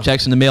 Yep.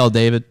 Checks in the mail,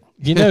 David.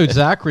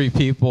 Zachary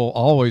people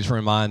always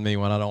remind me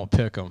when I don't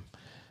pick them.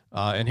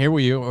 And here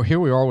we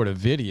are with a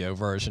video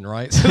version,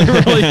 right? So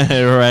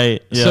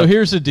right. Yep. So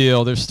here's the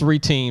deal. There's 3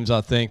 teams I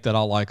think that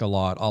I like a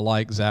lot. I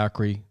like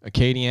Zachary,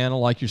 Acadiana,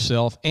 like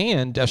yourself,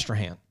 and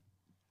Destrehan.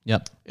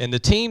 Yep. And the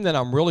team that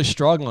I'm really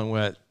struggling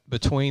with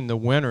between the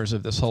winners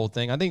of this whole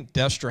thing, I think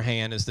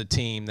Destrehan is the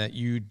team that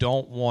you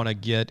don't want to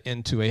get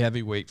into a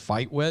heavyweight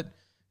fight with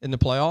in the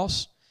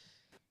playoffs.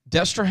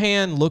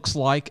 Destrehan looks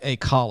like a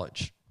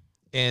college.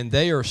 And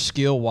they are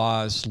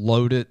skill-wise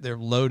loaded. They're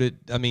loaded.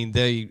 I mean,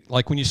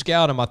 like when you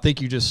scout them, I think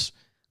you just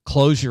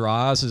close your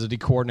eyes as a D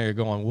coordinator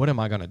going, what am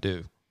I going to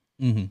do?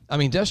 Mm-hmm. I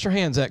mean,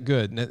 Destrehan's that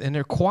good, and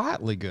they're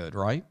quietly good,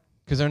 right?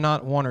 Because they're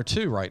not 1 or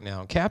 2 right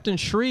now. Captain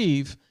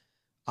Shreve,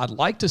 I'd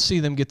like to see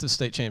them get to the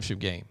state championship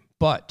game.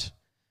 But,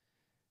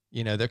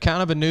 they're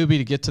kind of a newbie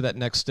to get to that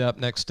next step.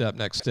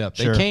 Sure.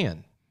 They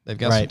can. They've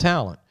got some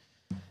talent.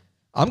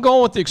 I'm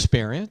going with the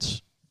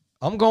experience.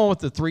 I'm going with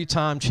the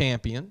 3-time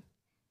champion.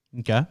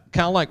 Okay.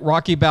 Kind of like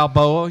Rocky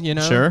Balboa,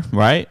 Sure,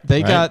 right.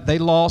 They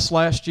lost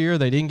last year.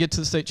 They didn't get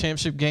to the state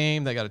championship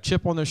game. They got a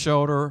chip on their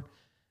shoulder.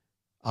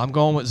 I'm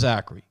going with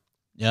Zachary.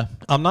 Yeah.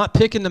 I'm not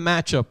picking the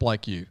matchup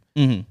like you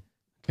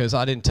because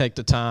I didn't take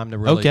the time to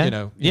really,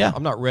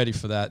 I'm not ready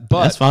for that.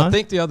 But that's fine. I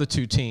think the other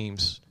 2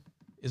 teams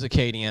is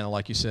Acadiana,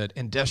 like you said,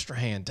 and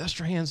Destrehan.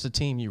 Destrehan's the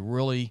team you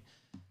really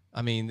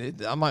I mean,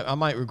 I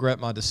might regret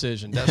my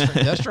decision.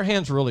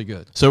 Destrehan's really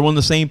good. So we're on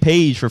the same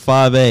page for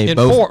 5A.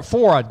 In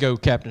four, I'd go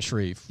Captain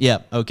Shreve. Yeah,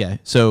 okay.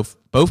 So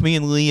both me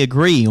and Lee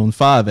agree on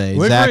 5A.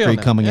 We Zachary agree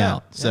on coming that.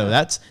 out. So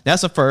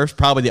that's a first,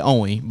 probably the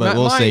only, but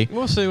we'll see.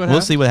 We'll see what We'll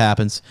happens. see what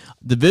happens.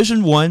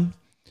 Division 1,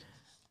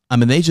 I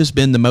mean, they've just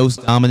been the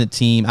most dominant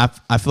team,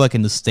 I feel like,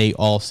 in the state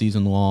all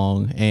season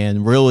long.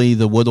 And really,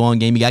 the Woodlawn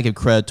game, you got to give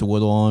credit to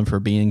Woodlawn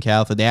for being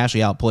Catholic. They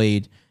actually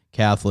outplayed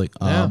Catholic.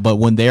 But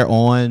when they're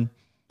on,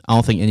 I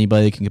don't think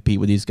anybody can compete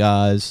with these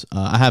guys.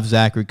 I have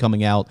Zachary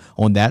coming out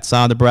on that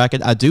side of the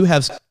bracket. I do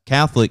have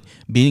Catholic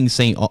beating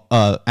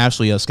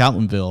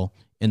Scotlandville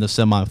in the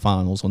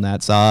semifinals on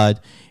that side.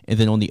 And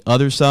then on the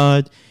other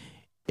side,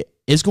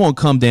 it's going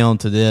to come down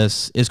to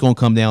this. It's going to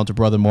come down to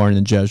Brother Martin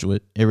and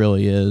Jesuit. It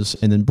really is.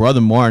 And then Brother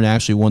Martin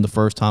actually won the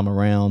first time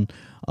around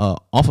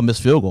off a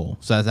missed field goal.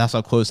 So that's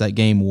how close that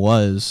game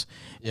was.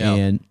 Yeah.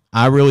 And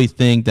I really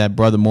think that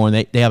Brother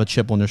Martin, they have a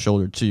chip on their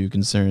shoulder too,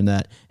 considering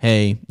that,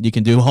 hey, you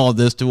can do all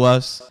this to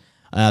us.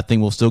 I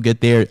think we'll still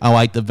get there. I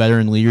like the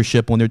veteran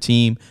leadership on their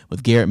team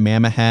with Garrett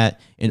Mamahat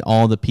and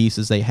all the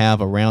pieces they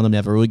have around them. They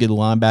have a really good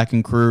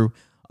linebacking crew,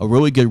 a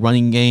really good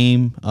running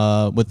game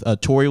with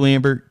Torrey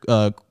Lambert,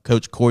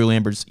 Coach Corey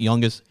Lambert's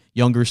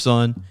younger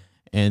son,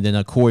 and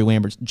then Corey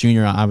Lambert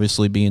Jr.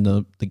 obviously being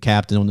the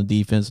captain on the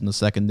defense in the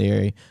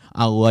secondary.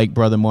 I like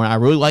Brother Martin. I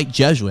really like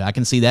Jesuit. I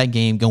can see that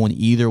game going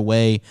either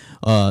way.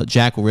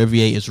 Jack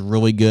Riviere is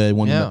really good,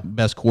 one of the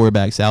best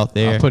quarterbacks out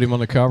there. I put him on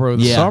the cover of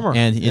the summer.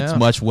 And it's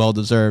much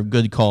well-deserved.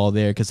 Good call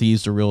there because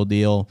he's the real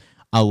deal.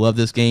 I love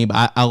this game.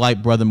 I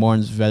like Brother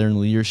Martin's veteran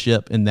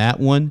leadership in that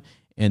one,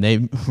 and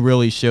they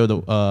really showed,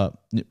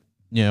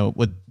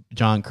 with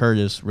John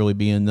Curtis really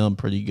being them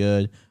pretty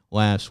good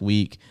last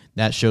week.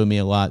 That showed me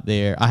a lot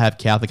there. I have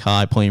Catholic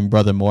High playing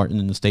Brother Martin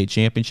in the state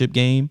championship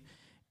game,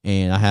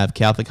 and I have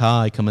Catholic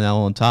High coming out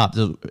on top.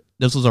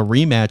 This was a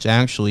rematch,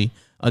 actually,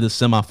 of the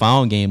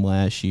semifinal game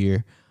last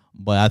year,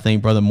 but I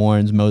think Brother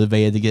Martin's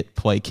motivated to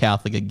play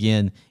Catholic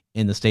again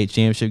in the state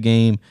championship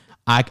game.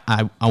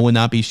 I would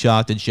not be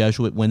shocked if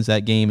Jesuit wins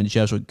that game and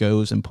Jesuit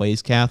goes and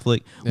plays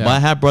Catholic. Yeah. But I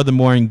have Brother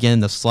Martin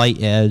getting the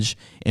slight edge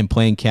in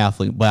playing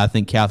Catholic, but I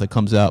think Catholic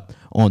comes up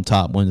on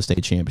top winning the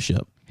state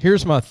championship.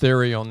 Here's my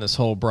theory on this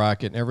whole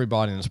bracket, and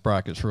everybody in this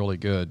bracket is really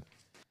good.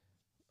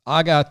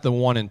 I got the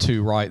 1 and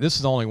 2 right. This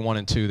is the only 1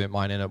 and 2 that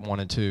might end up 1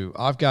 and 2.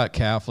 I've got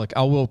Catholic.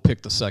 I will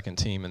pick the second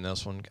team in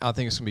this one. I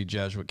think it's going to be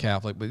Jesuit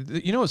Catholic.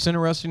 But you know what's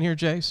interesting here,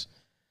 Jace?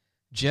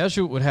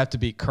 Jesuit would have to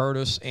beat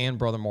Curtis and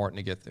Brother Martin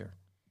to get there.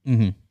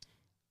 Mm-hmm.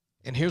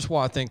 And here's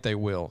why I think they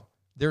will.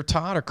 They're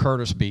tired of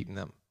Curtis beating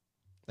them.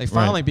 They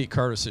finally beat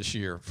Curtis this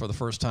year for the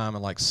first time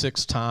in like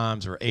 6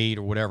 times or 8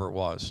 or whatever it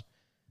was.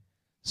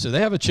 So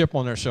they have a chip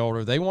on their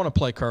shoulder. They want to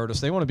play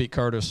Curtis. They want to beat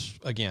Curtis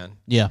again.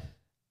 Yeah.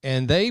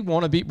 And they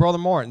want to beat Brother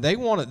Martin.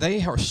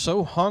 They are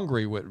so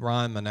hungry with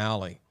Ryan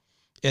Manali.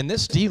 And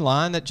this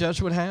D-line that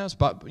Jesuit has,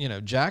 but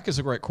Jack is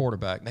a great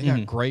quarterback. They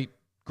got great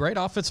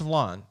offensive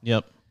line.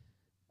 Yep.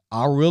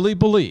 I really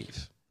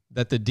believe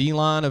that the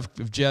D-line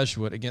of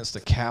Jesuit against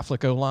the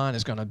Catholic O-line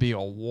is going to be a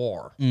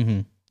war.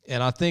 Mm-hmm.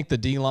 And I think the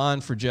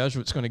D-line for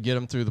Jesuit is going to get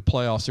them through the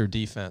playoffs, their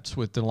defense,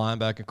 with the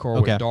linebacker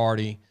core with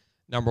Daugherty,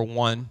 number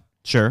 1.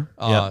 Sure.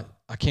 I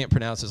can't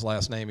pronounce his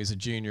last name. He's a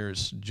junior.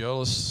 It's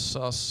Jolis,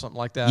 something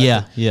like that.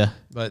 Yeah.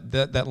 But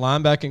that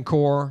linebacking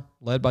core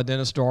led by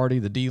Dennis Daugherty,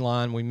 the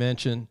D-line we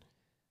mentioned.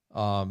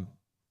 And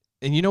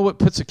you know what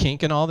puts a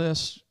kink in all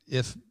this?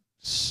 If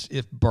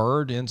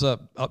Bird ends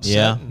up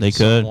upsetting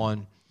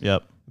someone.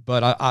 Yep.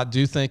 But I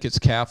do think it's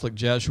Catholic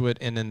Jesuit.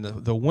 And then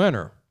the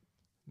winner,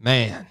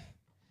 man,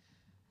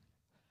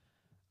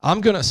 I'm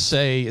going to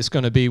say it's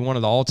going to be one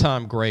of the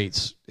all-time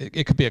greats.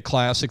 It could be a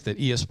classic that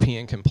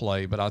ESPN can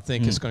play, but I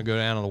think it's going to go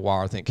down on the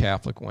wire. I think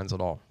Catholic wins it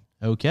all.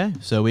 Okay,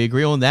 so we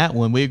agree on that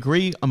one. We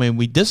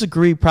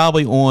disagree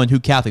probably on who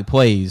Catholic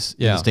plays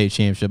in the state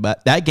championship,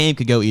 but that game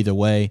could go either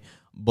way.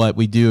 But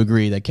we do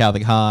agree that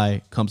Catholic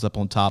High comes up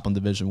on top on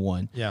Division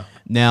 1. Yeah.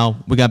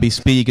 Now, we got to be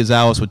speedy,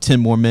 Gonzalez, with 10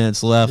 more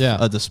minutes left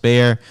to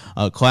spare.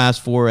 Class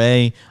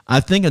 4A, I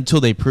think until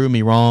they prove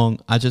me wrong,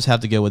 I just have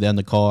to go with Ed in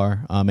the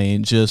car. I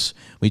mean,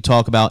 we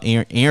talk about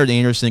Aaron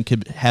Anderson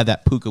could have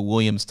that Puka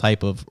Williams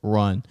type of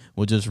run,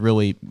 with just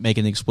really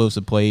making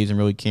explosive plays and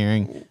really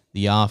carrying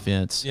the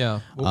offense.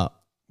 Yeah.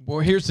 Well,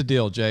 here's the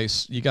deal,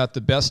 Jace. You got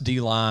the best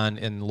D-line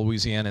in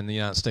Louisiana and the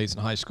United States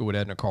in high school with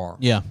Edna Carr.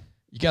 Yeah.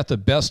 You got the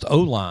best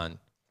O-line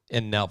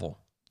in Neville.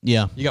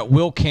 Yeah. You got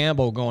Will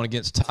Campbell going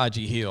against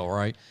Taji Hill,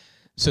 right?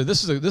 So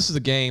this is a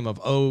game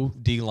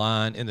of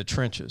D-line in the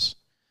trenches.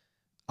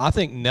 I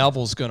think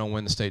Neville's going to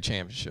win the state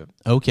championship.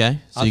 Okay.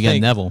 So you got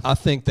Neville. I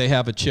think they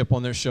have a chip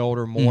on their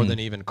shoulder more than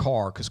even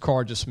Carr, because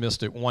Carr just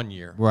missed it 1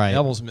 year. Right.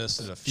 Neville's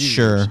missed it a few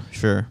years.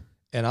 Sure.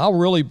 And I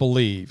really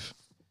believe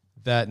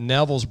that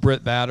Neville's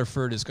Britt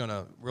Batterford is going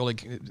to really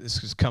 –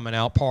 this is coming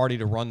out party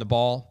to run the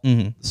ball.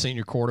 Mm-hmm. The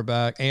senior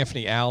quarterback.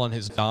 Anthony Allen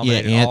has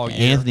dominated all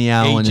year. Anthony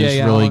Allen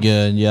is really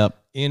good. Yep.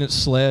 Enid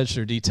Sledge,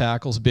 their D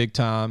tackles, big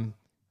time.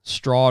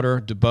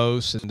 Straughter,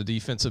 DeBose in the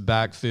defensive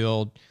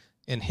backfield.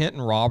 And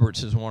Hinton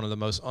Roberts is one of the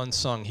most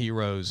unsung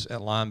heroes at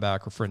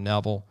linebacker for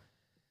Neville.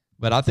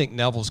 But I think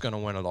Neville's going to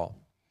win it all.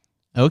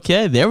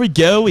 Okay, there we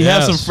go. We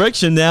have some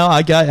friction now.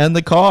 I got in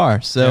the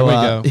car. So, there we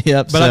go.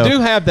 Yep. But I do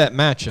have that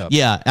matchup.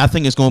 Yeah, I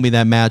think it's going to be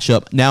that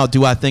matchup. Now,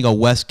 do I think a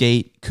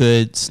Westgate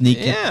could sneak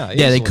in? Yeah,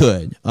 they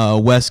could.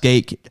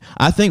 Westgate.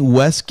 I think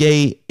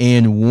Westgate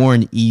and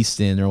Warren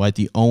Easton are like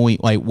the only,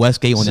 like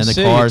Westgate on the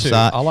car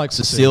side. I like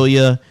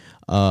Cecilia.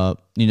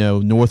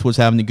 Northwood's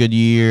having a good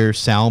year.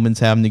 Salmon's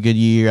having a good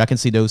year. I can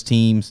see those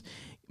teams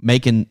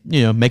making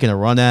a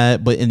run at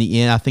it, but in the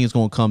end, I think it's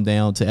going to come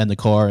down to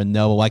Endicott and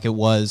Neville, like it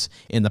was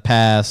in the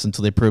past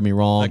until they prove me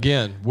wrong.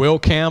 Again, Will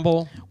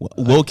Campbell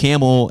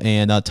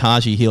and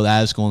Taji Hill.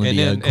 That is going to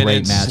be a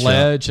great matchup.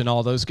 Sledge and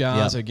all those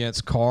guys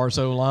against Carr's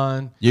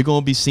O-line. You're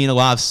going to be seeing a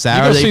lot of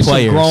Saturday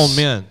players. Some grown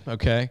men.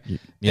 Okay,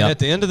 and at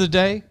the end of the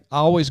day, I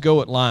always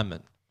go at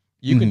linemen.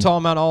 You can talk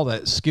about all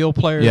that skill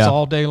players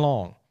all day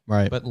long,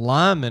 right? But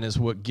linemen is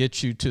what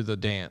gets you to the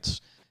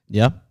dance.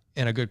 Yeah,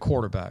 and a good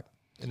quarterback.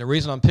 And the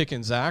reason I'm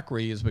picking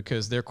Zachary is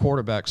because their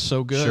quarterback's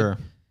so good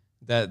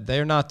that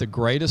they're not the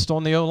greatest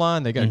on the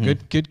O-line. They got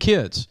good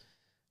kids,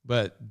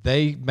 but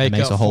they make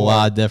up a whole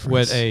lot of difference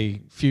with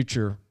a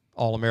future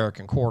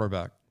All-American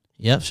quarterback.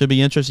 Yep, should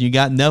be interesting. You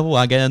got Neville,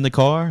 I got in the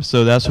car,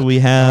 so that's what we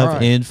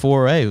have in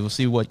 4A. We'll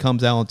see what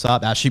comes out on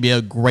top. That should be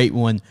a great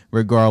one,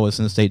 regardless,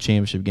 in the state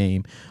championship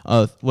game.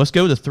 Let's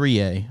go to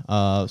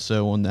 3A.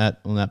 So on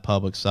that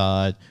public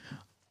side,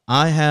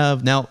 I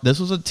have now. This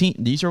was a team.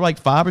 These are like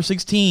 5 or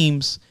 6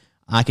 teams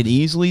I could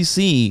easily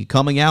see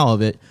coming out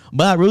of it,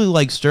 but I really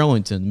like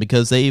Sterlington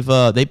because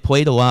they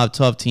played a lot of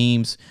tough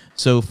teams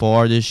so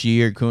far this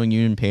year, including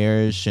Union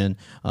Parish, and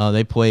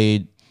they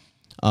played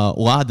a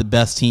lot of the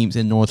best teams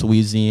in North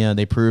Louisiana.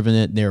 They've proven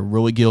it. They're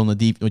really good on the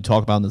deep. We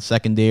talk about in the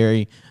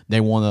secondary.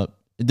 They want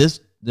to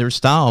their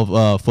style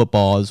of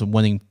football is a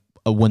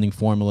winning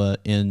formula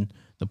in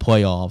the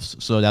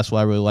playoffs. So that's why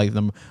I really like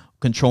them.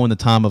 Controlling the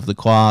time of the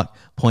clock,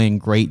 playing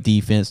great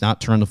defense, not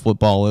turning the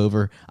football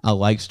over. I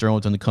like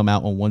Sterlington to come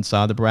out on one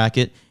side of the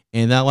bracket,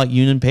 and I like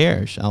Union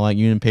Parish. I like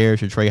Union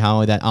Parish or Trey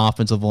Holly, that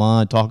offensive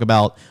line. Talk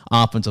about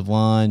offensive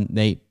line.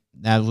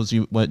 That was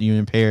what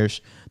Union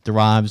Parish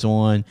derives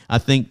on. I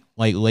think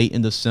like late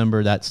in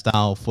December, that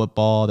style of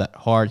football, that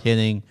hard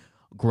hitting,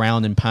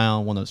 ground and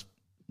pound, want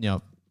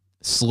to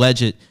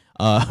sledge it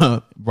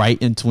right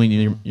in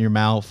between your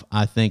mouth.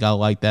 I think I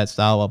like that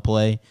style of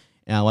play.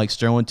 And I like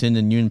Sterlington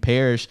and Union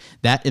Parish.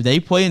 That if they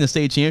play in the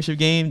state championship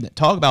game,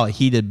 talk about a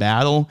heated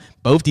battle.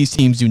 Both these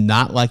teams do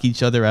not like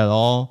each other at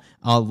all.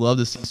 I'd love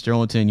to see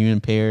Sterlington and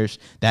Union Parish,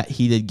 that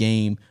heated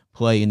game,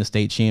 play in the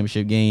state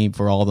championship game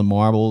for all the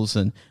marbles.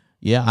 And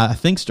yeah, I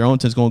think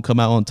Sterlington's going to come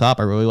out on top.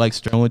 I really like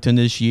Sterlington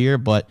this year,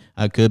 but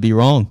I could be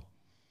wrong.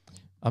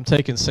 I'm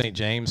taking St.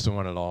 James to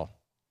win it all.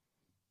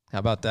 How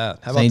about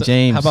that?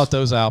 James. How about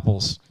those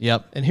apples?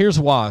 Yep. And here's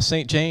why.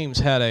 St. James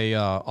had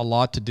a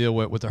lot to deal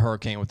with the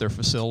hurricane with their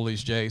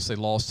facilities, Jace. They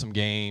lost some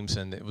games,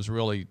 and it was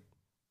really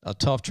a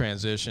tough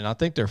transition. I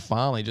think they're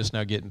finally just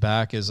now getting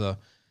back as a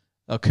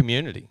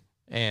community.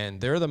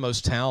 And they're the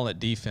most talented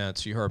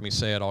defense. You heard me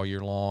say it all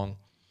year long.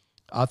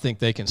 I think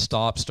they can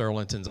stop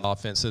Sterlington's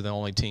offense. They're the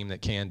only team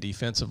that can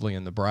defensively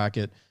in the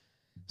bracket.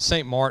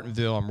 St.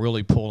 Martinville, I'm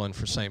really pulling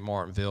for St.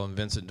 Martinville and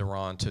Vincent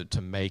Duran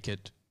to make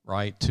it.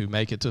 Right, to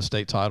make it to a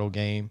state title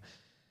game.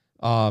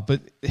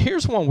 But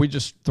here's one we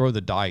just throw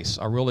the dice.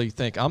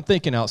 I'm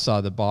thinking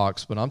outside the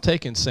box, but I'm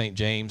taking St.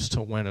 James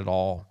to win it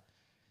all.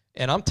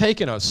 And I'm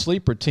taking a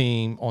sleeper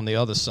team on the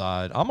other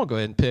side. I'm going to go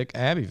ahead and pick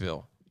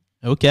Abbeville.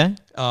 Okay.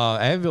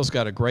 Abbeville's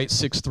got a great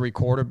 6'3"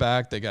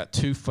 quarterback. They got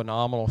 2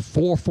 phenomenal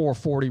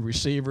 4.40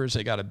 receivers.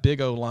 They got a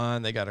big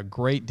O-line. They got a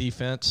great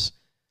defense.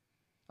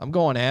 I'm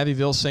going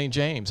Abbeville, St.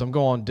 James. I'm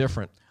going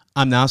different.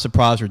 I'm not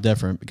surprised or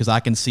different because I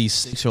can see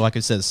 6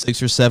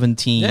 or 7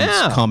 teams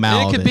come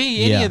out. It could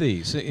be any of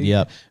these.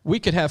 Yep. We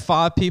could have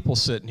 5 people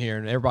sitting here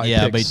and everybody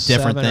picks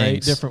 7 or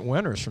 8 different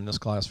winners from this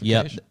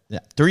classification.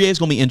 Yep. 3A is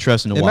going to be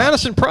interesting to watch.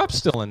 Madison Prep's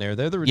still in there.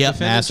 They're the defending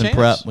Madison champs.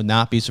 Prep would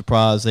not be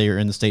surprised they are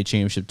in the state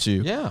championship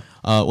too. Yeah.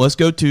 Let's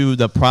go to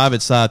the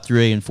private side,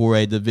 3A and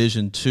 4A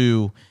Division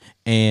 2.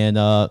 And,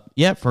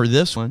 for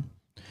this one,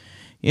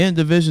 in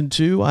Division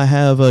 2, I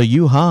have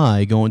U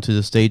High going to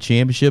the state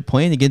championship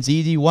playing against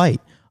E.D.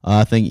 White.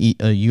 I think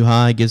U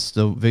High gets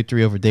the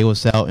victory over De La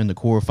Salle in the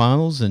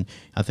quarterfinals, and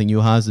I think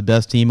U High is the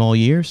best team all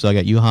year. So I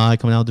got U High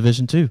coming out of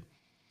Division 2.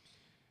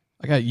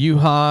 I got U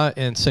High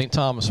and St.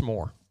 Thomas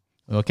More.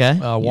 Okay.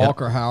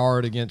 Walker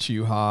Howard against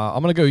U High.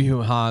 I'm going to go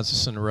U High as a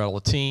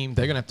Cinderella team.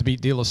 They're going to have to beat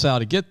De La Salle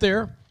to get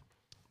there,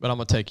 but I'm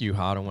going to take U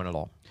High to win it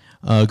all.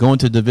 Going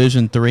to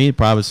Division 3,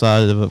 private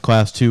side of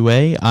Class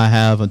 2A, I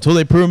have, until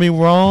they prove me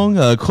wrong,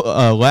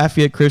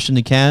 Lafayette Christian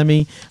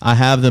Academy. I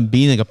have them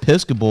beating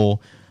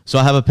Episcopal. So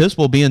I have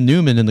Episcopal being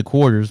Newman in the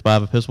quarters, but I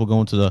have Episcopal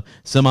going to the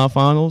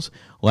semifinals.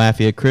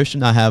 Lafayette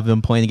Christian, I have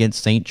them playing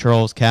against St.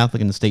 Charles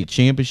Catholic in the state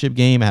championship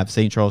game. I have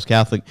St. Charles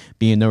Catholic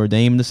being Notre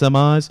Dame in the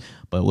semis,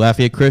 but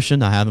Lafayette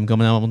Christian, I have them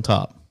coming out on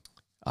top.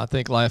 I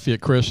think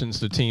Lafayette Christian's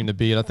the team to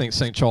beat. I think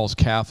St. Charles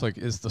Catholic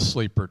is the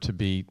sleeper to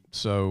beat.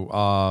 So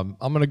I'm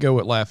going to go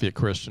with Lafayette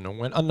Christian and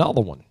win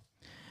another one.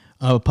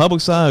 Public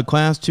side of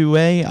Class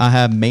 2A, I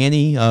have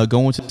Manny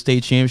going to the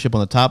state championship.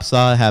 On the top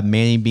side, I have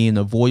Manny being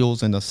the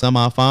Voyles in the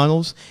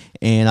semifinals,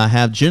 and I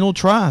have General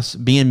Trask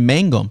being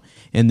Mangum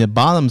in the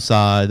bottom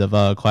side of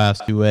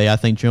Class 2A. I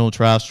think General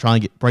Trask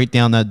trying to break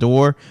down that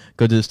door,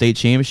 go to the state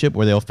championship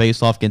where they'll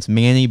face off against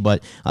Manny,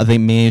 but I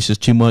think Manny's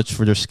just too much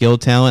for their skill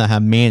talent. I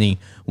have Manny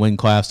win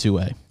Class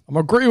 2A. I'm going to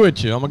agree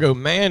with you. I'm going to go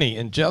Manny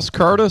and Jess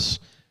Curtis.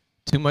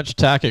 Too much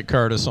attack at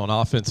Curtis on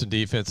offense and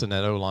defense in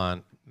that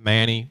O-line.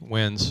 Manny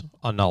wins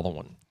another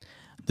one.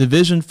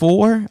 Division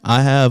 4,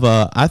 I have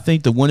I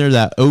think the winner of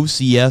that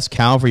OCS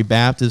Calvary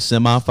Baptist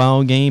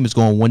semifinal game is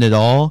going to win it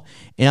all,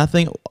 and I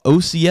think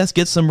OCS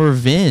gets some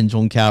revenge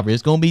on Calvary.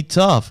 It's going to be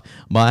tough,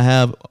 but I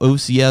have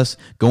OCS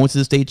going to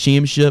the state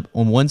championship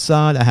on one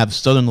side. I have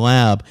Southern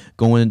Lab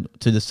going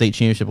to the state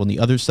championship on the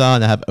other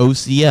side. I have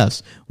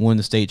OCS winning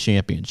the state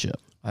championship.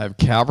 I have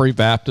Calvary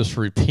Baptist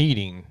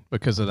repeating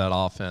because of that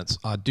offense.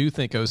 I do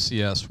think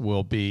OCS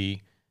will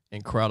be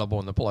incredible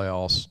in the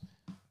playoffs,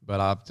 but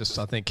I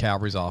think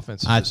Calvary's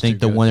offense is I just think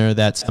too the good. winner of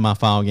that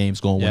semifinal game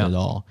is going to win it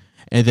all.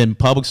 And then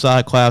public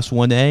side Class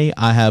 1A,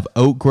 I have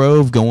Oak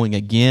Grove going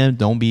again.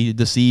 Don't be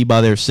deceived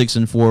by their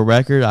 6-4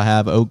 record. I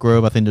have Oak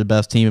Grove. I think they're the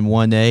best team in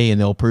 1A,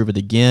 and they'll prove it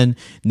again.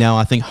 Now,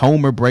 I think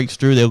Homer breaks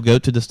through. They'll go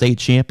to the state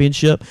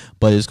championship,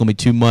 but it's going to be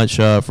too much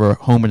for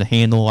Homer to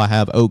handle. I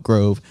have Oak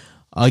Grove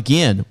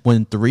again,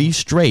 win 3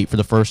 straight for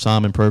the first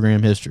time in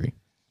program history.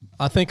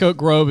 I think Oak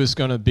Grove is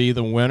going to be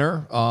the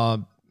winner.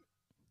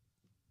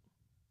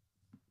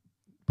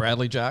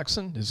 Bradley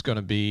Jackson is going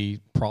to be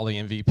probably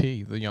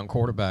MVP, the young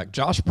quarterback.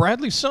 Josh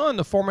Bradley's son,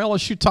 the former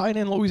LSU tight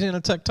end, Louisiana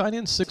Tech tight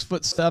end,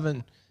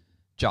 6'7".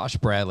 Josh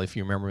Bradley, if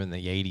you remember in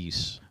the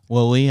 80s.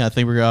 Well, Lee, I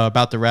think we're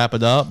about to wrap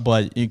it up,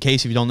 but in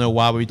case if you don't know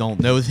why we don't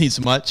know this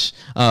much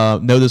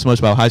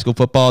about high school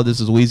football, this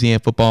is Louisiana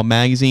Football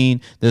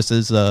Magazine. This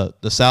is the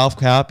South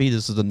copy.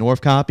 This is the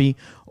North copy.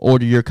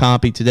 Order your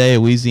copy today,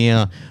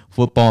 Louisiana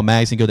Football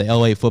Magazine. Go to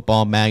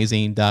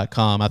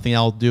LAFootballmagazine.com. I think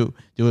I'll do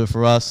it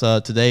for us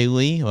today,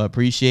 Lee. I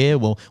appreciate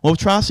it. We'll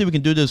try to see if we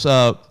can do this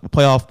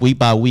playoff week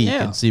by week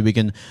and see if we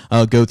can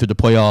go through the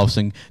playoffs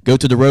and go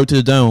to the road to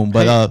the Dome.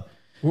 But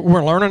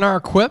we're learning our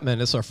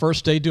equipment. It's our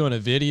first day doing a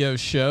video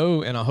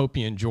show, and I hope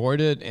you enjoyed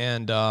it.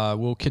 And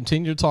we'll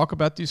continue to talk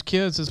about these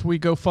kids as we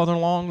go further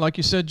along. Like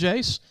you said,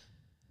 Jace,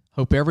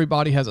 hope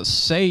everybody has a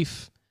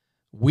safe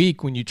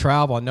week when you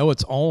travel. I know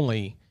it's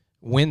only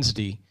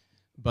Wednesday,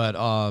 but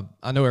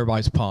I know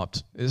everybody's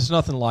pumped. There's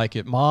nothing like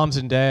it. Moms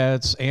and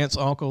dads, aunts,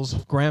 uncles,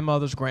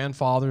 grandmothers,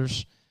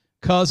 grandfathers,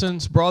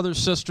 cousins, brothers,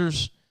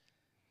 sisters.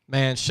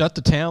 Man, shut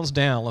the towns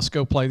down. Let's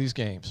go play these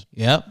games.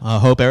 Yep. I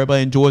hope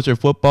everybody enjoys their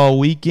football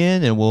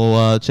weekend, and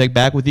we'll check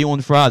back with you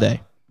on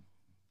Friday.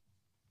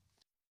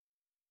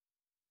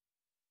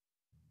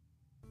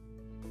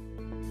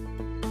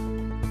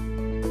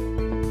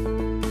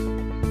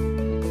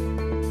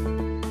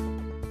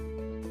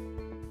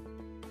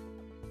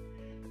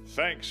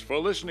 Thanks for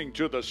listening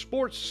to the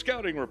Sports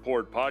Scouting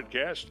Report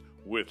podcast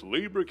with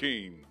Lee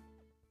Brecheen.